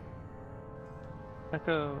here.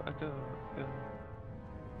 Echo.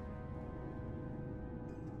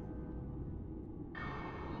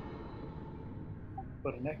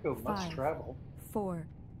 But an echo must 5, travel. 4,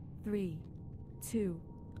 3, 2,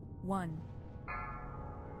 1.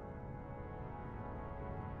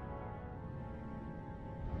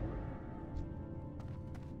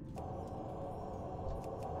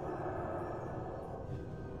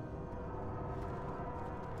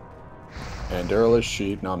 And Earl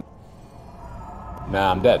sheep. Nah,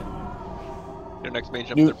 I'm dead. Your next mage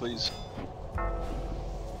up there, please.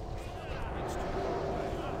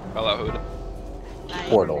 Call out Hood.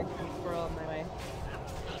 Portal.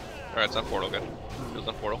 Alright, it's on portal, good. It's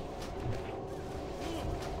on portal.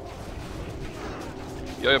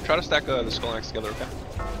 Yo, try to stack the skull and axe together, okay?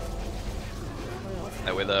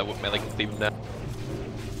 That way the melee can cleave him down.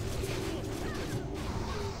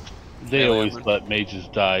 They always let mages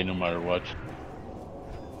die no matter what.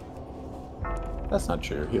 That's not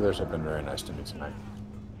true. Healers have been very nice to me tonight.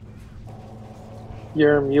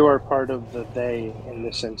 Yerm, you are part of the they in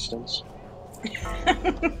this instance.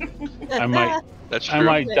 I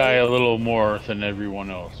might die a little more than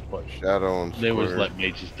everyone else, but Shadow and they always Square. let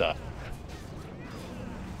mages die.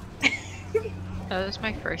 That was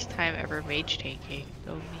my first time ever mage tanking.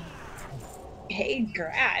 Go me. Hey,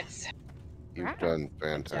 grats. You've done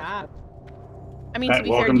fantastic. I mean, to be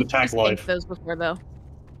fair, welcome to you've Tank just Life. tanked those before, though.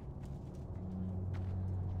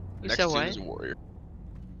 You Next said team what? is a warrior.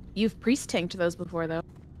 You've priest tanked those before, though.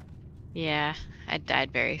 Yeah, I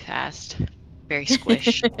died very fast. Very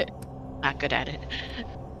squish. Not good at it.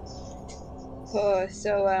 Oh,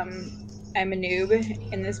 so I'm a noob,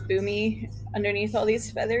 and this boomy underneath all these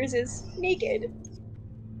feathers is naked.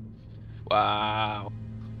 Wow.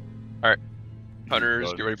 Alright.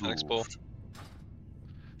 Hunters, get ready for the next pull.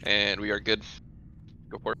 And we are good.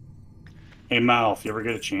 Go for it. Hey, Mal, if you ever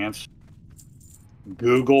get a chance,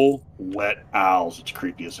 Google wet owls. It's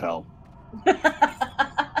creepy as hell.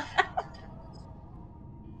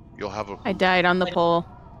 You'll have a. I died on the pole.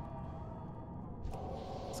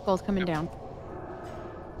 Skull's coming down.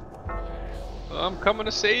 I'm coming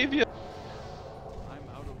to save you.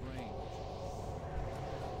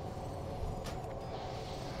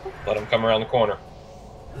 Let him come around the corner.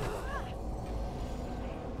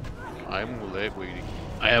 I'm leg waiting.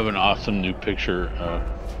 I have an awesome new picture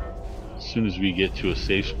as soon as we get to a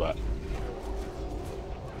safe spot.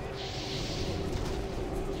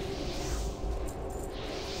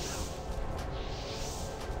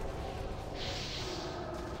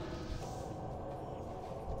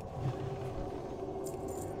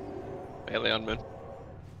 Melee on moon.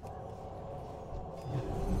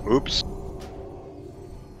 Oops.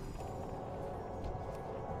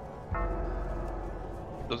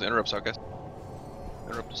 Those interrupts out, guys.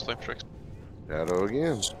 Interrupt those flame strikes. Shadow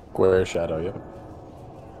again. Square shadow, yep.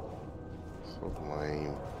 So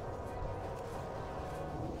lame.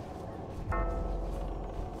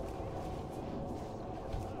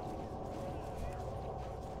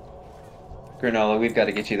 Granola, we've got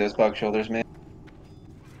to get you those bug shoulders, man.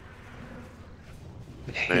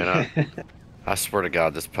 Man, I swear to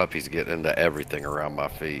God, this puppy's getting into everything around my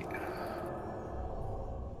feet.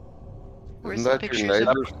 Isn't that your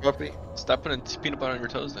neighbor's puppy? Stop putting peanut butter on your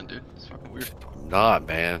toes then, dude. It's fucking weird. Not,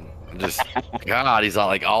 man. Just, God, he's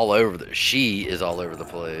like all over the, she is all over the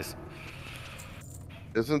place.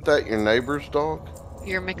 Isn't that your neighbor's dog?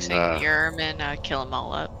 You're mixing Yerm and Kill 'Em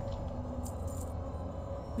All up.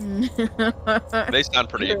 They sound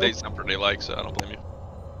pretty alike, so I don't blame you.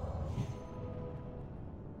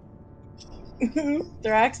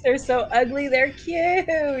 Thrax, they're so ugly, they're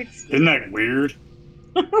cute. Isn't that weird?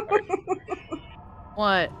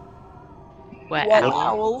 What? Wet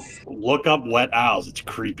owls. Look up wet owls. It's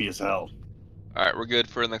creepy as hell. Alright, we're good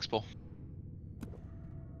for the next pull.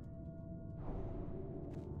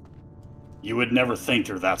 You would never think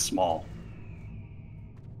they're that small.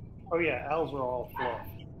 Oh yeah, owls are all fluff.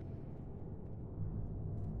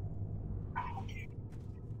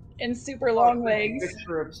 And super long legs.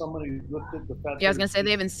 Picture of somebody who lifted the feathers. Yeah, I was gonna say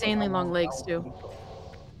they have insanely long legs too.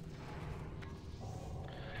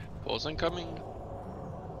 Pulls incoming.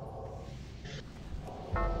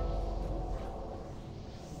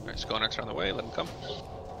 Alright, Skull next on the way, let him come.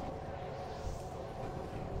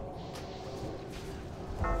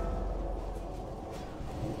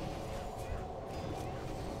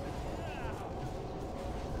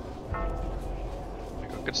 There you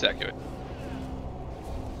go, good stack, Hewitt.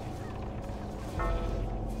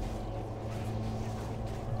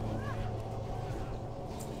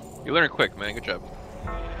 You learn quick, man, good job.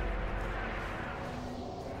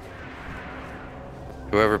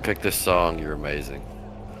 Whoever picked this song, you're amazing.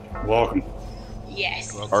 Welcome.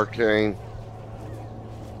 Yes. Arcane.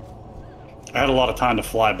 I had a lot of time to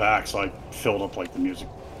fly back, so I filled up like the music.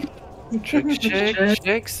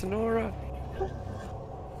 Shake, Sonora.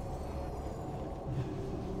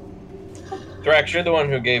 Thrax, you're the one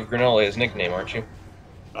who gave Granola his nickname, aren't you?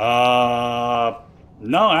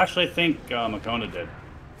 No, actually, I think Makona did.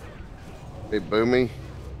 Hey, Boomy.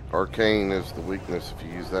 Arcane is the weakness. If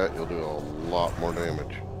you use that, you'll do a lot more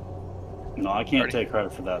damage. No, I can't take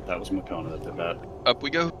credit for that. That was Makona that did that. Up we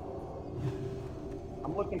go.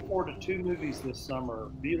 I'm looking forward to 2 movies this summer: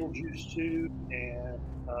 Beetlejuice 2 and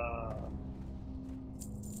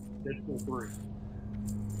Deadpool 3.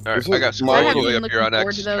 Alright, I got Square all the way up here on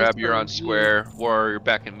X, those Trab, you're for on Square, War, you're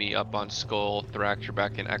backing me up on Skull, Thrax, you're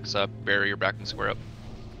backing X up, Barry, you're backing Square up.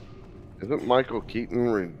 Isn't Michael Keaton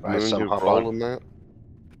renewing his hop role on. in that?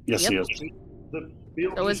 Yes, Yep. he is. The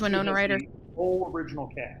Beetlejuice So is 2 Winona has Ryder. the whole original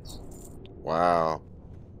cast. Wow.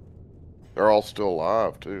 They're all still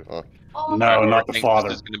alive too, huh? No, not the I think father.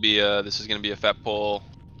 This is gonna be a fat pull.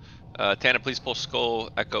 Tana, please pull Skull.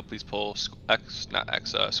 Echo, please pull Square.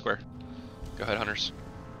 Go ahead, Hunters.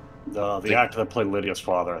 The actor that played Lydia's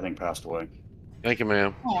father, I think, passed away. Thank you,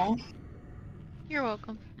 ma'am. Aw. You're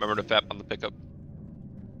welcome. Remember to fap on the pickup.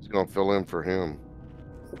 He's gonna fill in for him.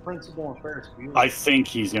 The principal and Ferris Bueller. I think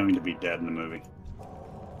he's going to be dead in the movie.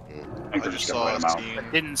 I think they're just gonna write him out.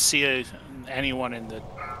 I didn't see anyone in the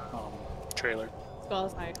trailer.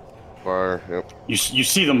 Skull's high. Fire, yep. You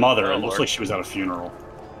see the mother. Oh, It looks Lord. like she was at a funeral.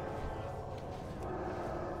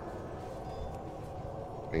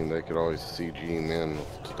 I mean, they could always CG him in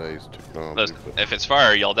with today's technology. Listen, if it's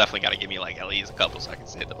fire, y'all definitely got to give me like at least a couple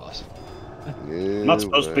seconds to hit the boss. I'm not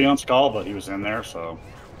supposed to be on Skull, but he was in there, so.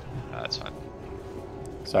 That's fine.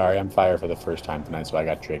 Sorry, I'm fire for the first time tonight, so I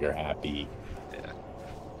got trigger happy. Yeah.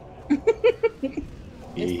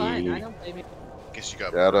 It's fine. I don't blame you. Guess you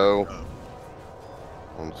got Shadow.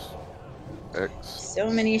 On X. So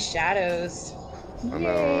many shadows. I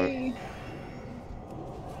know, right?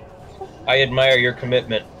 I admire your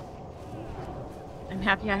commitment. I'm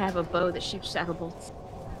happy I have a bow that shoots shadow bolts.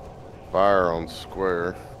 Fire on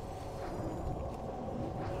square.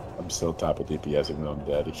 I'm still top of DPS even though I'm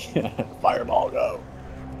dead. Fireball, go.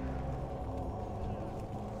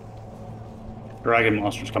 Dragon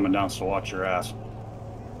monster's coming down, so watch your ass.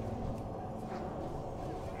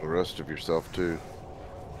 The rest of yourself, too.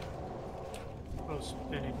 Oh,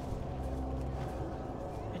 spinning.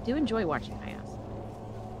 I do enjoy watching my ass.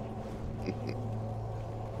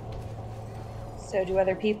 So do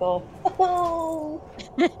other people. Oh,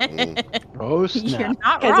 Oh, snap. You're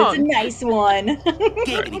not because wrong. it's a nice one.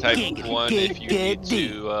 Alright, type 1 if you need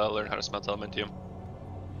to learn how to smelt elementium.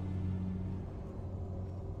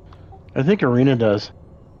 I think Arena does.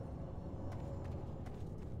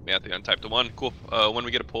 Yeah, the untyped 1. Cool. When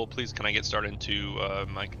we get a pull, please can I get started into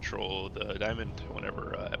mind control the diamond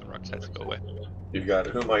whenever Evan Rock decides to go away. You got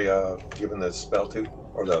it. Who am I giving the spell to?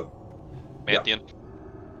 Or the Manthian.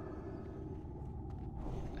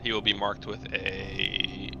 He will be marked with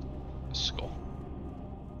a skull.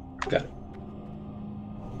 Got it.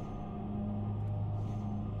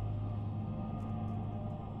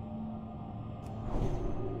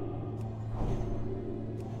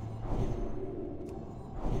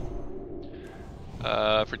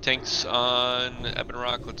 For tanks on Ebon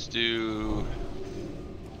Rock, let's do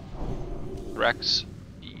Rex,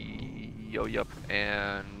 Yo-Yup,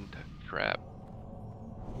 and Crab.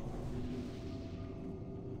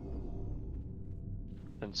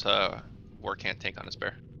 Since War can't tank on his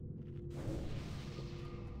bear.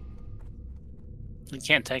 You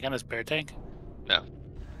can't tank on his bear tank? No.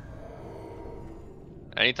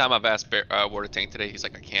 Anytime I've asked War to tank today, he's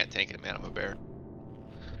like, I can't tank it, man, I'm a bear.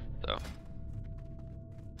 So.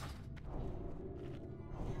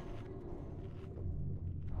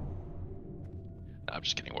 No, I'm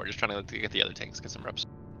just kidding, War. Just trying to get the other tanks, get some reps.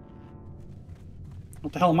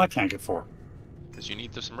 What the hell am I tanking for? Because you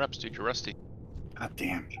need some reps, dude. You're rusty. God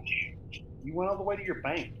damn. You went all the way to your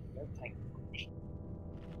bank. That tank.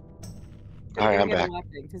 Hi, I'm back.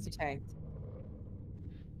 Because you tanked.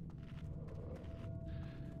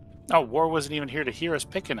 Oh, War wasn't even here to hear us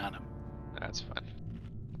picking on him. That's fine.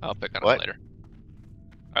 I'll pick on What? him later.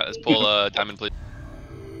 Alright, let's pull Diamond, please.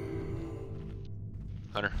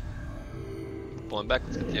 Hunter. Pulling back,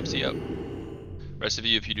 let's get the MC up. Rest of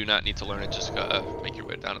you, if you do not need to learn it, just make your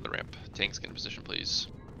way down to the ramp. Tanks, get in position, please.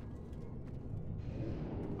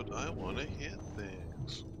 But I want to hit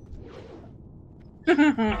things.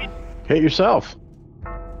 Hit yourself.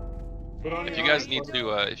 If you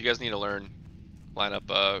guys need to learn, line up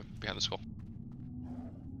behind the skull.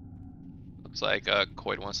 Looks like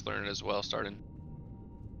Coyd wants to learn it as well, starting.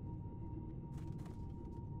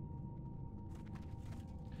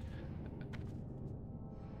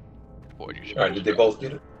 Coyd, you should. Alright, did they both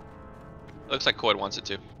get it? Looks like Coyd wants it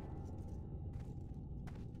too.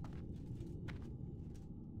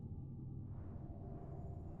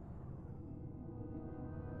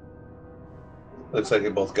 Looks like they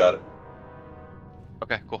both got it.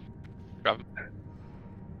 Okay, cool. Drop him.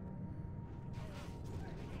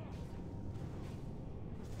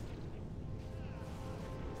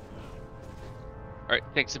 Alright,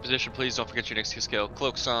 tanks in position, please. Don't forget your next 2 scale.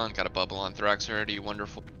 Cloaks on, got a bubble on Thorax already,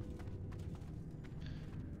 wonderful.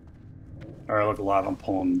 Alright, look alive. I'm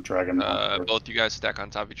pulling Dragon. Both you guys stack on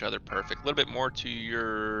top of each other, perfect. A little bit more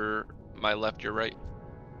to my left, your right.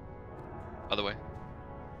 Other way.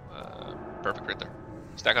 Perfect right there.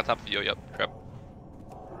 Stack on top of you, yep, crap.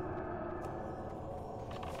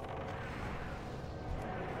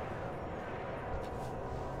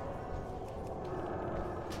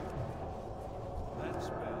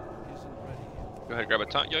 Go ahead, grab a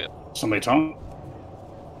taunt, yo. Somebody taunt?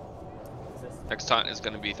 Next taunt is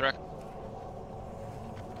going to be Thrak.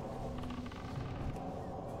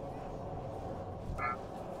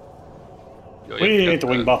 We ain't the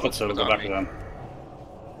wing buffet, so we'll go back to them.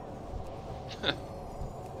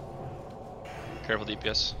 Careful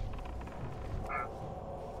DPS.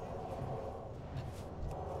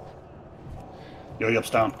 Yo-Yup's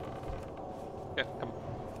down. Yeah, come.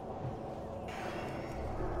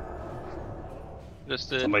 Just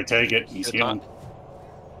somebody take it. He's healing.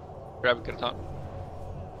 Grab it, get a taunt.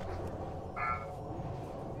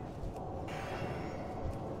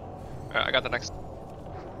 Alright, I got the next.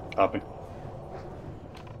 Copy.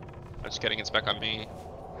 I'm just kidding, it's back on me.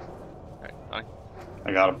 Alright, fine.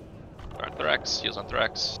 I got him. Alright, Thrax, heals on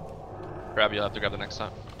Thrax. Grab, you'll have to grab the next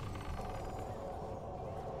time.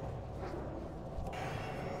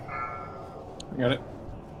 I got it.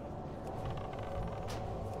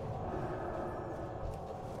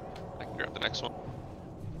 I can grab the next one.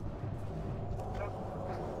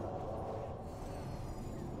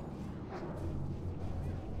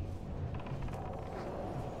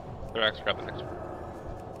 Thrax, grab the next one.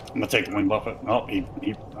 I'm gonna take the wind buffet. Oh,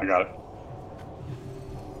 I got it.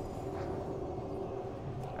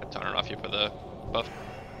 I turn it off you for the buff.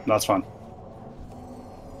 That's fine.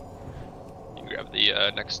 You can grab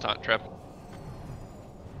the next taunt trap.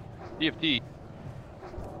 DFD.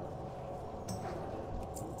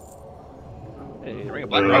 Hey, ring of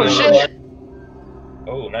black. Oh, shit!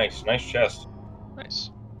 Oh, nice. Nice chest. Nice.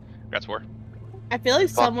 Congrats, War. I feel like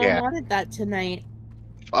Fuck someone yeah. wanted that tonight.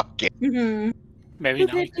 Fuck it. Mm-hmm. Maybe Who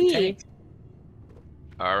not could the be? tank.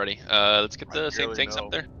 Alrighty, let's get the same barely tanks know.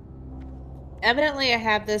 up there. Evidently, I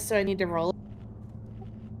have this, so I need to roll.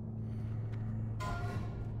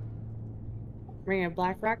 Ring of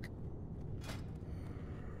Black Rock.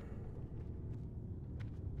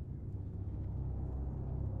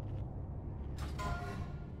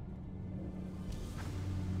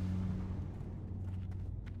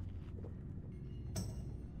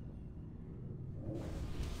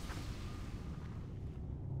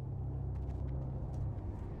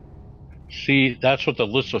 See, that's what the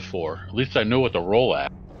list is for. At least I know what to roll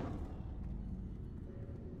at.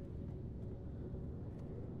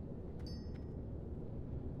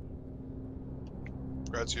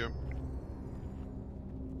 Congrats, you.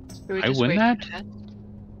 Should we I just win wait that? for Ted?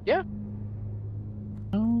 Yeah.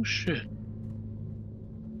 Oh shit.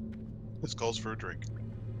 This calls for a drink.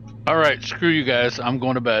 All right, screw you guys. I'm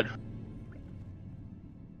going to bed.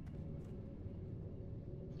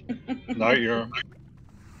 Night, you're.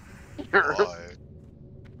 Why?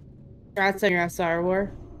 Congrats on your SR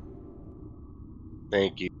War.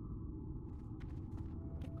 Thank you.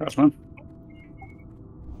 That's fine.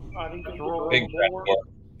 I need to roll Big more. chest.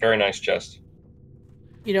 Very nice chest.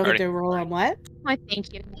 You don't Alrighty. get to roll on what? I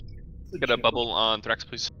thank you. Get a bubble on Thrax,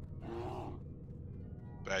 please.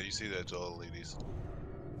 Bad, you see that, to all the ladies.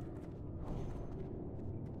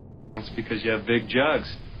 That's because you have big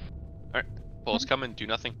jugs. Alright, bull's coming, do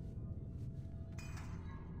nothing.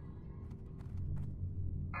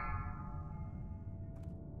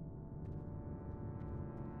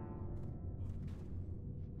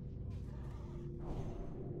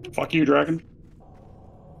 Fuck you, dragon.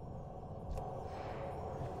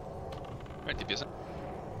 Alright, DPS it.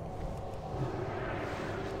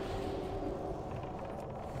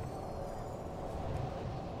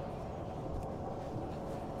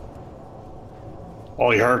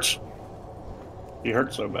 Oh, he hurts. He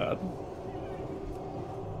hurts so bad.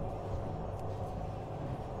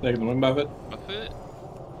 Taking the wind buffet. Buff it.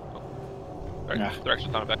 Oh. Alright, Nah. Thrax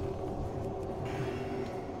with taunt back.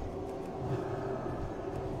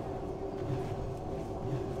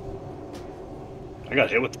 I got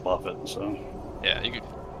hit with the buffet, so Yeah, you could.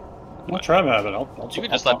 I'll try to have it. You can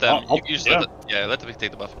just let them. You can just yeah. let them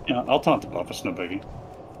take the buff. Yeah, I'll taunt the buff. It's no biggie.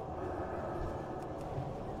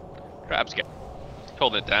 Crab's get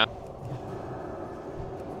holding it down.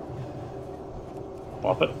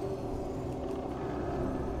 Buff it.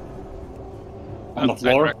 On the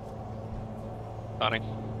floor. Taunting.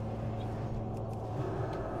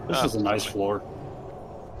 This is a nice floor.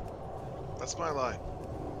 That's my line.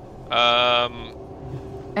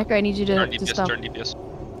 Echo, I need you to Turn DPS, dispel. turn DPS.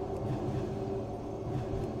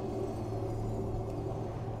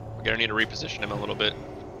 We're gonna need to reposition him a little bit.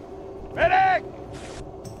 Medic!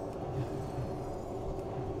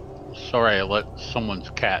 Sorry, I let someone's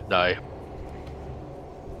cat die.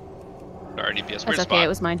 Sorry, DPS. That's Weird okay, spot. it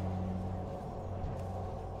was mine.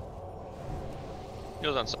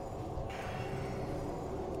 Heals on some.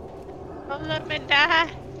 Don't let me die.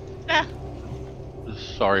 No.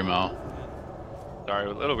 Sorry, Mo. Sorry,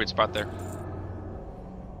 a little weird spot there.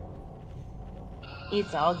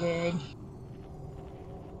 It's all good.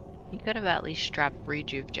 You could have at least strapped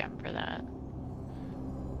Rejuve Gem for that.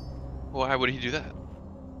 Why would he do that?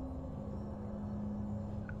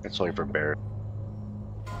 That's only for Barrett.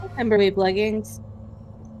 Emberweave leggings.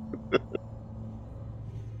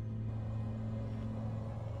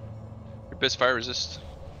 Your best fire resist.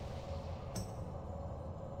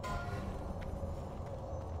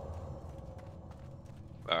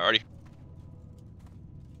 Alrighty.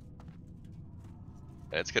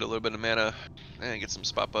 let's get a little bit of mana and get some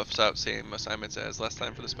spot buffs out. Same assignments as last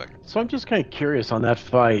time for the Spectre. So I'm just kind of curious on that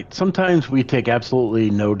fight. Sometimes we take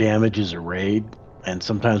absolutely no damage as a raid, and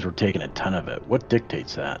sometimes we're taking a ton of it. What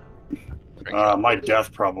dictates that? My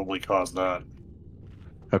death probably caused that.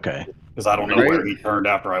 Okay. Because I don't know where he turned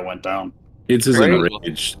after I went down. It's as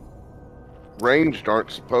enraged. Ranged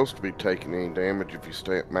aren't supposed to be taking any damage if you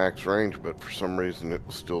stay at max range, but for some reason it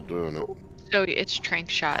was still doing it. So it's trank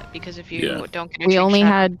shot because if you don't get a We trank only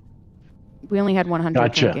shot, had 100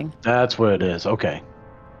 Gotcha. tanking. That's what it is. Okay.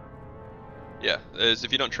 Yeah, is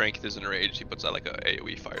if you don't trank this enraged, he puts out like a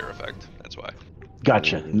AoE fire effect. That's why.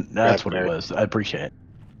 Gotcha. That's what it was. I appreciate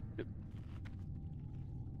it.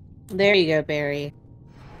 There you go, Barry.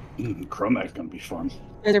 Chromac's gonna be fun.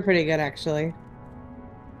 Those are pretty good, actually.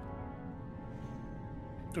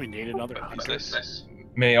 Do we need another 100?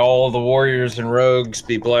 May all the warriors and rogues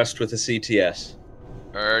be blessed with a CTS.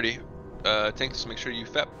 Alrighty. Tanks, make sure you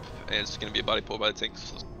FEP, and it's gonna be a body pull by the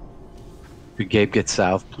tanks. Could Gabe get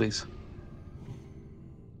south, please?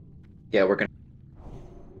 Yeah, we're gonna.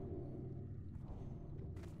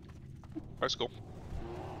 Alright, cool.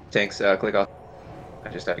 Tanks, click off. I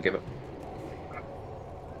just had to give it.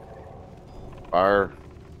 Fire.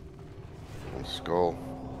 And skull.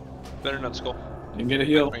 Better not skull. You get a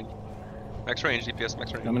heal. Max range, DPS,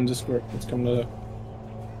 max range. Coming to square. Let's come to.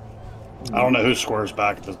 I don't know who squares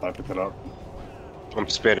back at this, but I pick it up. I'm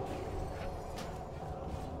spitting.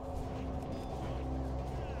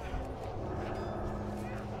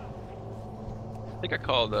 I think I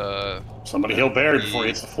called Somebody heal Barry before he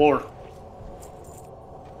hits the floor.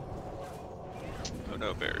 Oh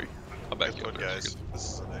no, Barry. I'll back you up, guys. This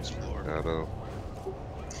is the next floor. Shadow.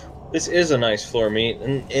 This is a nice floor meat,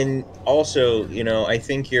 and also, you know, I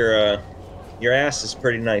think your ass is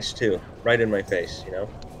pretty nice too. Right in my face, you know.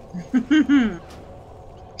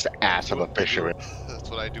 It's the ass of a fisherman. That's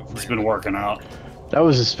what I do for He's been working out. That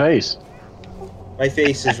was his face. My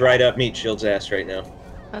face is right up Meat Shield's ass right now.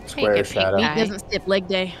 let's Square take shadow. He doesn't skip leg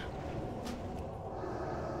day.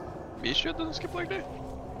 Meat Shield doesn't skip leg day?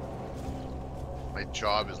 My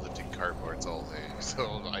job is lifting cardboards all day,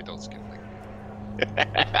 so I don't skip like.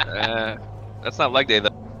 That's not leg day though.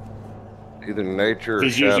 Either nature or If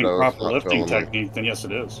he's using shadow. proper lifting technique, then yes,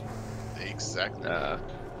 it is. Exactly.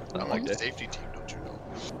 It's not I'm leg on day. the safety team, don't you know?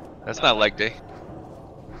 That's not leg day.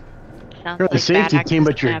 Sounds You're the like bad safety team,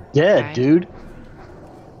 access but you're tab dead, guy. dude.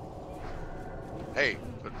 Hey,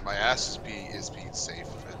 but my ass is being safe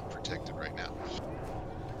and protected right now.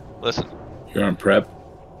 Listen. You're on prep.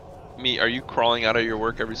 Me, are you crawling out of your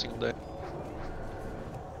work every single day?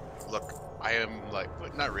 Look, I am like,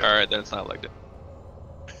 but not really. Alright, then it's not leg day.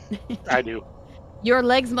 I do. Your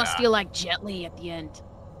legs must feel like Jet Li at the end.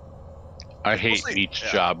 I hate Mostly- Meat's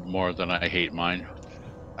yeah. job more than I hate mine.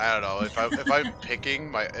 I don't know. If I'm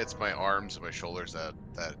picking, it's my arms and my shoulders that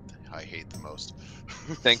I hate the most.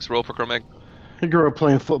 Thanks, roll for Chromag. I grew up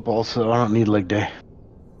playing football, so I don't need leg day.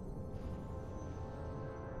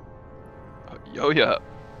 Yo, yeah.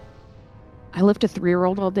 I lift a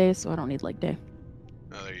 3-year-old all day, so I don't need leg day.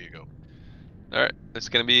 Oh, there you go. Alright, it's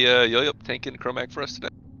gonna be Yo-Yo tanking Chromag for us today.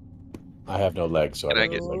 I have no legs, so Can I I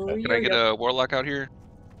don't get like that. can I get a Warlock out here?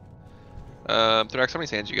 Thrax, how many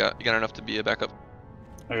hands you got? You got enough to be a backup?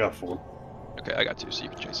 I got 4. Okay, I got 2, so you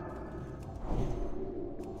can chase.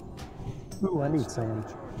 Ooh, I need sand.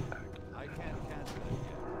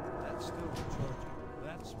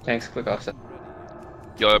 Tanks, click off.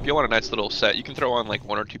 Yo, if you want a nice little set, you can throw on like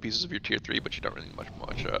 1 or 2 pieces of your tier 3, but you don't really need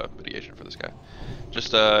much mitigation for this guy.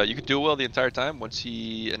 Just you can do well the entire time. Once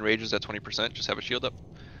he enrages at 20%, just have a shield up.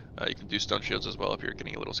 You can do stun shields as well if you're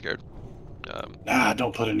getting a little scared. Nah,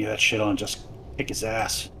 don't put any of that shit on. Just kick his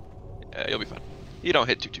ass. Yeah, you'll be fine. You don't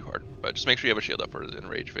hit too hard, but just make sure you have a shield up for the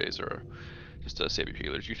enrage phase or just to save your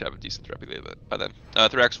healers. You should have a decent threat by then.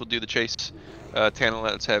 Thrax will do the chase. Tana,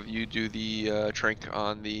 let's have you do the trank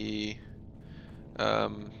on the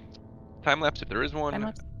time lapse if there is one.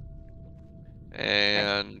 Time-lapse.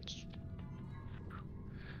 And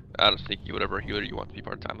out of sneaky, whatever healer you want to be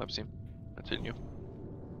part of time lapse team. That's in you.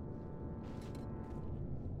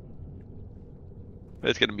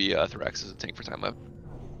 It's gonna be Thrax as a tank for time lapse.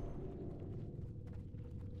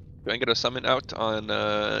 Go and get a summon out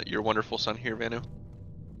on your wonderful son here, Vanu.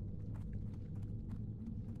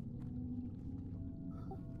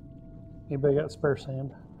 Anybody got spare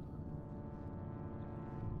sand?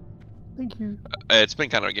 Thank you. It's been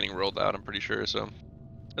kind of getting rolled out, I'm pretty sure, so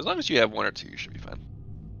as long as you have 1 or 2, you should be fine.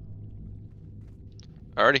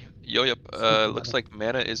 Alrighty, Yo-Yup, looks like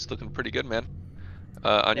mana is looking pretty good, man.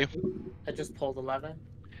 On you? I just pulled 11.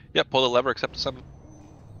 Yep, pull the lever, accept the summon.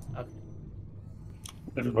 Okay.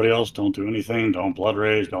 Everybody else, don't do anything. Don't blood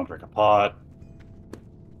rage. Don't drink a pot.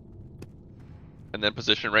 And then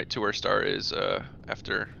position right to where star is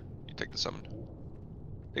after you take the summon.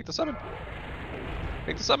 Take the summon.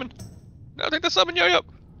 Take the summon. No, take the summon, Yo-Yo.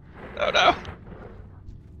 No.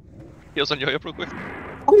 Heals on Yo-Yo real quick.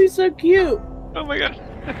 Oh, he's so cute. Oh my god.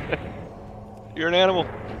 You're an animal.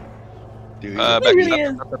 Dude, back, really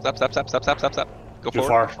is. stop. Go Too forward.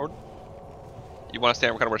 far. Go forward. You want to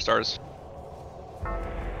stand kind of where stars.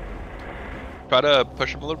 Try to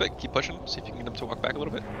push him a little bit. Keep pushing. See if you can get him to walk back a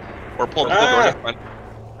little bit. Or pull him to the door. That's fine.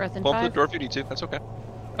 Breath in Pull him to the 5. door if you need to. That's okay.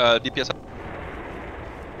 DPS head.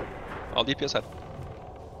 All DPS head.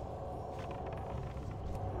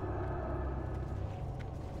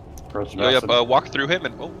 Walk through him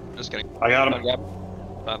and oh, just kidding. I got him.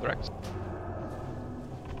 Direct.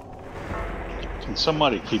 Can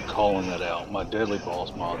somebody keep calling that out? My deadly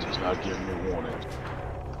boss mods is not giving me warnings.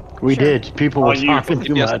 We did. People were talking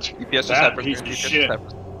too DPS, much. DPS just That head for piece of DPS shit.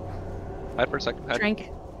 Head for a second. Head. Drink.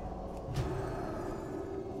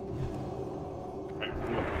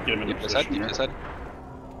 Get him in the DPS head. position here. DPS head.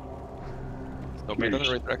 No breathe on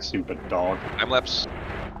the right direct. Stupid dog. Time lapse.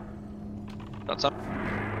 Done some.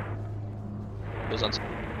 Goes on some.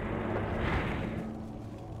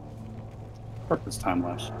 Purpose time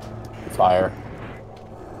lapse. Fire.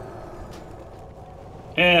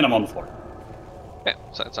 And I'm on the floor. Yeah,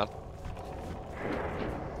 so it's on.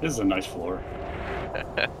 This is a nice floor.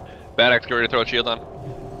 Bad X, get ready to throw a shield on.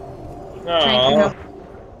 Aww.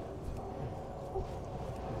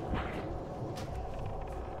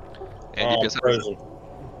 And Oh, DPS head. frozen.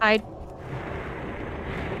 I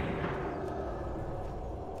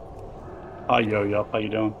Hi, Yo-Yo. How you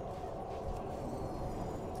doing?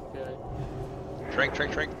 Shrink.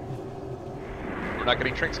 We're not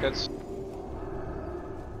getting shrinks, guys.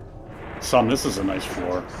 Son, this is a nice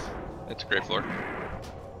floor. It's a great floor.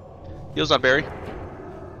 Heals on Barry.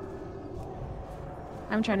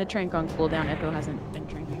 I'm trying to trank on cooldown. Echo hasn't been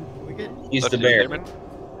drinking. He's Left the to bear. Daemon.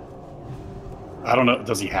 I don't know.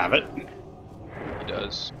 Does he have it? He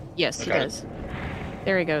does. Yes, he Okay. does.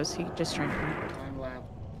 There he goes. He just drank.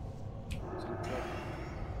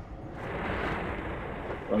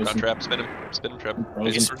 Ground trap, spin him trap.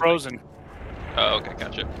 He's frozen. Oh, okay,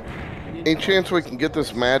 gotcha. Any chance we can get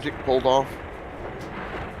this magic pulled off?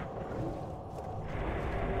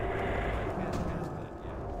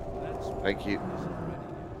 Thank you.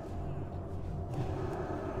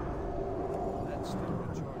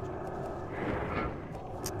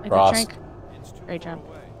 I Frost. drank. Great job.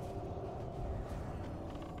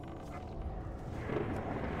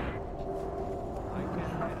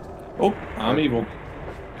 Oh, I'm evil.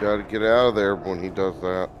 Gotta get out of there when he does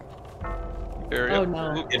that. Barry Oh up.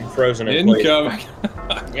 no. Getting frozen in place. Incoming.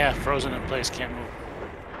 Yeah, frozen in place, can't move.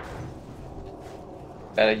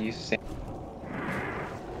 Gotta use sand.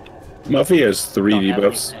 Muffy has 3 Don't have any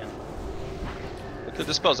debuffs. sand. Get the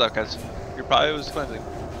dispels out, guys. Your probably was cleansing.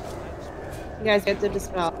 You guys get the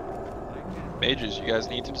dispel. Mages, you guys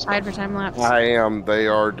need to dispel. Hide for time lapse. I am. They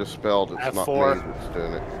are dispelled. I It's have not 4. me that's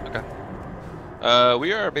doing it. Okay.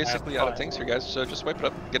 We are basically out of things here, guys. So just wipe it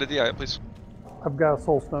up. Get a DI, please. I've got a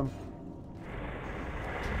soul stone.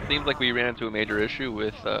 Seems like we ran into a major issue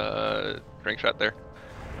with drink shot there.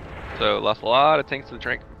 So lost a lot of tanks to the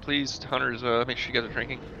drink. Please, hunters, make sure you guys are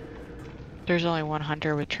drinking. There's only one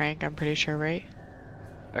hunter with trank, I'm pretty sure, right?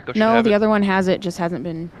 Echo should No, have the it. other one has it, just hasn't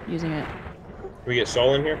been using it. Can we get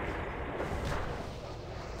Soul in here?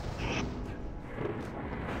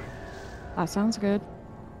 That sounds good.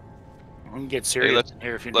 We can get Hey, serious let's in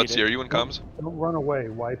here if you let's need hear it. you in comms. Don't run away.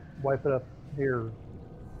 Wipe it up here.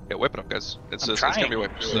 Yeah, wipe it up, guys. It's I'm gonna be trying.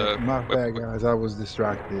 wiped. Just, My wipe bad, it quick. guys. I was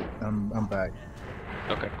distracted. I'm back.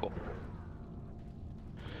 Okay, cool.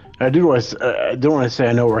 I do want to say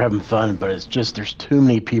I know we're having fun, but it's just there's too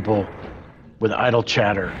many people with idle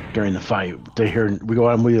chatter during the fight. They hear we go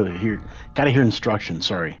on. We gotta hear instructions.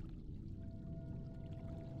 Sorry.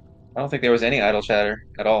 I don't think there was any idle chatter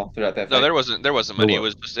at all throughout that fight. No, there wasn't many. It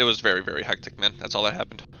What? was very, very hectic, man. That's all that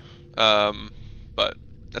happened. But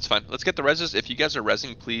that's fine. Let's get the reses. If you guys are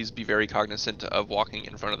resing, please be very cognizant of walking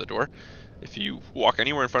in front of the door. If you walk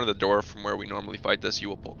anywhere in front of the door from where we normally fight this, you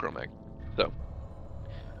will pull Chromag. So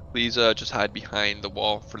please just hide behind the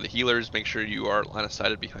wall. For the healers, make sure you are line of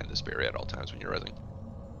sighted behind this barrier at all times when you're resing.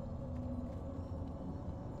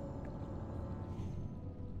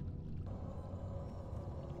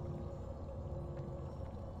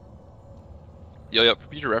 Yo, for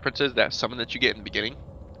future references, that summon that you get in the beginning,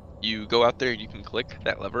 you go out there and you can click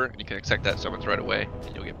that lever and you can accept that summons right away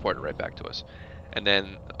and you'll get ported right back to us. And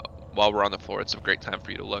then while we're on the floor, it's a great time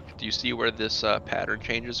for you to look. Do you see where this pattern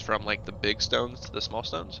changes from like the big stones to the small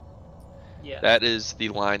stones? Yeah. That is the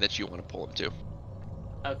line that you want to pull them to.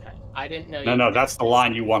 Okay. I didn't know. No, no, that's the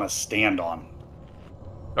line you want to stand on.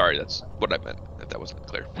 Sorry, that's what I meant. If that wasn't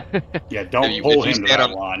clear. Yeah, don't pull him to that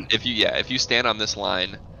on, line. If you stand on this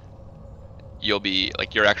line, you'll be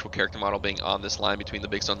like your actual character model being on this line between the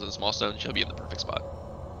big stones and the small stones. You'll be in the perfect spot.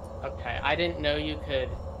 Okay. I didn't know you could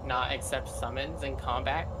not accept summons in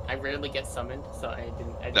combat. I rarely get summoned, so I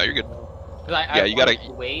didn't No, you're good. I you gotta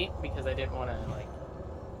wait because I didn't want to like.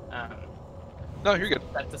 No, you're good.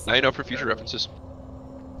 Now you know for future references.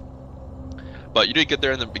 But you did get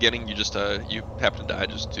there in the beginning. You just you happened to die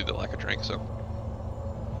just due to the lack of drink. So,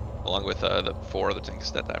 along with the 4 other tanks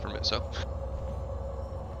that died from it. So,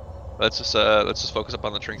 let's just focus up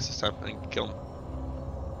on the trinks this time and kill them.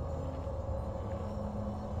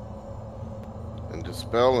 And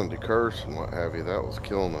dispel and decurse and what have you. That was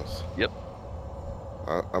killing us. Yep.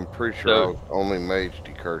 I'm pretty sure I was only mage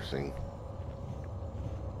decursing.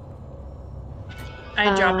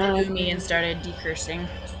 I dropped a Umi and started decursing.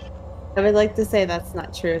 I would like to say that's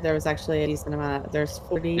not true. There was actually a decent amount. There's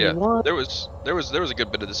 41. Yeah, there was a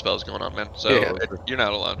good bit of dispels going on, man. So Yeah. you're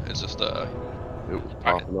not alone. It's just it was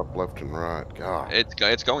popping up left and right. God.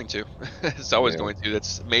 It's going to. It's always Yeah. going to.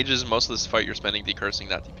 It's mages. Most of this fight you're spending decursing,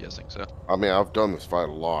 not DPSing. So I mean, I've done this fight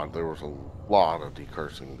a lot. There was a lot of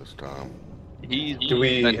decursing this time.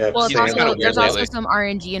 Well, it's also, there's also some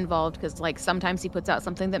RNG involved because, like, sometimes he puts out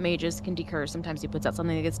something that mages can decurse. Sometimes he puts out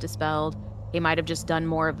something that gets dispelled. He might have just done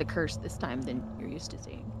more of the curse this time than you're used to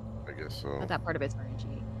seeing. I guess so. But that part of it's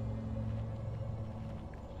RNG.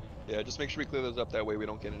 yeah, just make sure we clear those up. That way we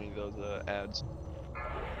don't get any of those ads.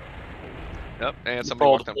 Yep, and somebody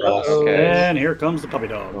walked on purpose. Okay. And here comes the puppy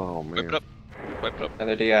dog. Oh Wipe it up. Wipe it up.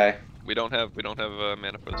 Another DI. We don't have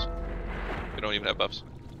mana for this. We don't even have buffs.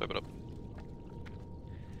 Wipe it up.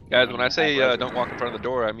 Guys, when I say don't walk in front of the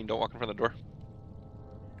door, I mean don't walk in front of the door.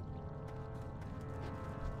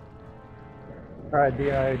 Alright,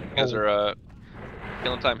 DI. You guys are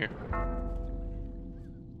killing time here.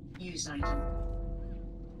 Use item.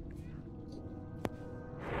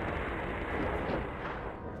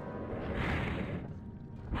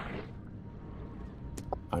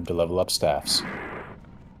 Time to level up staffs.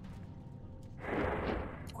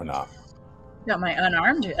 Or not. Got my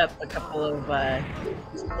unarmed up a couple of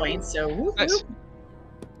points, so whoop, Nice. whoop.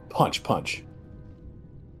 Punch, punch.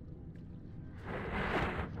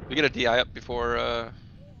 We get a DI up before.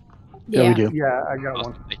 Yeah, we do. Yeah, I got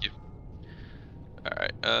Awesome, one. thank you. All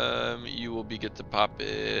right. You will be good to pop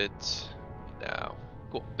it now.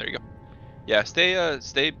 Cool. There you go. Yeah. Stay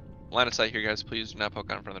line of sight here, guys. Please do not poke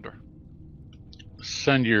out in front of the door.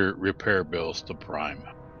 Send your repair bills to Prime.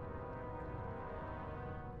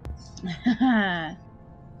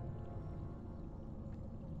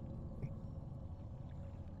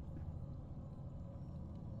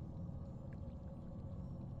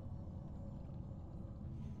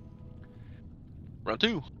 Round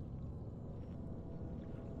 2.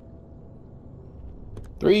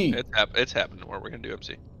 3. It's happening. What we're gonna do,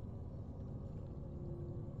 MC.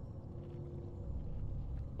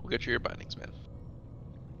 We'll get you your bindings, man.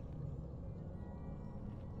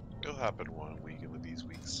 It'll happen 1 week in these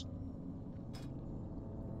weeks.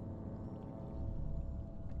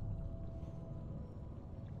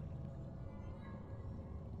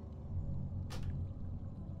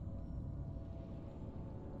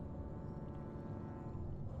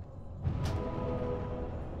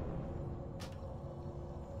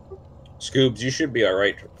 Scoobs, you should be all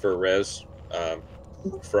right for res.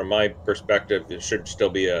 From my perspective, it should still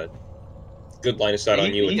be a good line of sight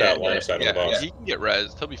on you without line of sight on the boss. He can get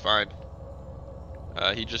res. He'll be fine.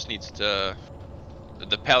 He just needs to.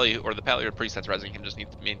 The pally or priest that's resing him just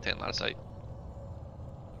needs to maintain line of sight.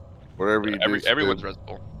 Whatever you do, everyone's Scoob,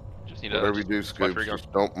 resable. Just need whatever to. you do, just watch where Scoob, you're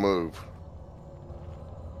just don't move.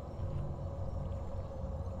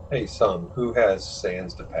 Hey, son, who has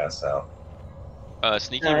sands to pass out?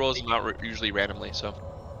 Sneaky rolls them out usually randomly, so.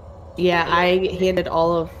 Yeah, I handed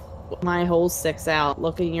all of my whole 6 out.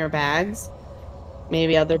 Look in your bags.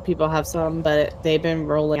 Maybe other people have some, but they've been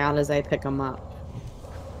rolling out as I pick them up.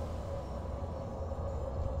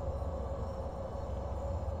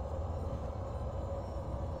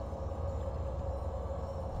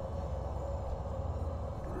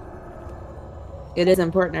 It is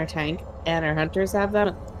important our tank and our hunters have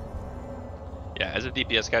them. Yeah, as a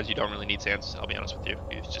DPS, guys, you don't really need sands. I'll be honest with you.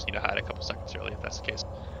 You just need to hide a couple seconds early if that's the case.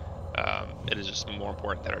 It is just more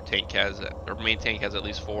important that our tank has, our main tank has at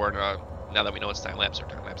least 4. And now that we know it's time lapse, our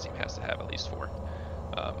time lapse team has to have at least 4.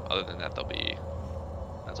 Other than that,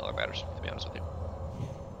 that's all that matters. To be honest with you.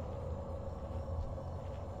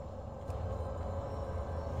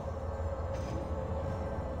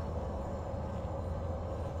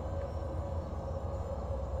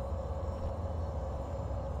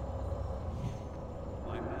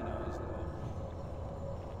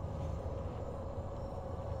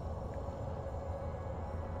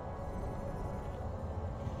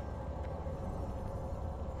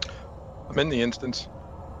 I'm in the instance.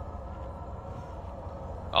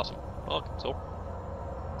 Awesome. Welcome, Soul.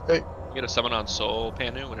 Hey. You get a summon on Soul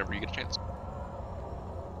Panu whenever you get a chance.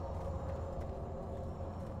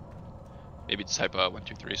 Maybe just type 1,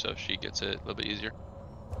 2, 3 so she gets it a little bit easier.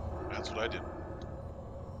 That's what I did.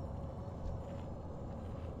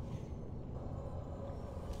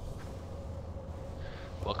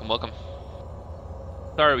 Welcome, welcome.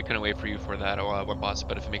 Sorry we couldn't wait for you for that one boss,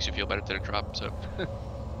 but if it makes you feel better, did it drop, so.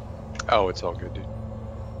 Oh, it's all good, dude.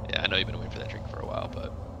 Yeah, I know you've been waiting for that drink for a while,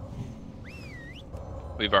 but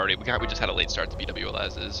we just had a late start to BWL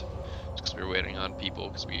as is, just because we were waiting on people,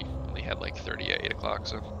 because we only had like 30 at 8 o'clock,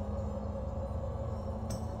 so.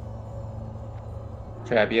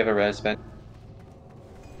 Trab, you have a res, Ben?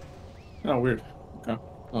 Oh, weird. Okay.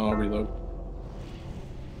 I'll reload.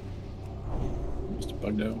 Just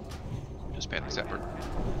bugged out. Just panic separate.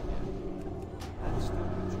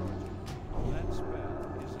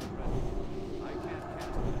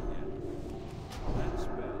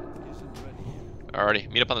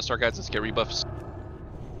 Alrighty, meet up on the start guides, let's get rebuffs.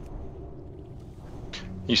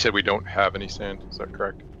 You said we don't have any sand, is that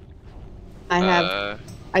correct? I have.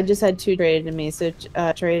 I just had 2 traded to me, so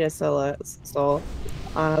trade a soul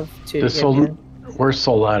of 2. Where's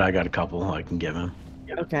Soul at? I got a couple I can give him.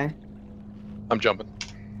 Okay. I'm jumping.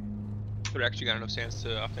 But actually got enough sands to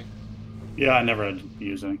opting? Yeah, I never had to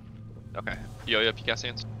use any. Okay. Yo, you got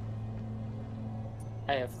sands?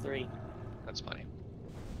 I have 3. That's plenty.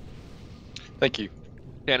 Thank you.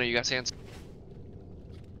 Dana, you got sands?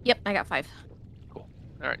 Yep, I got 5. Cool.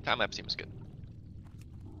 Alright, time lapse seems good.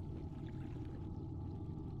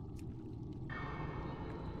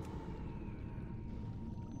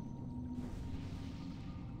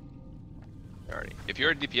 Alrighty. If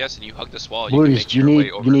you're a DPS and you hug this wall, you can make your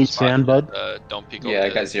way over you need the spot. sand, bud? Don't peek Yeah, over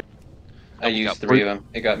I got 0. I Don't peek used out. 3 of them.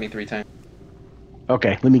 It got me 3 times.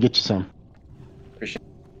 Okay, let me get you some. Appreciate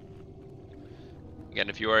Again,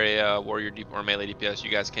 if you are a warrior or melee DPS, you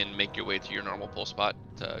guys can make your way to your normal pull spot.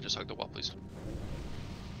 Just hug the wall, please.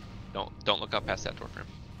 Don't look up past that door frame.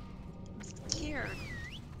 Here.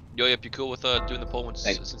 Yo, yep, you cool with doing the pull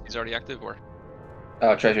since he's already active, or?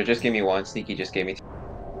 Oh, Treasure, just give me 1. Sneaky just gave me 2.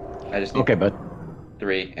 I just need Okay, bud.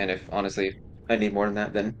 3, and if honestly I need more than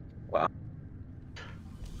that, then wow.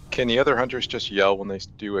 Can the other hunters just yell when they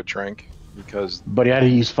do a trank? Because Buddy, I had to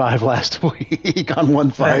use 5 last week on one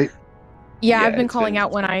fight. Yeah, I've been calling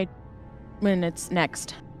out when it's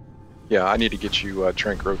next. yeah, I need to get you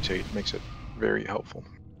trank rotate. Makes it very helpful.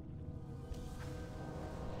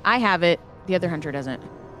 I have it. The other hunter doesn't.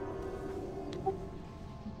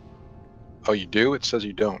 Oh, you do? It says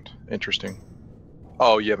you don't. Interesting.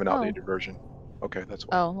 Oh, you have an outdated version. Okay, that's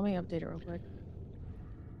why. Oh, let me update it real quick.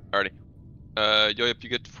 Alrighty. Yo, yep, you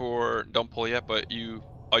get for don't pull yet, but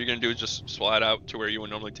all you're gonna do is just slide out to where you would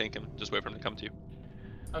normally tank him. Just wait for him to come to you.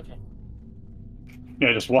 Okay.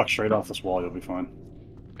 Yeah, just walk straight off this wall, you'll be fine.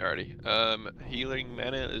 Alrighty. Healing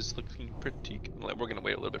mana is looking pretty. We're gonna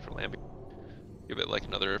wait a little bit for Lambie. Give it like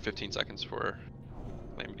another 15 seconds for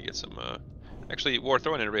Lambie to get some. Actually, War,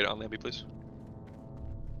 throw an iterate on Lambie, please.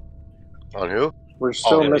 On who? We're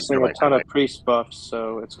still yeah, missing a ton of priest buffs,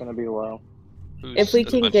 so it's going to be a while. If we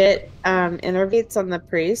can get innervates on the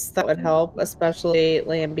priest, that would help, especially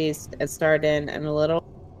Lambie's start in a little.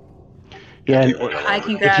 Yeah, and I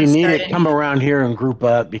can if grab you need started. it, come around here and group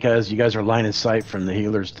up because you guys are line of sight from the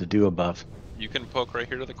healers to do a buff. You can poke right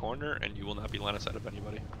here to the corner, and you will not be line of sight of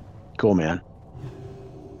anybody. Cool, man.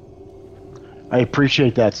 I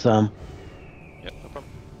appreciate that, Sam. Yep, no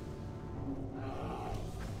problem.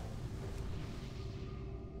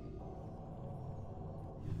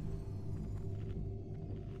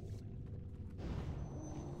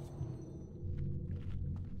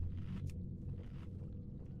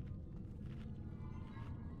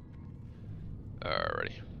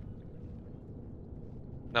 Alrighty.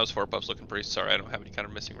 That was 4 buffs looking pretty. Sorry, I don't have any kind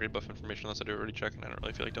of missing raid buff information unless I do already check, and I don't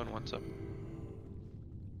really feel like doing one, so.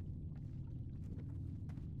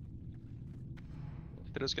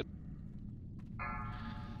 That is good.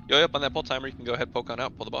 Yo, up on that pull timer, you can go ahead, poke on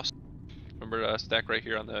out, pull the boss. Remember to stack right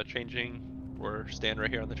here on the changing, or stand right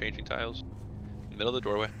here on the changing tiles. In the middle of the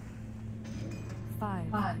doorway.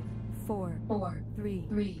 5, 4,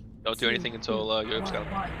 3. Don't do anything until Yoyop's got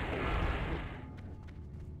him.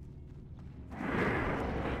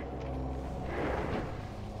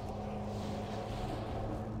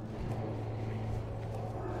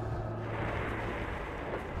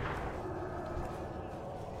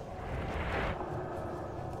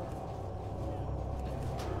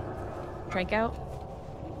 Trank out.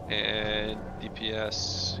 And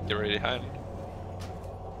DPS, get ready to hide.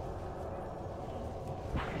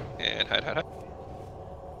 And hide.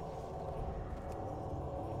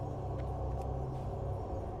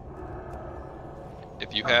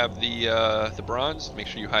 If you have the bronze, make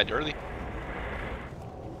sure you hide early.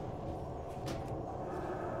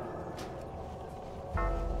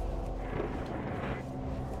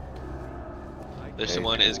 This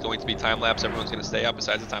one is going to be time lapse. Everyone's going to stay out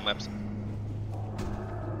besides the time lapse.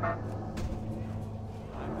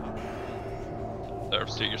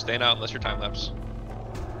 So you're staying out unless you're time lapse.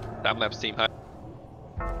 Time lapse team high.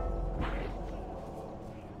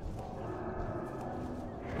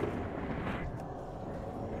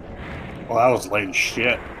 Well, that was late as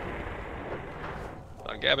shit.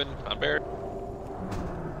 On Gavin, on Barrett.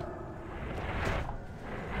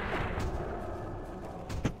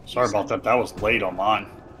 Sorry about that. That was late on mine.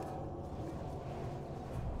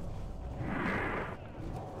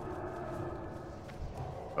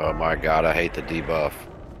 Oh my god, I hate the debuff.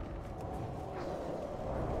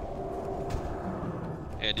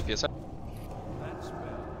 And DPS.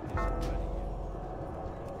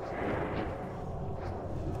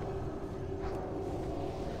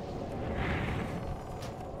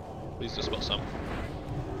 Please dispel some.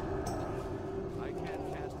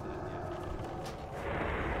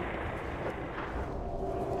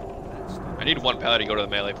 I need one Paladin to go to the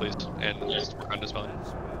melee, please, and just work on dispelling.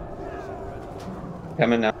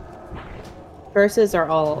 Coming now. Curses are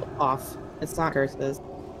all off. It's not curses.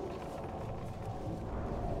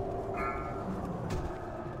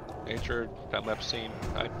 Nature, time lapse team,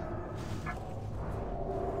 hi.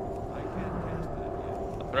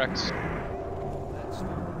 Rex.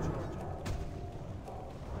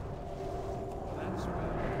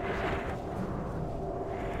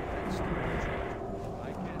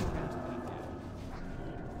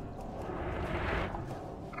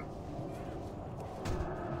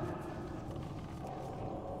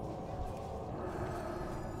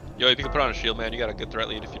 Yo, if you can put on a shield, man, you got a good threat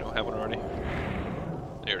lead if you don't have one already.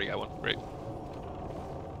 You already got one, great.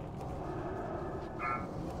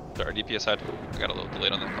 Sorry, DPS side. I got a little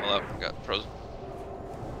delayed on that call out. Got frozen.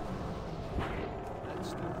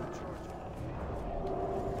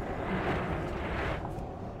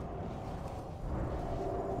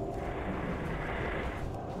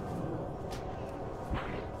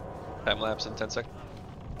 Time lapse in 10 seconds.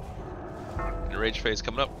 And rage phase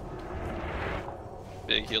coming up.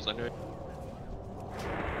 Big heals under it.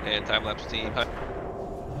 And time lapse team high.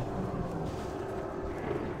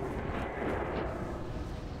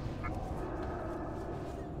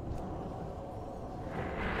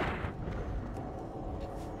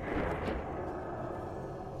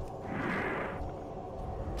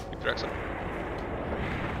 Keep Drex up.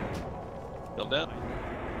 Kill him down.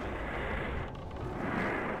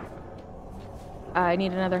 I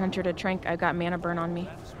need another hunter to trank. I've got mana burn on me.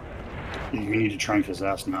 You need to trank his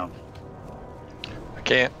ass now. I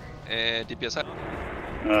can't. And DPS high.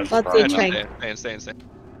 Let's see, trank. Stay.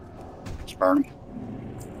 Just burn him.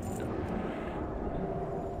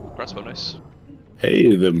 Crossbow, nice.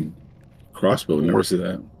 Hey, the crossbow. Never see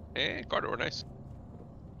that. And Gardevoir, nice.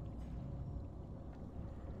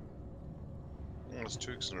 Almost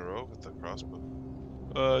 2 weeks in a row with the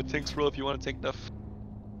crossbow. Tanks roll if you want to tank enough.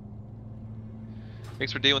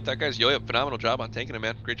 Thanks for dealing with that, guys. Yo, phenomenal job on tanking him,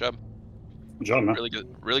 man. Great job. Good job, man.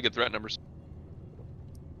 Really good threat numbers.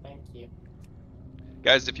 Thank you.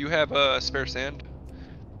 Guys, if you have spare sand,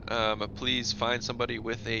 please find somebody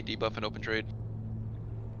with a debuff and open trade.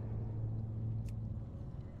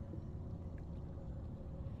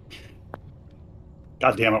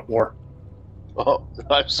 God damn it, War. Oh,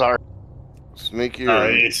 I'm sorry. Sneaky.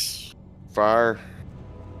 Nice. Fire.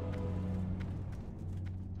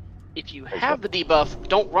 If you have the debuff,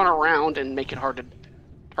 don't run around and make it hard to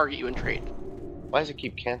target you and trade. Why does it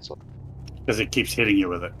keep canceling? Because it keeps hitting you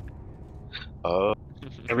with it. Oh.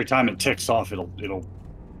 Every time it ticks off, it'll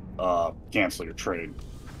cancel your trade.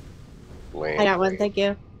 I got one, thank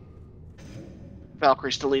you.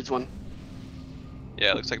 Valkyrie still needs one.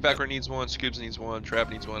 Yeah, it looks like Valkyrie needs one, Scoobs needs one, Trap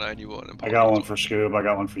needs one, I need one. And I got one for Scoob. I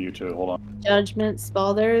got one for you too. Hold on. Judgment,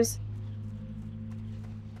 Spalders.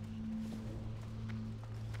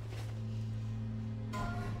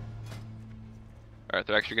 Alright,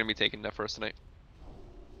 they're actually going to be taking that for us tonight.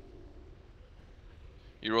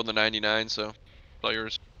 You rolled the 99, so it's all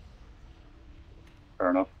yours.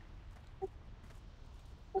 Fair enough.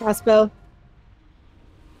 Crossbow.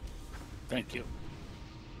 Thank you.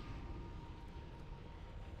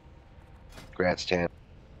 Congrats, Tan.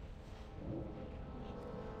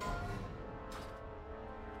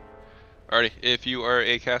 Alrighty, if you are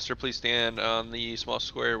a caster, please stand on the small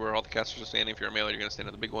square where all the casters are standing. If you're a melee, you're going to stand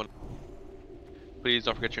on the big one. Please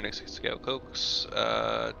don't forget your next scale cokes.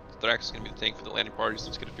 Thrax is going to be the tank for the landing party, so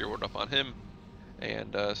let's get a fear ward up on him.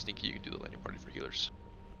 And Sneaky, you can do the landing party for healers.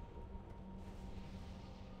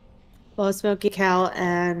 Well, Smoky Cow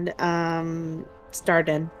and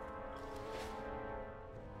Starden.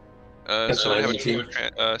 Someone have a team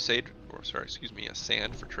of sage, or sorry, excuse me, a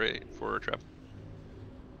sand for trade for Trev.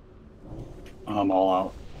 I'm all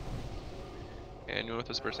out. And you with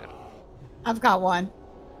the spare sand. I've got one.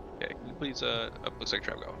 Okay, can you please looks like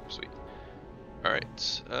Trev got one. Sweet.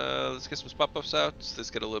 Alright, let's get some spot buffs out.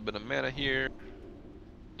 Let's get a little bit of mana here.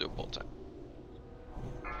 Do a pull time.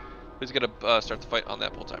 Who's gonna start the fight on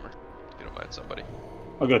that pull timer? If you don't mind, somebody.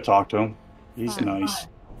 I'll go talk to him. He's nice.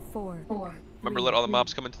 4, Remember, let all the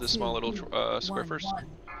mobs come into the small little square first,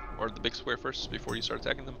 or the big square first before you start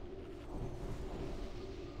attacking them.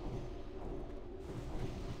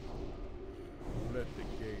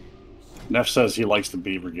 Neff says he likes the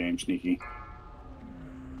beaver game, Sneaky.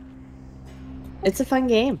 It's a fun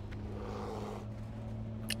game.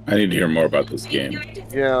 I need to hear more about this game.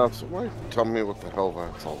 Yeah, so why tell me what the hell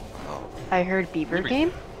that's all about? I heard beaver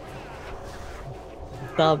game.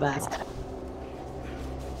 The best.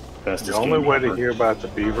 Bestest The only game way ever. to hear about the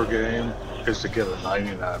beaver game is to get a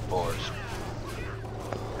 99 bars.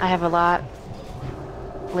 I have a lot.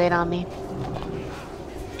 Lay it on me.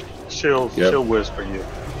 She'll whisper you.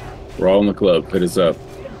 We're all in the club. Hit us up.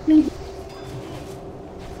 Yeah,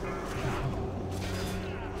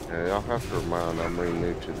 y'all have to remind I'm really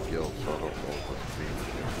new to the guild, so I don't know what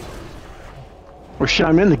Well, shit,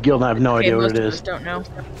 I'm in the guild and I have no idea what most it of is. us don't know.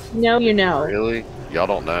 No, you know. Really? Y'all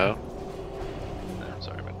don't know?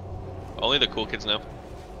 Sorry, man. Only the cool kids know.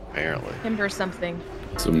 Apparently. Timber something.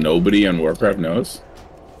 So nobody on Warcraft knows?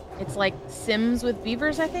 It's like Sims with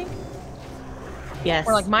beavers, I think? Yes.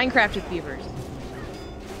 Or like Minecraft with beavers.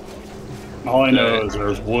 All I know is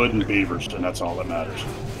there's wood and beavers, and that's all that matters.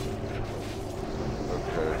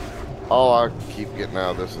 Okay. All I keep getting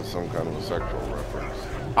out of this is some kind of a sexual reference.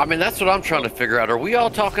 I mean, that's what I'm trying to figure out. Are we all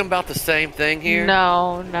talking about the same thing here?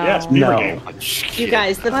 No, no. Yeah, it's beaver game. You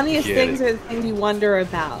guys, the funniest things are the things you wonder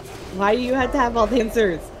about. Why do you have to have all the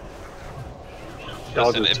answers?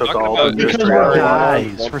 Y'all just took all the Because we're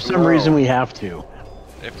guys. For some reason we have to.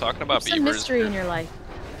 If talking about Some beavers, mystery in your life.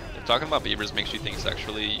 if talking about beavers makes you think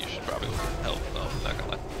sexually, you should probably look at help. No, I'm not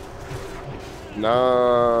gonna lie.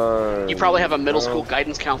 No. You probably have a middle school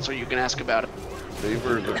guidance counselor you can ask about it.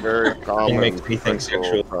 Beavers are very common. makes me think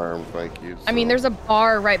sexual. Term, thank you. I mean, there's a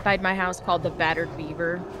bar right by my house called the Battered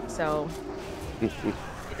Beaver, so.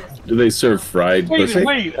 Do they serve fried pussy?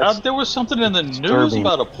 Wait, there was something in the news disturbing.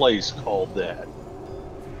 about a place called that.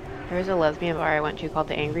 There's a lesbian bar I went to called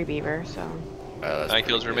the Angry Beaver, so. 9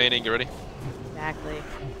 kills remaining. You ready? Exactly.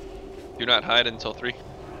 Do not hide until 3.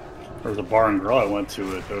 There was a bar and grill I went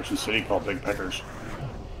to at Ocean City called Big Peckers.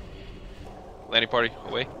 Landing party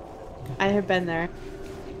away. I have been there.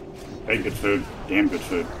 Hey, good food. Damn good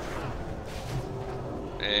food.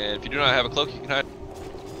 And if you do not have a cloak, you can hide.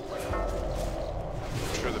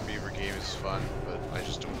 I'm sure the beaver game is fun, but I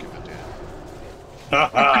just don't give a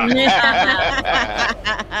damn.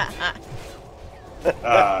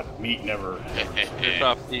 Meat never. Rip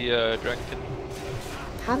off the dragonkin.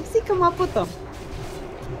 How does he come up with them?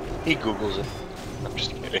 He Googles it. I'm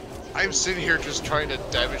just kidding. I'm sitting here just trying to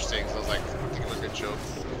damage things. I was like, thinking of a good joke.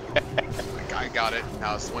 Like, I got it.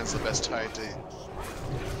 Now it's when's the best time to use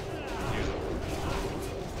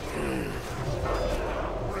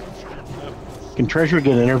Can Treasure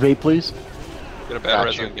get an innervate, please? Get a battle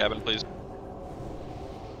res on Gavin, please.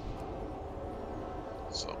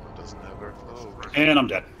 Someone doesn't have their clothes. And I'm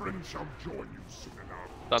dead.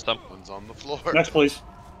 Stop. One's on the floor. Next, please.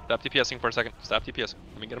 Stop DPSing for a second. Stop DPSing.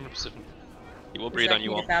 Let me get him in position. He will breathe on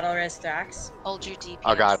you all. Battle res stacks. Hold your DPS.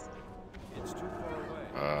 Oh god.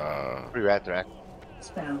 Pretty rat track.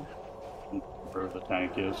 Spell. Where the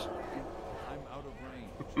tank is.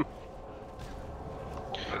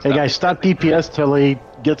 Hey guys, stop DPS till he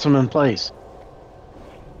gets them in place.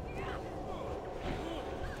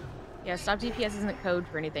 Yeah, stop DPS isn't code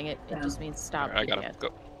for anything. It just means stop Alright, I got DPS. him. Go.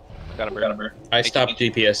 Got him. I stopped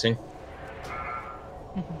DPSing.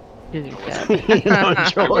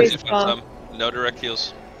 No direct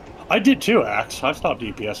heals. I did too, Axe. I stopped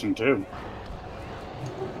DPSing too.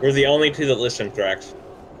 We're the only two that listen, Thrax.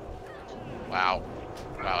 Wow.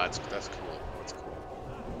 Wow, that's cool. That's cool.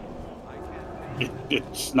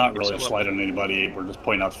 It's not really a slight on anybody. We're just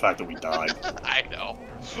pointing out the fact that we died. I know.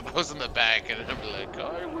 I was in the back and I'm like,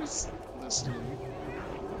 I was listening.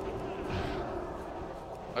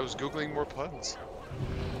 I was googling more puns.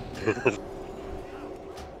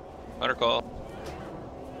 Hunter call.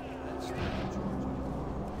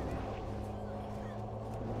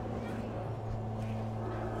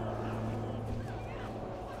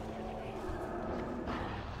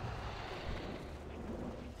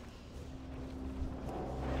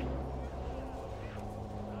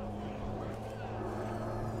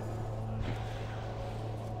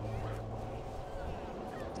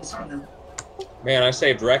 Man, I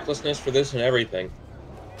saved recklessness for this and everything.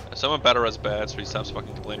 Someone battle res bad, so he stops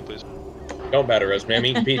fucking complaining, please. Don't battle res me. I'm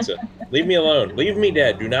eating pizza. Leave me alone. Leave me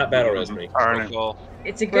dead. Do not battle res me.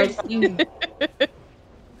 It's a good thing.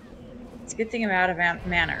 It's a good thing I'm out of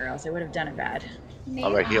mana, or else I would have done it bad. I'm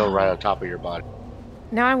gonna heal right on top of your body.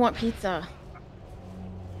 Now I want pizza.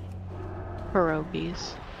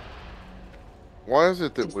 Pierogies. Why is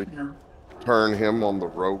it that we turn him on the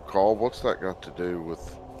rogue call? What's that got to do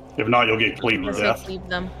with? If not, you'll get clean to death. Leave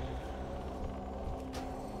them.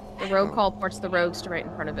 The rogue call ports the rogues to right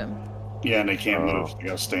in front of him. Yeah, and they can't move. They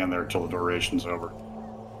gotta stand there until the duration's over.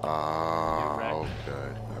 Ah,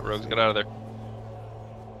 okay. Rogues, get out of there.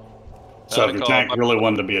 So if your tank really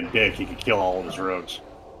wanted to be a dick, he could kill all of his rogues.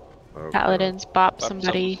 Okay. Paladins, bop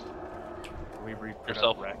somebody. We report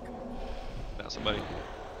Yourself. wreck. Not somebody.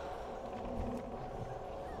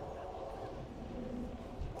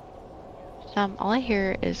 All I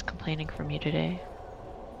hear is complaining from you today.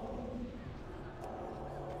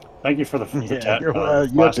 Thank you for the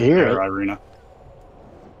you have to hear it, Irina.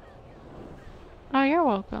 Oh, you're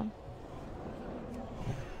welcome.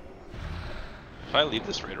 If I leave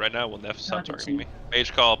this raid right now, will Neff stop targeting me?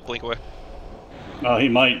 Mage call, blink away. No, he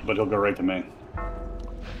might, but he'll go right to me.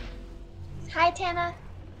 Hi, Tana.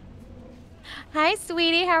 Hi,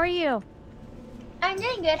 sweetie. How are you? I'm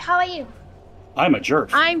doing good. How are you? I'm a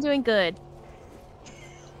jerk. I'm doing good.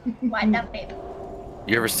 What up, babe?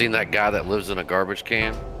 You ever seen that guy that lives in a garbage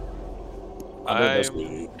can?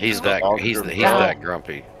 He's that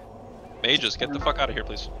grumpy. Mages, get the fuck out of here,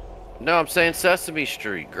 please. No, I'm saying Sesame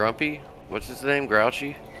Street. Grumpy. What's his name?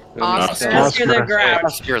 Grouchy. Oscar the Grouch.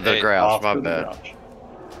 Oscar the Grouch. My bad.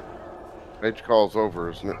 Mage call's over,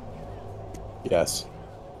 isn't it? Yes.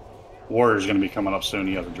 Warrior's gonna be coming up soon.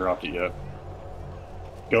 He hasn't dropped it yet.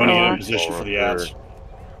 Go and get in position for the ads.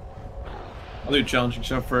 I'll do challenging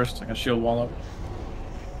shove first. I can shield wall up.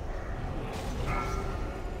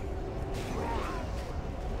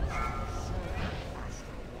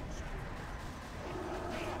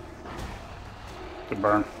 Good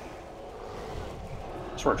burn.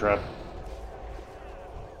 Sword trap.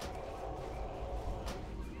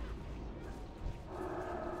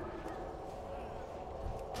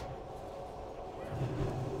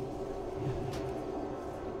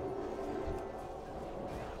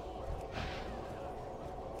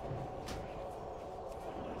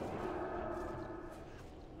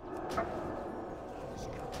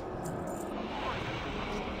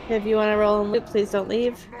 If you want to roll and loot, please don't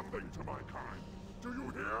leave.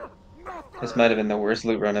 This might have been the worst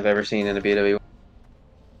loot run I've ever seen in a BW.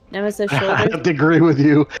 Nemesis I shoulders. have to agree with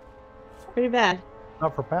you. Pretty bad.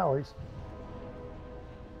 Not for Pallies.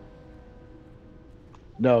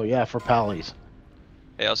 No, yeah, for Pallies.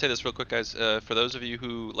 Hey, I'll say this real quick, guys. For those of you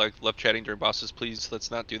who love chatting during bosses, please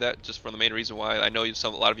let's not do that. Just for the main reason why I know a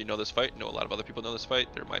lot of you know this fight. Know a lot of other people know this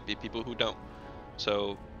fight. There might be people who don't.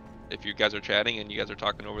 So if you guys are chatting and you guys are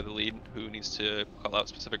talking over the lead who needs to call out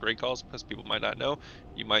specific raid calls, because people might not know,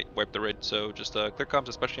 you might wipe the raid. So just clear comms,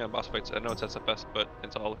 especially on boss fights. I know it's SFS, but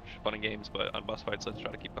it's all fun and games. But on boss fights, let's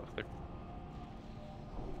try to keep comms clear.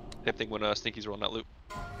 Same thing when Stinky's rolling that loot.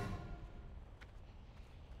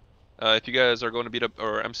 If you guys are going to beat up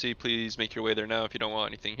or MC, please make your way there now if you don't want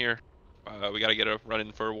anything here. We got to get a run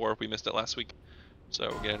in for a war. We missed it last week. So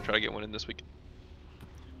we're going to try to get one in this week.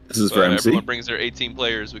 This is for MC? Everyone brings their 18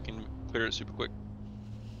 players. We can clear it super quick.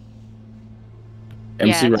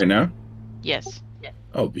 MC right now? Yes.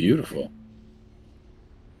 Oh, beautiful.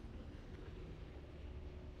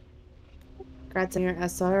 Congrats on your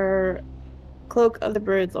SR Cloak of the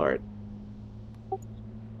Broodlord.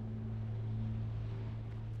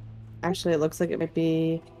 Actually, it looks like it might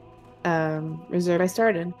be reserved. I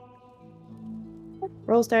started.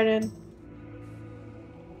 Roll started.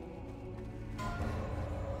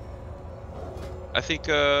 I think,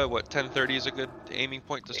 10:30 is a good aiming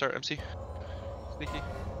point to start MC? Sneaky?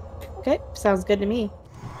 Okay, sounds good to me.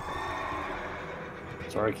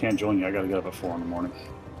 Sorry, I can't join you. I gotta get up at 4 in the morning.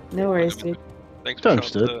 No worries, dude. Thanks for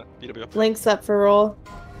showing the BW. Links up for roll.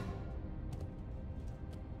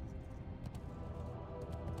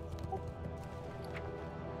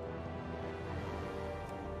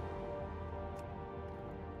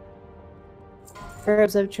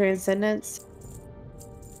 Herbs of Transcendence.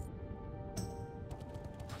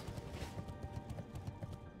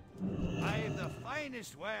 I have the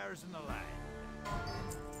finest wares in the land.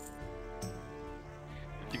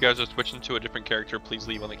 If you guys are switching to a different character, please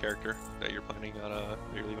leave on the character that you're planning on,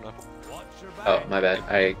 you're leaving off. Oh, my bad.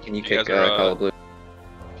 Can you kick Call of Blue?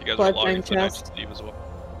 If you guys are logging for the night, just leave as well.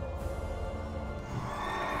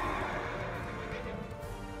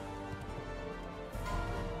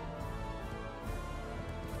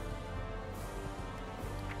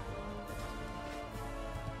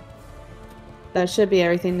 That should be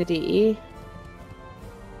everything to DE.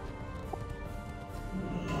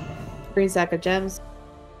 Free sack of gems.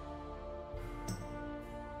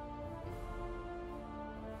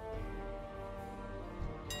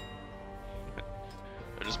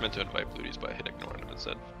 I just meant to invite Bluties, but I hit ignore him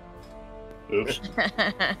instead. Oops.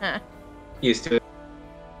 Used to it.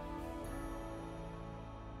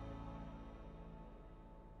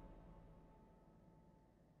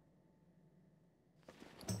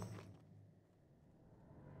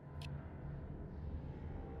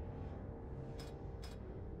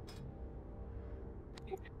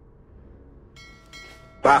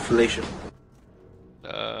 Bye, Felicia.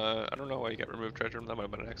 I don't know why you got removed treasure room. That might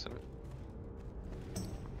have been an accident.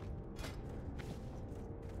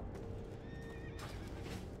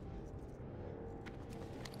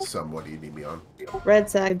 What do you need me on? Red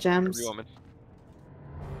sack of gems. Every woman.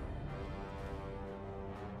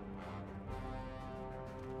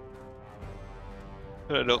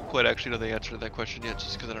 I don't quite actually know the answer to that question yet,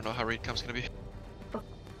 just because I don't know how raid camp's gonna be.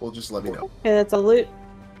 Well, just let me know. Okay, that's a loot.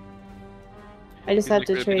 I just He's had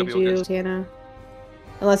to like, trade BW you, guys. Tana.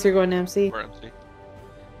 Unless you're going to MC. Or MC.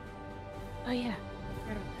 Oh yeah.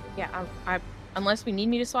 Yeah. I unless we need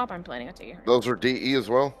me to swap, I'm planning on taking her. Those are DE as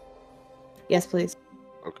well? Yes, please.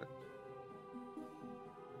 Okay.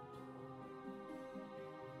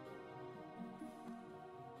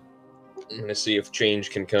 I'm gonna see if change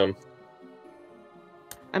can come.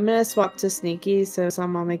 I'm gonna swap to sneaky, so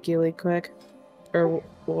some I'll make you lead quick. Or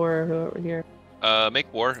whoever here.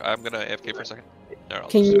 Make war. I'm gonna AFK for a second. No, I'll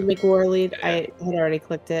Can just you do it. make war lead? Yeah, I had already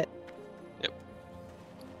clicked it. Yep.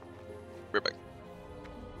 Right back.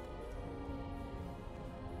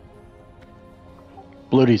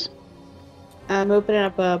 Bluties. I'm opening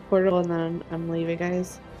up a portal and then I'm leaving,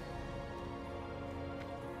 guys.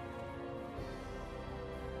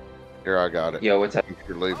 Here, I got it. Yo, what's up? If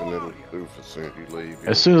you're leaving, it'll poof as soon as you leave.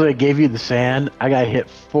 As soon as I gave you the sand, I got hit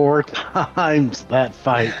 4 times that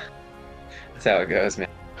fight. That's how it goes, man.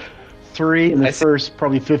 3 in the first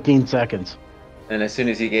probably 15 seconds. And as soon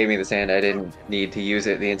as you gave me the sand, I didn't need to use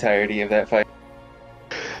it the entirety of that fight.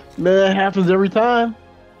 That happens every time.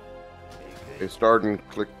 Okay, starting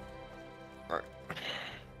click. Alright.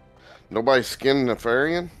 Nobody skinned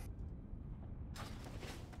Nefarian?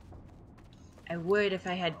 I would if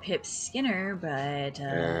I had Pip Skinner, but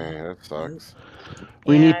Yeah, that sucks.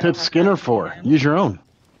 What do you need Pip Skinner for? Use your own.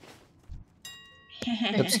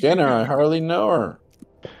 Pip Skinner, I hardly know her.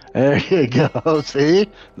 There you go. See?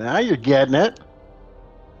 Now you're getting it.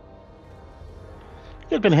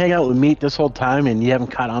 You've been hanging out with Meat this whole time and you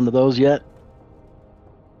haven't caught on to those yet?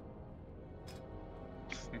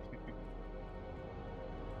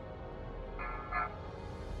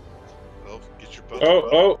 Oh, get your butt.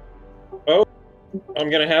 Oh. I'm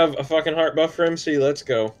gonna have a fucking heart buff for MC. Let's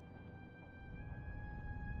go.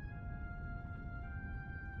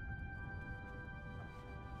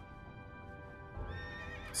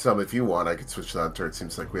 If you want, I could switch that to. It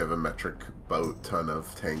seems like we have a metric boat ton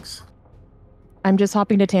of tanks. I'm just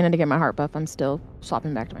hopping to Tana to get my heart buff. I'm still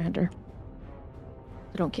swapping back to my hunter.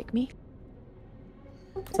 So don't kick me.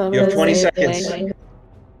 You have 20 seconds.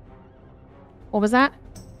 What was that?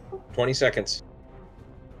 20 seconds.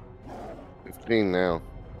 15 now.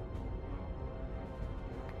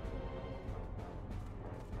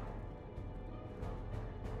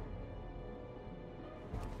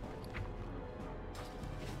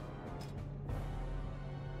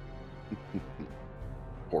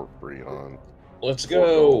 Poor Breon. Let's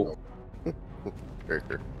go.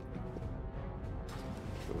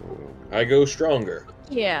 I go stronger.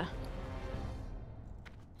 Yeah.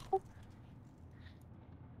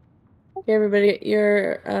 Okay, everybody, get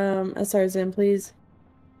your SRs in, please.